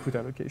the output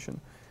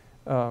allocation.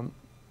 And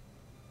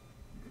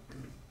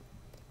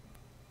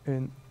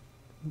I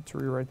need to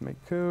rewrite my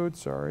code,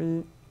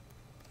 sorry.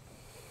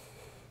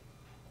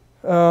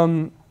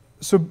 And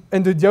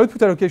the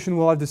output allocation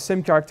will have the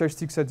same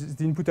characteristics as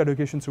the input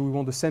allocation, so we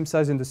want the same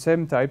size and the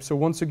same type. So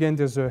once again,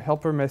 there's a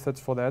helper method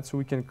for that. So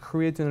we can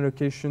create an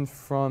allocation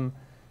from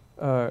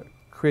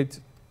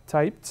create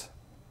typed.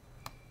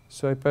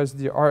 So I pass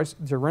the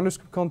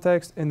RenderScript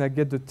context, and I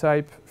get the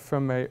type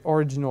from my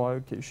original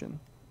allocation.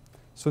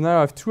 So now I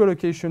have two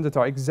allocations that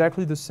are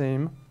exactly the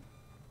same,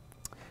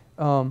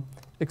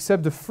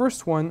 except the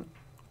first one,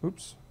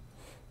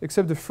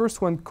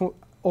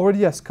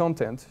 already has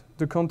content.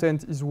 The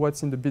content is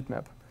what's in the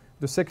bitmap.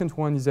 The second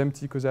one is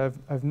empty because I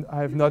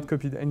have not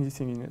copied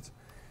anything in it.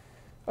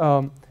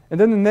 And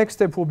then the next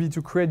step will be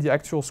to create the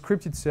actual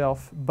script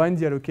itself, bind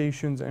the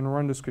allocations, and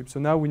run the script. So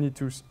now we need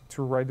to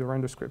write the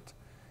RenderScript.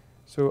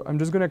 So I'm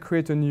just going to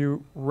create a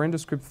new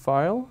RenderScript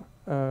file.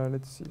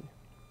 Let's see.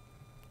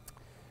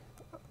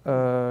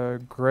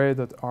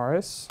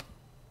 Gray.rs.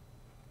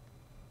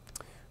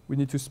 We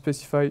need to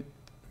specify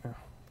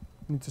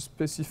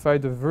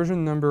the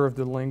version number of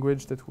the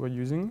language that we're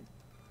using.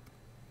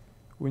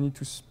 We need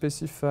to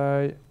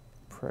specify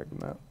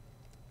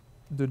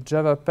the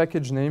Java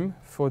package name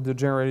for the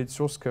generated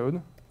source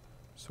code.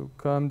 So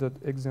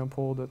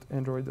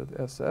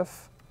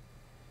com.example.android.sf.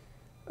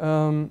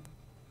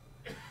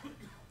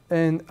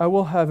 And I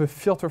will have a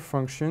filter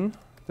function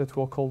that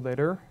we'll call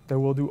later that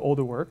will do all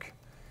the work.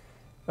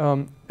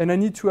 And I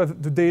need to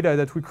have the data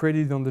that we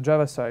created on the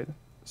Java side.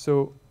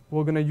 So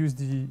we're going to use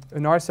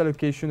an RS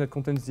allocation that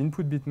contains the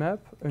input bitmap,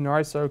 an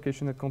RS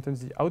allocation that contains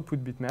the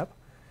output bitmap.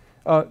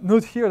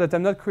 Note here that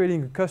I'm not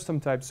creating a custom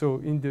type. So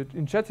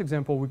in Chet's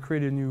example, we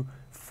create a new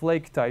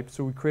flake type.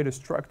 So we create a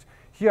struct.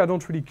 Here, I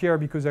don't really care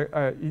because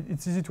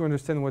it's easy to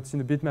understand what's in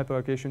the bitmap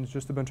allocation. It's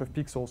just a bunch of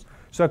pixels.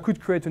 So I could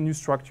create a new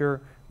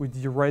structure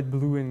with the red,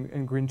 blue,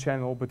 and green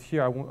channel. But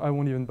here, I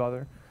won't even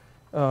bother.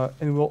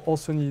 And we'll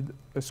also need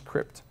a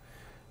script.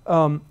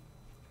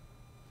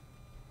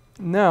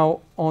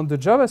 Now, on the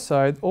Java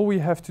side, all we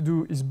have to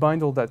do is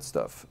bind all that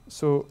stuff.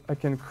 So I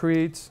can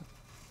create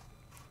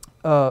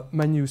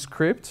my new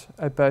script.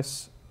 I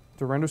pass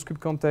the RenderScript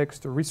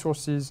context, the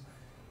resources,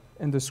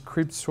 and the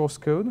script source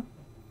code.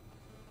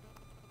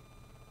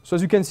 So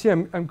as you can see,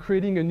 I'm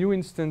creating a new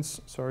instance.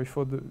 Sorry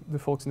for the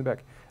folks in the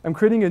back. I'm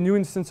creating a new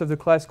instance of the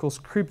class called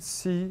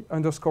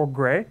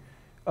scriptc_gray.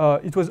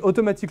 It was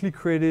automatically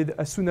created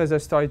as soon as I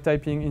started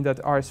typing in that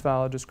RS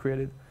file I just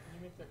created. Can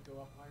you make that go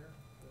up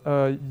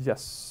higher?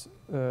 Yes.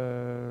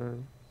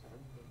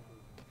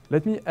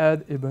 Let me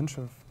add a bunch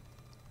of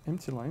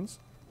empty lines.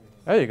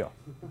 There you go.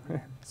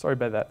 Sorry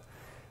about that.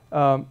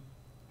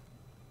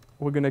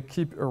 We're going to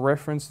keep a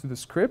reference to the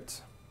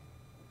script.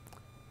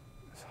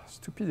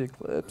 Stupid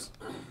Eclipse.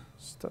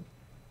 Stop.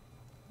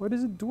 What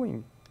is it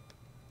doing?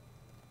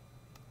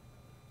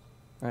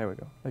 There we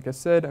go. Like I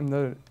said, I'm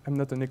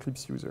not an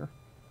Eclipse user.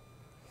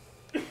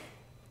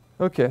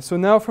 OK, so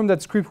now from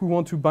that script, we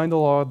want to bind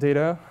all our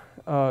data.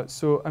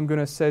 So I'm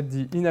going to set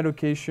the in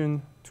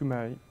allocation to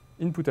my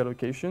input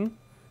allocation.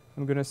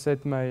 I'm going to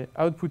set my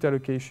output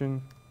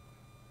allocation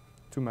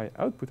to my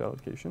output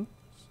allocation.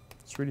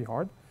 It's really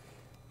hard.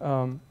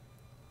 And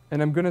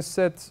I'm going to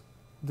set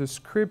the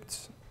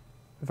script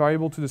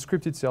variable to the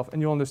script itself,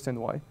 and you'll understand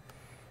why.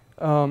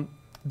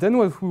 Then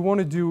what we want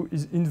to do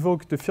is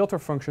invoke the filter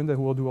function that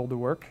will do all the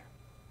work.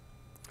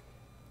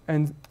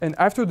 And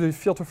after the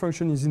filter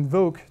function is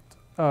invoked,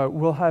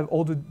 we'll have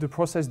all the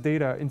processed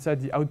data inside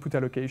the output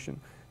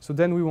allocation. So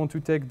then we want to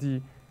take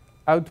the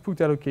output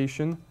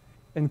allocation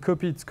and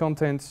copy its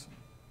contents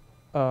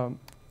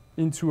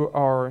into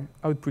our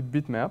output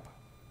bitmap.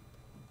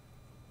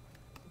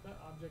 That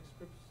object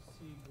script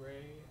C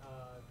gray,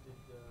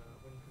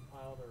 when you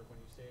compiled or when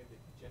you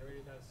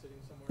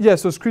Yeah,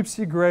 so script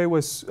C gray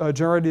was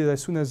generated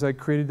as soon as I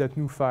created that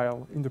new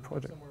file in the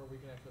project. Somewhere we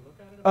can actually look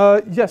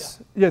at it?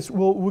 Yes, yes,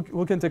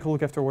 we can take a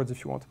look afterwards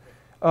if you want.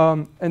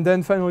 And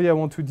then finally, I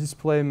want to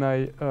display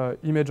my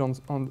image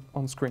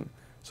on screen.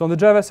 So on the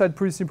Java side,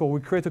 pretty simple.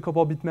 We create a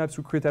couple of bitmaps,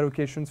 we create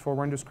allocations for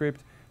RenderScript.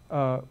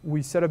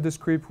 We set up the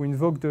script, we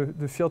invoke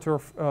the filter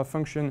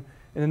function,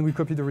 and then we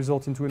copy the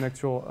result into an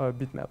actual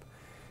bitmap.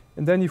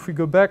 And then if we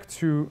go back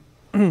to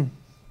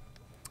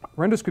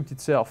RenderScript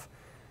itself,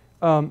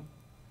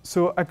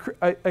 so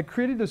I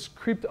created a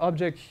script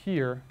object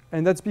here,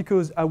 and that's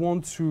because I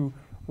want to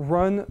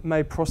run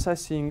my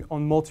processing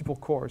on multiple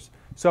cores.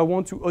 So I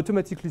want to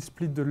automatically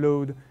split the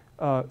load.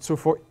 So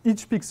for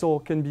each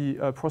pixel can be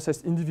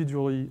processed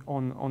individually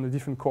on a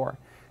different core.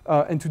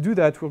 And to do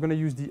that, we're going to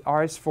use the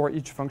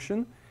rs4each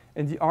function.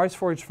 And the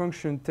rs4each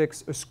function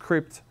takes a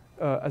script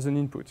as an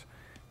input.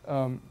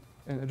 And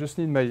I just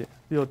need my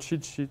little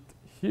cheat sheet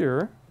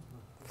here.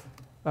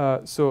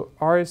 So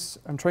rs,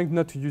 I'm trying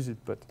not to use it,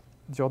 but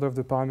the order of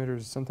the parameters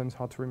is sometimes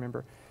hard to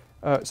remember.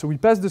 So we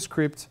pass the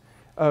script.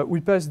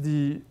 We pass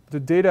the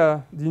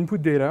data, the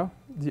input data,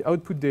 the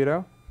output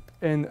data,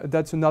 and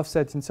that's an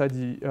offset inside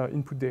the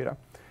input data.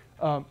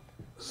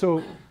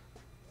 So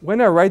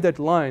when I write that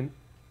line,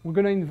 we're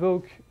going to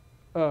invoke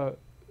a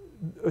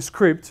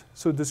script.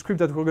 So the script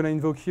that we're going to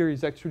invoke here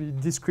is actually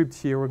this script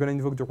here. We're going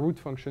to invoke the root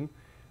function.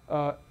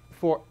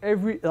 For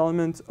every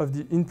element of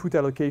the input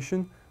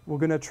allocation, we're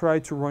going to try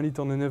to run it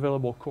on an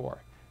available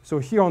core. So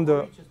here on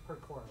the... For each is per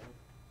core,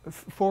 right?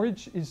 For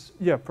each is,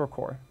 yeah, per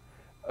core.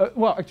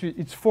 Well, actually,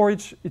 it's for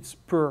each, it's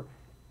per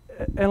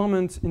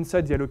element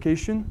inside the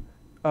allocation.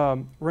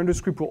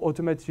 RenderScript will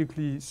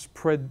automatically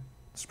spread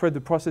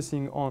the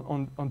processing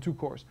on two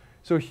cores.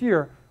 So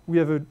here, we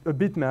have a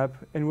bitmap,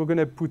 and we're going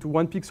to put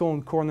one pixel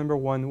on core number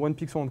one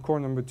pixel on core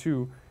number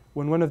two.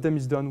 When one of them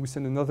is done, we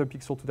send another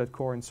pixel to that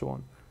core, and so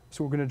on.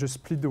 So we're going to just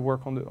split the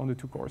work on the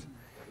two cores.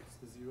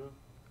 It's the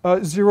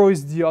 0? 0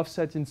 is the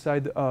offset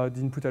inside the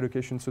input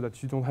allocation so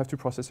that you don't have to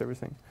process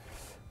everything.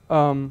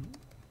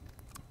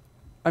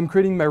 I'm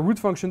creating my root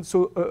function.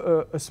 So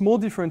a small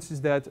difference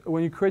is that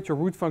when you create your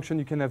root function,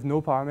 you can have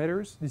no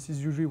parameters. This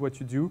is usually what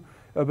you do.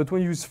 But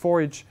when you use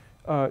for each,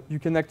 you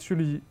can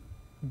actually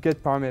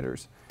get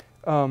parameters.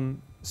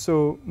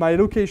 So my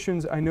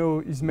allocations, I know,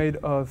 is made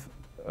of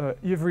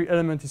every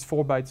element is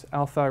 4 bytes,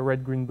 alpha,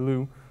 red, green,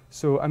 blue.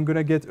 So I'm going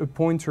to get a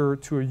pointer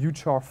to a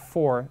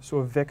uchar4, so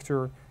a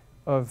vector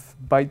of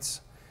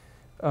bytes.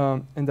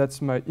 And that's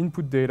my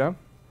input data.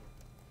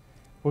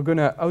 We're going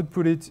to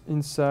output it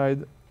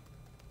inside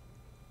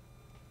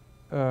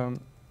a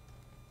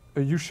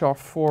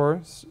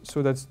uchar4,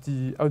 so that's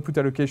the output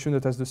allocation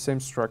that has the same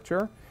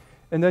structure.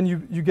 And then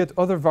you get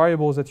other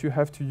variables that you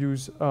have to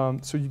use.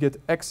 So you get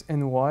x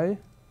and y.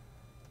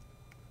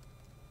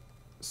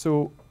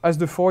 So as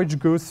the for each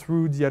goes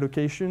through the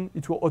allocation,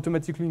 it will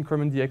automatically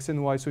increment the x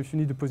and y. So if you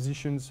need the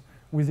positions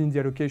within the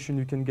allocation,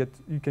 you can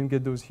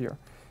get those here.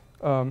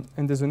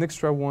 And there's an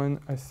extra one,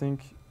 I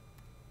think.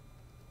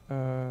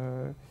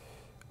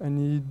 I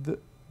need the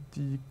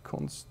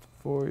const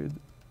void.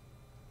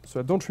 So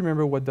I don't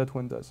remember what that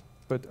one does,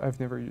 but I've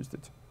never used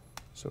it.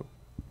 So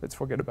let's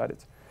forget about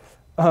it.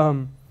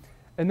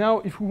 And now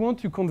if we want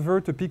to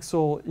convert a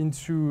pixel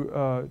into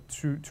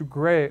to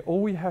gray,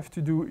 all we have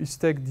to do is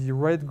take the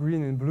red,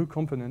 green, and blue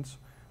components.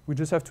 We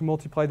just have to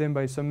multiply them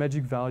by some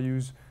magic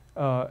values.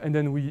 And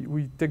then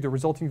we take the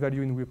resulting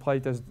value and we apply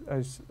it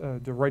as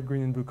the red,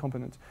 green, and blue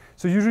component.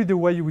 So usually the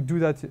way you would do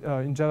that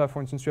in Java, for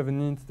instance, you have an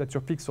int that's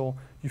your pixel.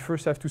 You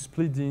first have to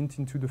split the int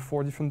into the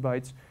 4 different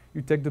bytes.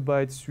 You take the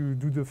bytes, you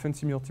do the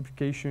fancy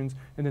multiplications,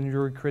 and then you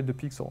recreate the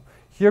pixel.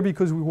 Here,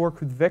 because we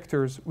work with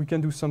vectors, we can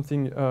do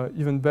something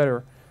even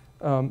better.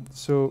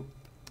 So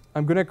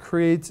I'm going to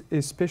create a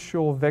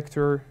special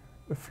vector,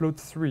 a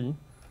float3,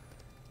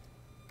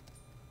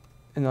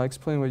 and I'll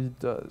explain what it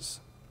does.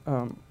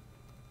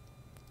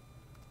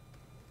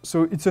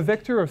 So it's a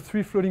vector of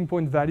 3 floating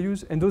point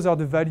values, and those are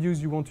the values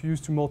you want to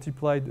use to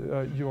multiply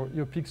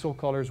your pixel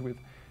colors with.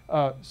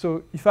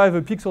 So if I have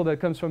a pixel that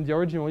comes from the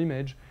original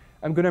image,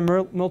 I'm going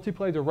to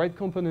multiply the right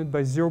component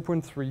by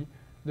 0.3,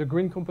 the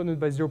green component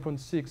by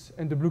 0.6,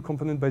 and the blue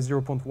component by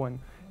 0.1.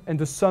 And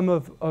the sum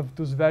of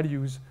those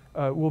values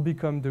will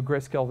become the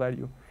grayscale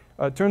value.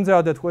 Turns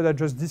out that what I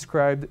just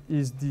described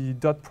is the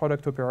dot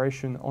product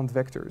operation on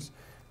vectors.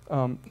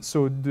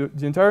 So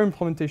the entire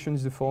implementation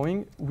is the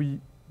following. We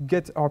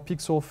get our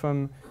pixel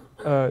from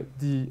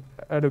the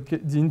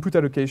input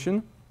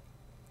allocation,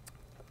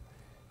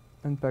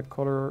 unpack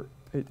color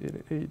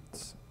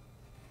 8888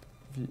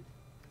 v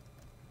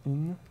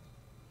in.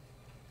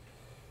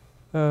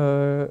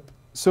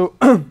 So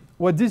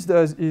what this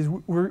does is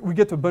we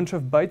get a bunch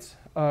of bytes,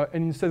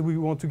 and instead we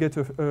want to get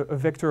a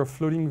vector of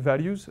floating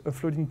values,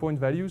 floating point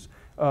values,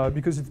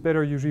 because it's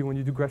better usually when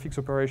you do graphics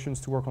operations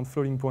to work on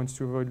floating points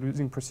to avoid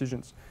losing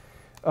precisions.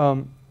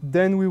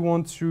 Then we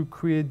want to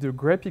create the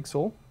gray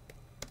pixel.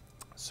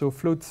 So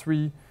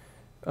float3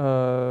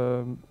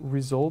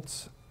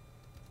 result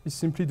is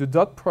simply the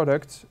dot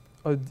product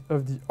of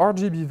the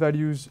RGB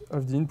values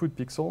of the input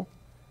pixel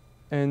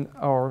and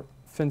our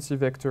fancy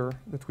vector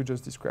that we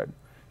just described.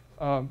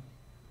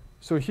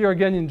 So here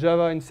again in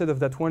Java, instead of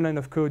that one line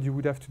of code, you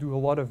would have to do a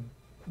lot of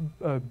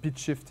bit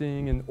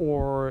shifting and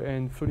OR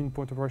and floating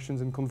point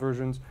operations and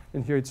conversions.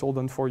 And here it's all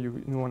done for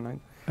you in one line.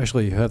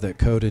 Actually, you have that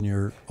code in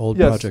your old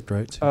yes. project,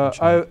 right?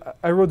 So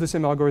I wrote the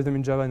same algorithm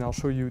in Java, and I'll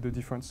show you the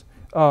difference.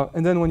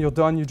 And then when you're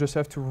done, you just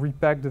have to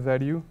repack the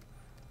value.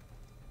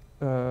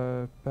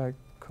 Pack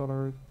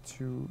color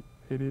to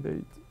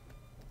 888.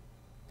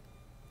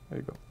 There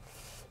you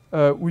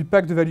go. We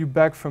pack the value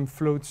back from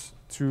floats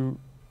to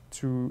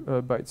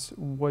bytes.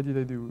 What did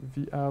I do?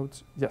 The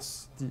out.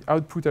 Yes, the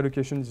output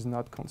allocation is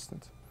not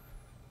constant.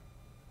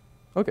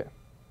 OK.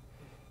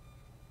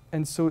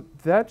 And so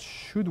that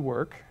should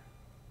work.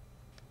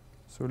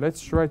 So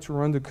let's try to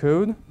run the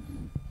code.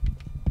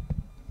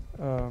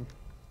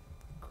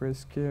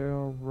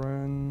 Grayscale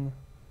run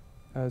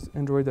as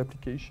Android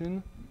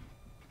application.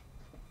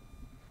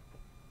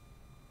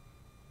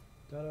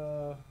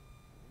 Ta-da!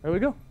 There we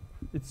go.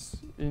 It's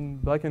in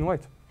black and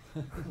white.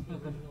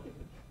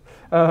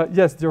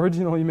 Yes, the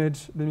original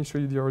image. Let me show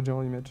you the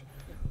original image.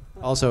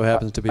 Also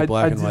happens to be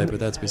black and white, but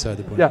that's beside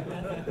the point. Yeah.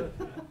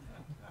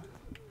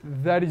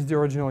 That is the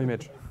original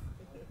image.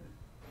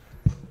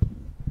 Quick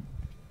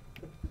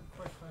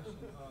question. I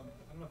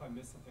don't know if I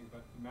missed something,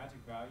 but the magic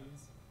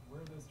values, where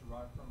are those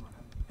derived from?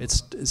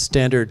 It's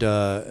standard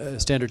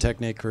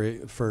technique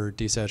for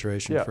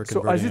desaturation, for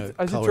converting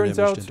a colored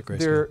image into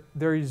grayscale.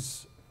 There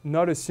is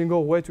not a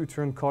single way to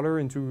turn color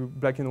into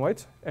black and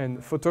white,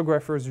 and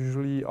photographers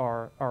usually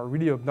are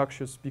really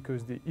obnoxious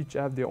because they each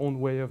have their own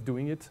way of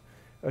doing it,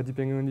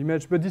 depending on the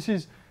image. But this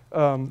is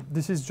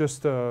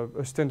just a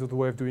standard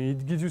way of doing it.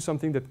 It gives you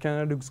something that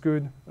kind of looks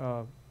good,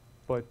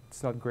 but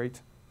it's not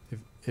great.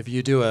 If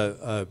you do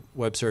a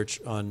web search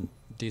on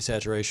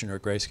desaturation or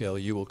grayscale,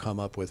 you will come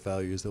up with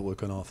values that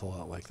look an awful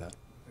lot like that.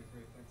 Okay,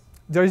 great, thanks.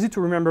 They're easy to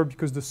remember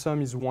because the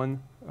sum is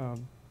 1.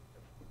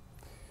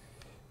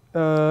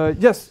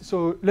 Yes,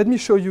 so let me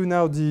show you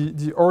now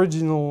the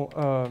original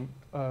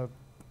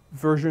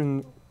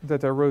version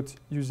that I wrote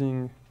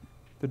using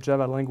the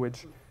Java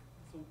language.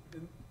 So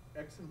in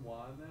X and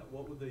Y in that,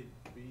 what would they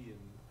be?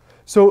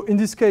 So in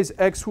this case,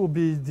 X will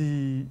be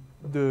the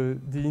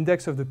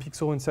index of the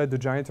pixel inside the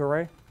giant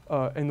array,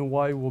 and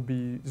Y will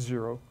be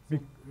 0. So,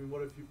 I mean,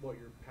 what if what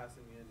you're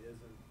passing in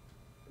isn't?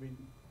 I mean,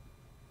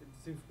 it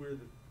seems weird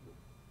that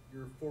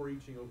you're for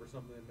eaching over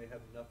something that may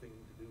have nothing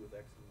to do with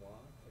X and Y,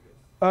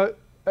 I guess.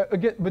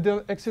 Again, but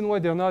X and Y,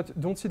 they're not.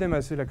 Don't see them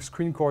as like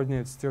screen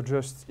coordinates. They're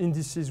just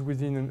indices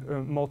within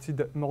a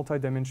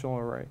multi-dimensional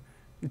array.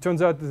 It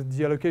turns out that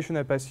the allocation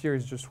I pass here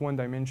is just one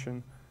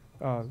dimension,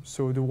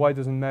 so the Y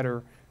doesn't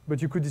matter.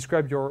 But you could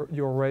describe your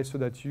array so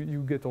that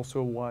you get also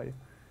a Y.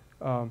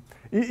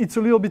 It's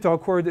a little bit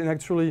awkward, and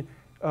actually,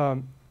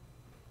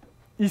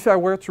 if I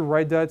were to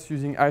write that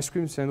using ice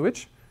cream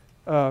sandwich,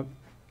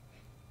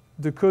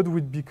 the code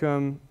would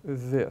become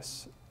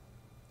this.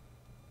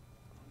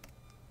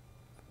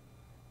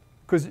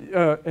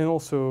 And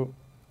also,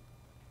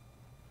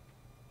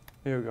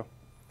 here we go.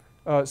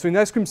 So in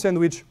ice cream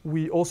sandwich,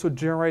 we also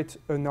generate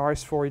an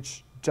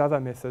rs4each Java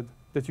method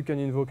that you can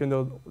invoke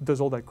and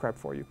does all that crap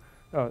for you.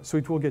 So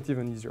it will get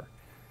even easier.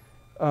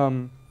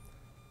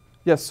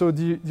 Yes, so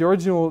the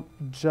original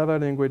Java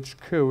language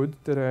code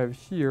that I have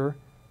here,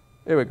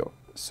 there we go.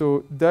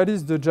 So that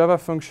is the Java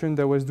function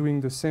that was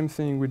doing the same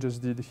thing we just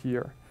did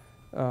here.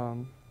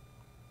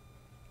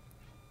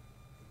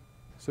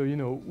 So, you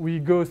know, we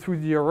go through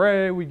the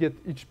array, we get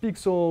each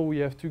pixel, we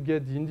have to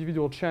get the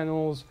individual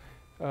channels,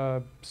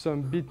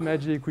 some bit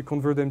magic, we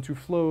convert them to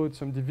float,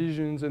 some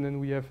divisions, and then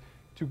we have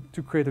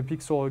to create a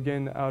pixel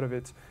again out of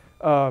it.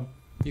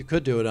 You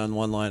could do it on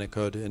one line of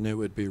code, and it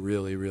would be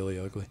really, really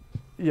ugly.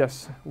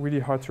 Yes, really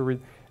hard to read.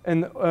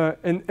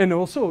 And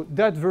also,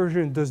 that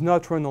version does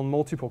not run on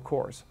multiple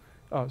cores.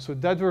 So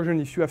that version,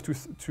 if you have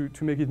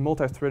to make it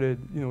multi-threaded,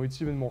 you know, it's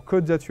even more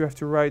code that you have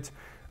to write.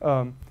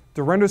 The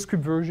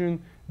RenderScript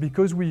version,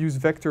 because we use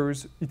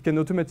vectors, it can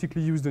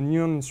automatically use the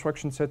neon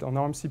instruction set on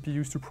ARM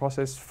CPUs to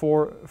process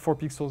four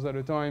pixels at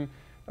a time.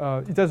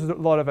 It has a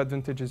lot of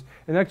advantages.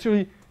 And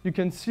actually, you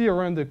can see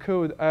around the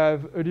code, I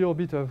have a little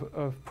bit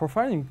of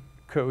profiling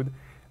code.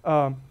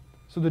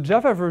 So the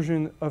Java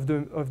version of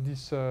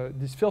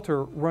this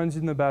filter runs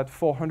in about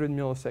 400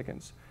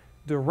 milliseconds.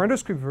 The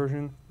RenderScript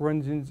version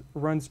runs in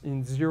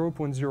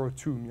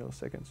 0.02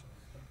 milliseconds.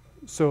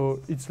 So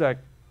it's like,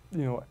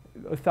 you know,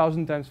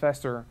 1,000 times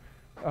faster,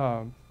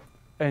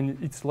 and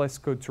it's less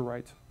code to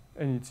write,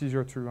 and it's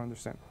easier to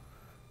understand.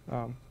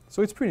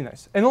 So it's pretty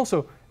nice. And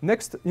also,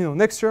 next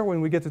year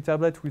when we get a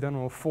tablet with, I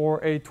don't know,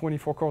 4, 8,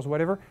 24 cores,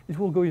 whatever, it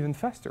will go even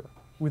faster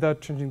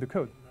without changing the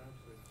code.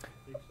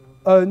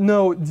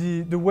 No,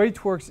 the way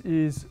it works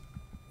is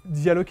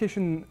the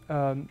allocation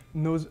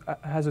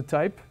has a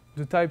type.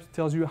 The type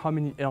tells you how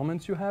many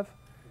elements you have.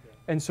 Okay.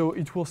 And so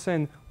it will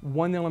send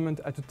one element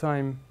at a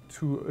time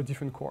to a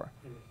different core.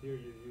 And here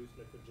you use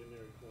like a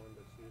generic one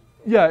that's used.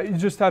 Yeah, it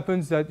just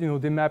happens that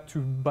they map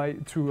to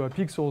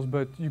pixels,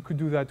 but you could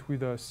do that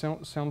with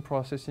sound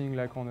processing,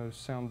 like on a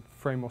sound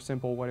frame or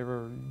sample,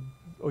 whatever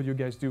audio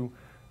guys do.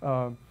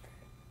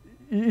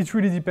 it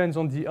really depends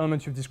on the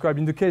element you've described.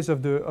 In the case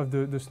of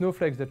the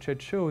snowflakes that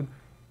Chet showed,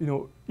 you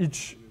know,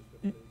 each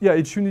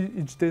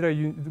data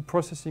the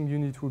processing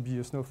unit will be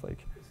a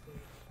snowflake.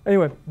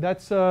 Anyway,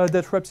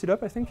 that wraps it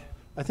up, I think.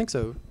 I think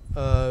so.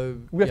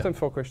 We have time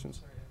for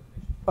questions.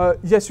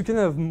 Yes, you can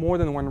have more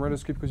than one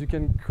RenderScript because you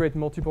can create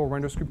multiple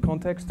RenderScript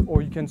contexts,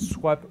 or you can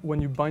swap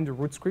when you bind the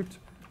root script.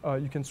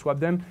 You can swap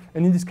them.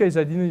 And in this case,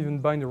 I didn't even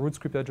bind the root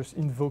script. I just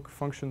invoke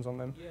functions on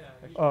them.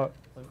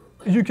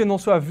 You can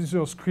also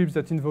have scripts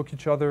that invoke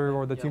each other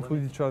or that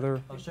include each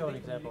other. I'll show an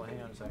example.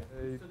 Hang on a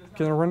second.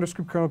 Can a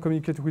RenderScript kernel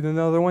communicate with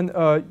another one?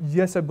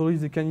 Yes, I believe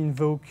they can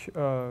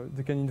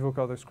invoke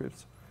other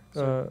scripts.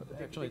 So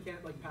actually, they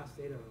can't like pass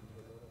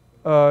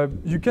data.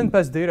 You can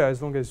pass data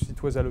as long as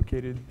it was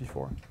allocated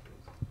before.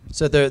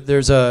 so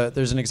there's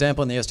an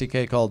example in the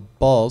SDK called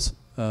balls,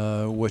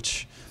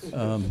 which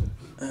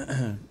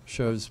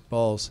shows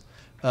balls,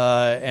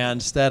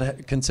 and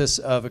that consists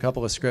of a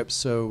couple of scripts.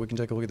 So we can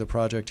take a look at the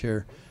project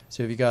here.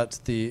 So you've got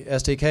the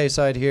SDK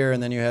side here,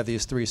 and then you have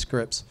these 3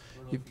 scripts.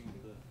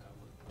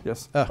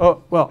 Yes.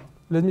 Oh, well,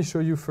 let me show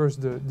you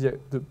first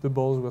the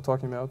balls we're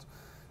talking about.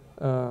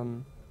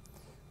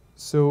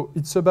 So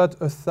it's about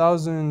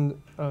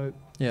 1,000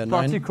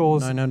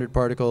 particles 900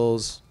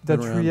 particles that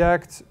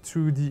react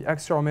to the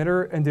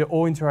accelerometer, and they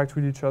all interact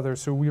with each other.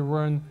 So we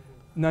run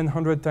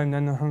 900 times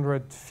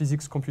 900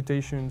 physics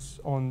computations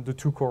on the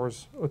 2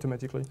 cores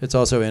automatically. It's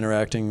also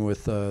interacting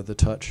with the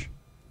touch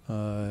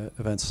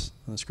events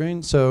on the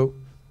screen. So,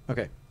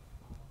 okay.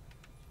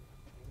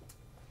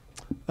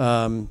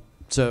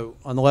 So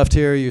on the left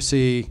here, you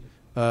see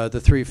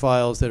the 3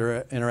 files that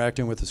are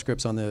interacting with the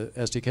scripts on the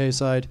SDK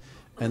side.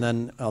 And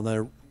then on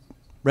the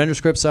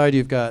RenderScript side,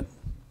 you've got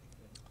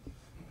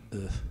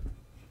this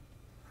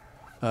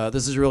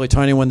is a really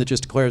tiny one that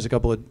just declares a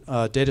couple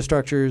of data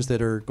structures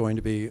that are going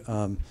to be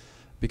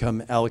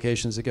become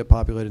allocations that get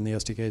populated in the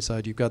SDK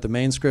side. You've got the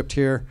main script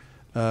here,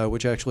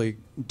 which actually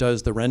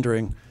does the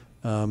rendering,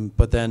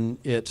 but then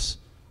it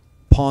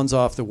pawns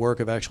off the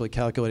work of actually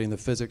calculating the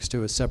physics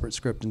to a separate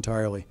script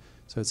entirely.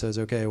 So it says,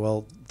 okay,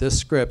 well, this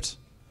script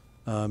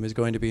is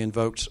going to be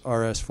invoked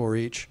RS for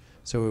each.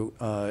 So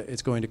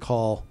it's going to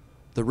call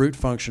the root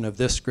function of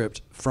this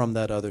script from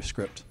that other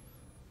script.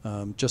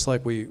 Just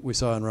like we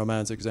saw in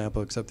Romain's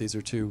example, except these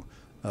are 2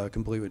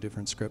 completely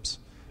different scripts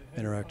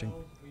interacting.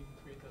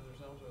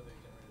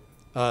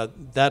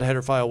 That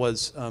header file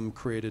was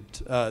created.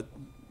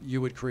 You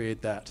would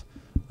create that.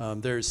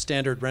 There's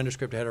standard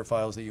RenderScript header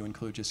files that you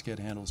include just get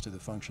handles to the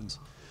functions.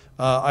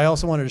 I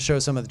also wanted to show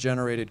some of the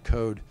generated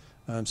code.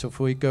 So if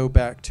we go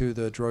back to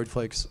the Droid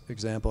Flakes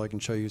example, I can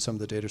show you some of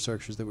the data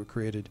structures that were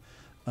created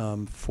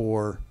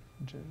for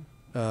Gen.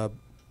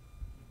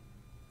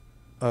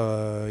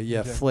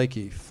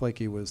 Flaky.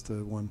 Flaky was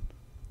the one.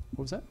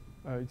 What was that?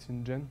 It's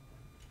in Gen.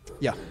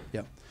 Yeah,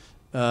 yeah.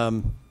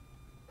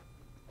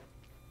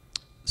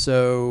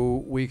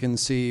 So we can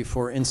see,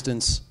 for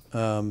instance,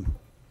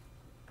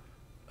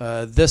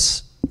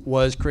 this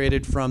was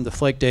created from the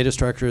Flake data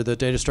structure, the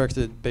data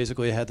structure that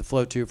basically had the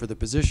float2 for the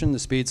position, the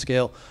speed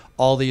scale,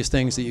 all these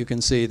things that you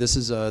can see. This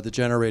is the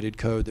generated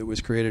code that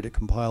was created at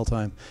compile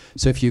time.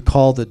 So if you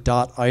call the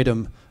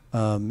 .item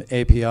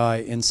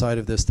API inside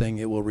of this thing,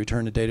 it will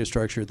return a data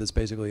structure that's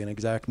basically an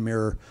exact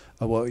mirror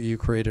of what you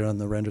created on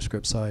the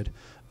RenderScript side.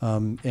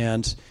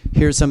 And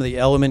here's some of the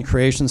element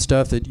creation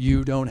stuff that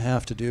you don't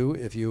have to do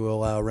if you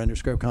allow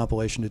RenderScript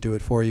compilation to do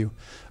it for you.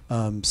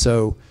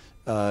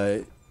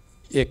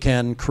 It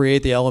can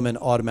create the element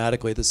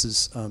automatically. This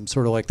is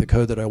sort of like the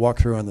code that I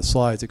walked through on the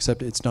slides,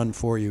 except it's done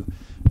for you,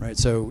 right?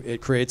 So it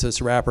creates this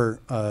wrapper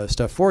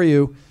stuff for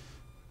you,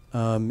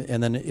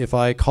 and then if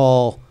I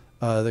call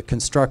the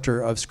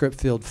constructor of script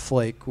field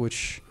flake,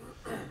 which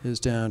is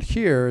down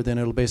here, then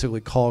it'll basically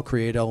call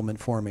create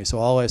element for me. So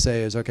all I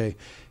say is, okay,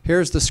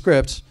 here's the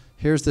script,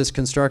 here's this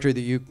constructor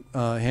that you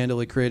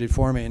handily created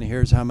for me, and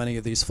here's how many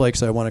of these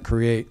flakes I want to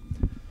create.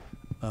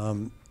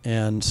 Then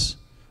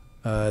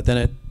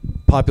it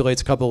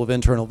populates a couple of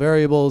internal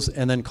variables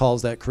and then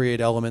calls that create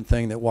element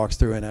thing that walks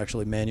through and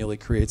actually manually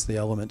creates the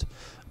element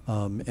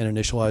and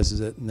initializes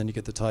it, and then you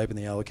get the type and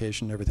the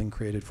allocation and everything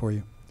created for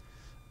you.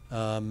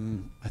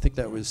 I think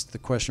that was the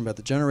question about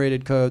the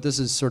generated code. This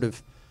is sort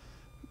of,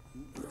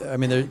 I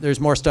mean, there's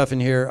more stuff in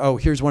here. Oh,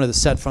 here's one of the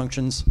set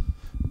functions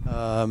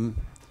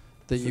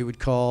that you would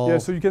call. Yeah,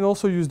 so you can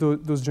also use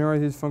those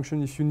generated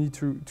functions if you need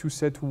to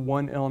set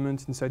one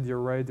element inside the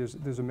array.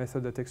 There's a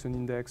method that takes an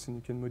index, and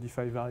you can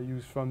modify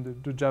values from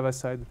the Java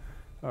side.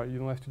 You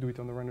don't have to do it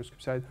on the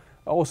RenderScript side.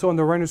 Also, on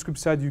the RenderScript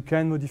side, you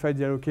can modify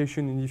the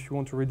allocation, and if you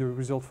want to read the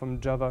result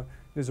from Java,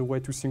 there's a way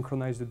to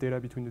synchronize the data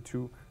between the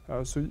two.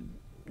 So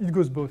it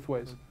goes both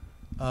ways.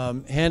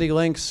 Handy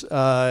links,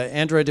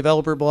 Android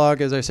developer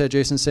blog, as I said,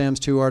 Jason Sam's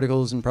 2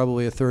 articles and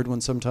probably a 3rd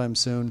one sometime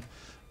soon.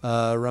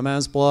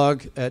 Romain's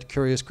blog at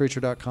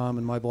curiouscreature.com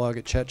and my blog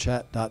at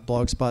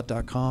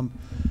chetchat.blogspot.com.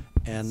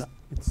 And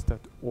it's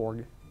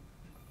 .org.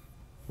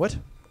 What?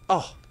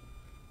 Oh.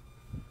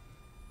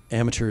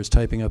 Amateurs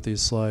typing up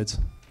these slides.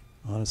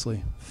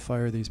 Honestly,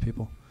 fire these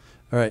people.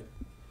 All right,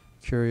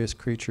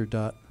 curiouscreature.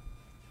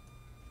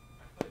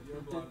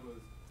 blog was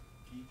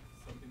geek,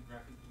 something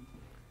graphic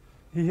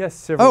geek. He has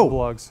several Oh.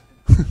 blogs.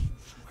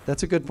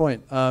 That's a good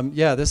point.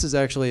 Yeah, this is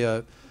actually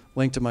a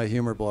link to my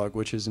humor blog,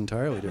 which is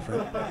entirely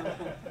different.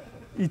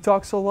 He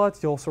talks a lot.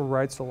 He also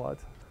writes a lot.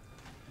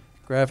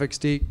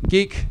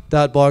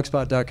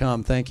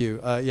 Graphicsgeek.blogspot.com. Thank you.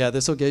 Yeah,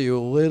 this will get you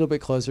a little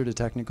bit closer to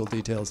technical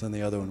details than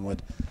the other one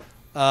would.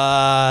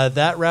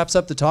 That wraps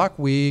up the talk.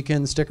 We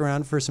can stick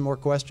around for some more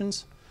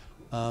questions.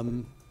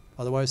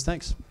 Otherwise,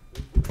 thanks.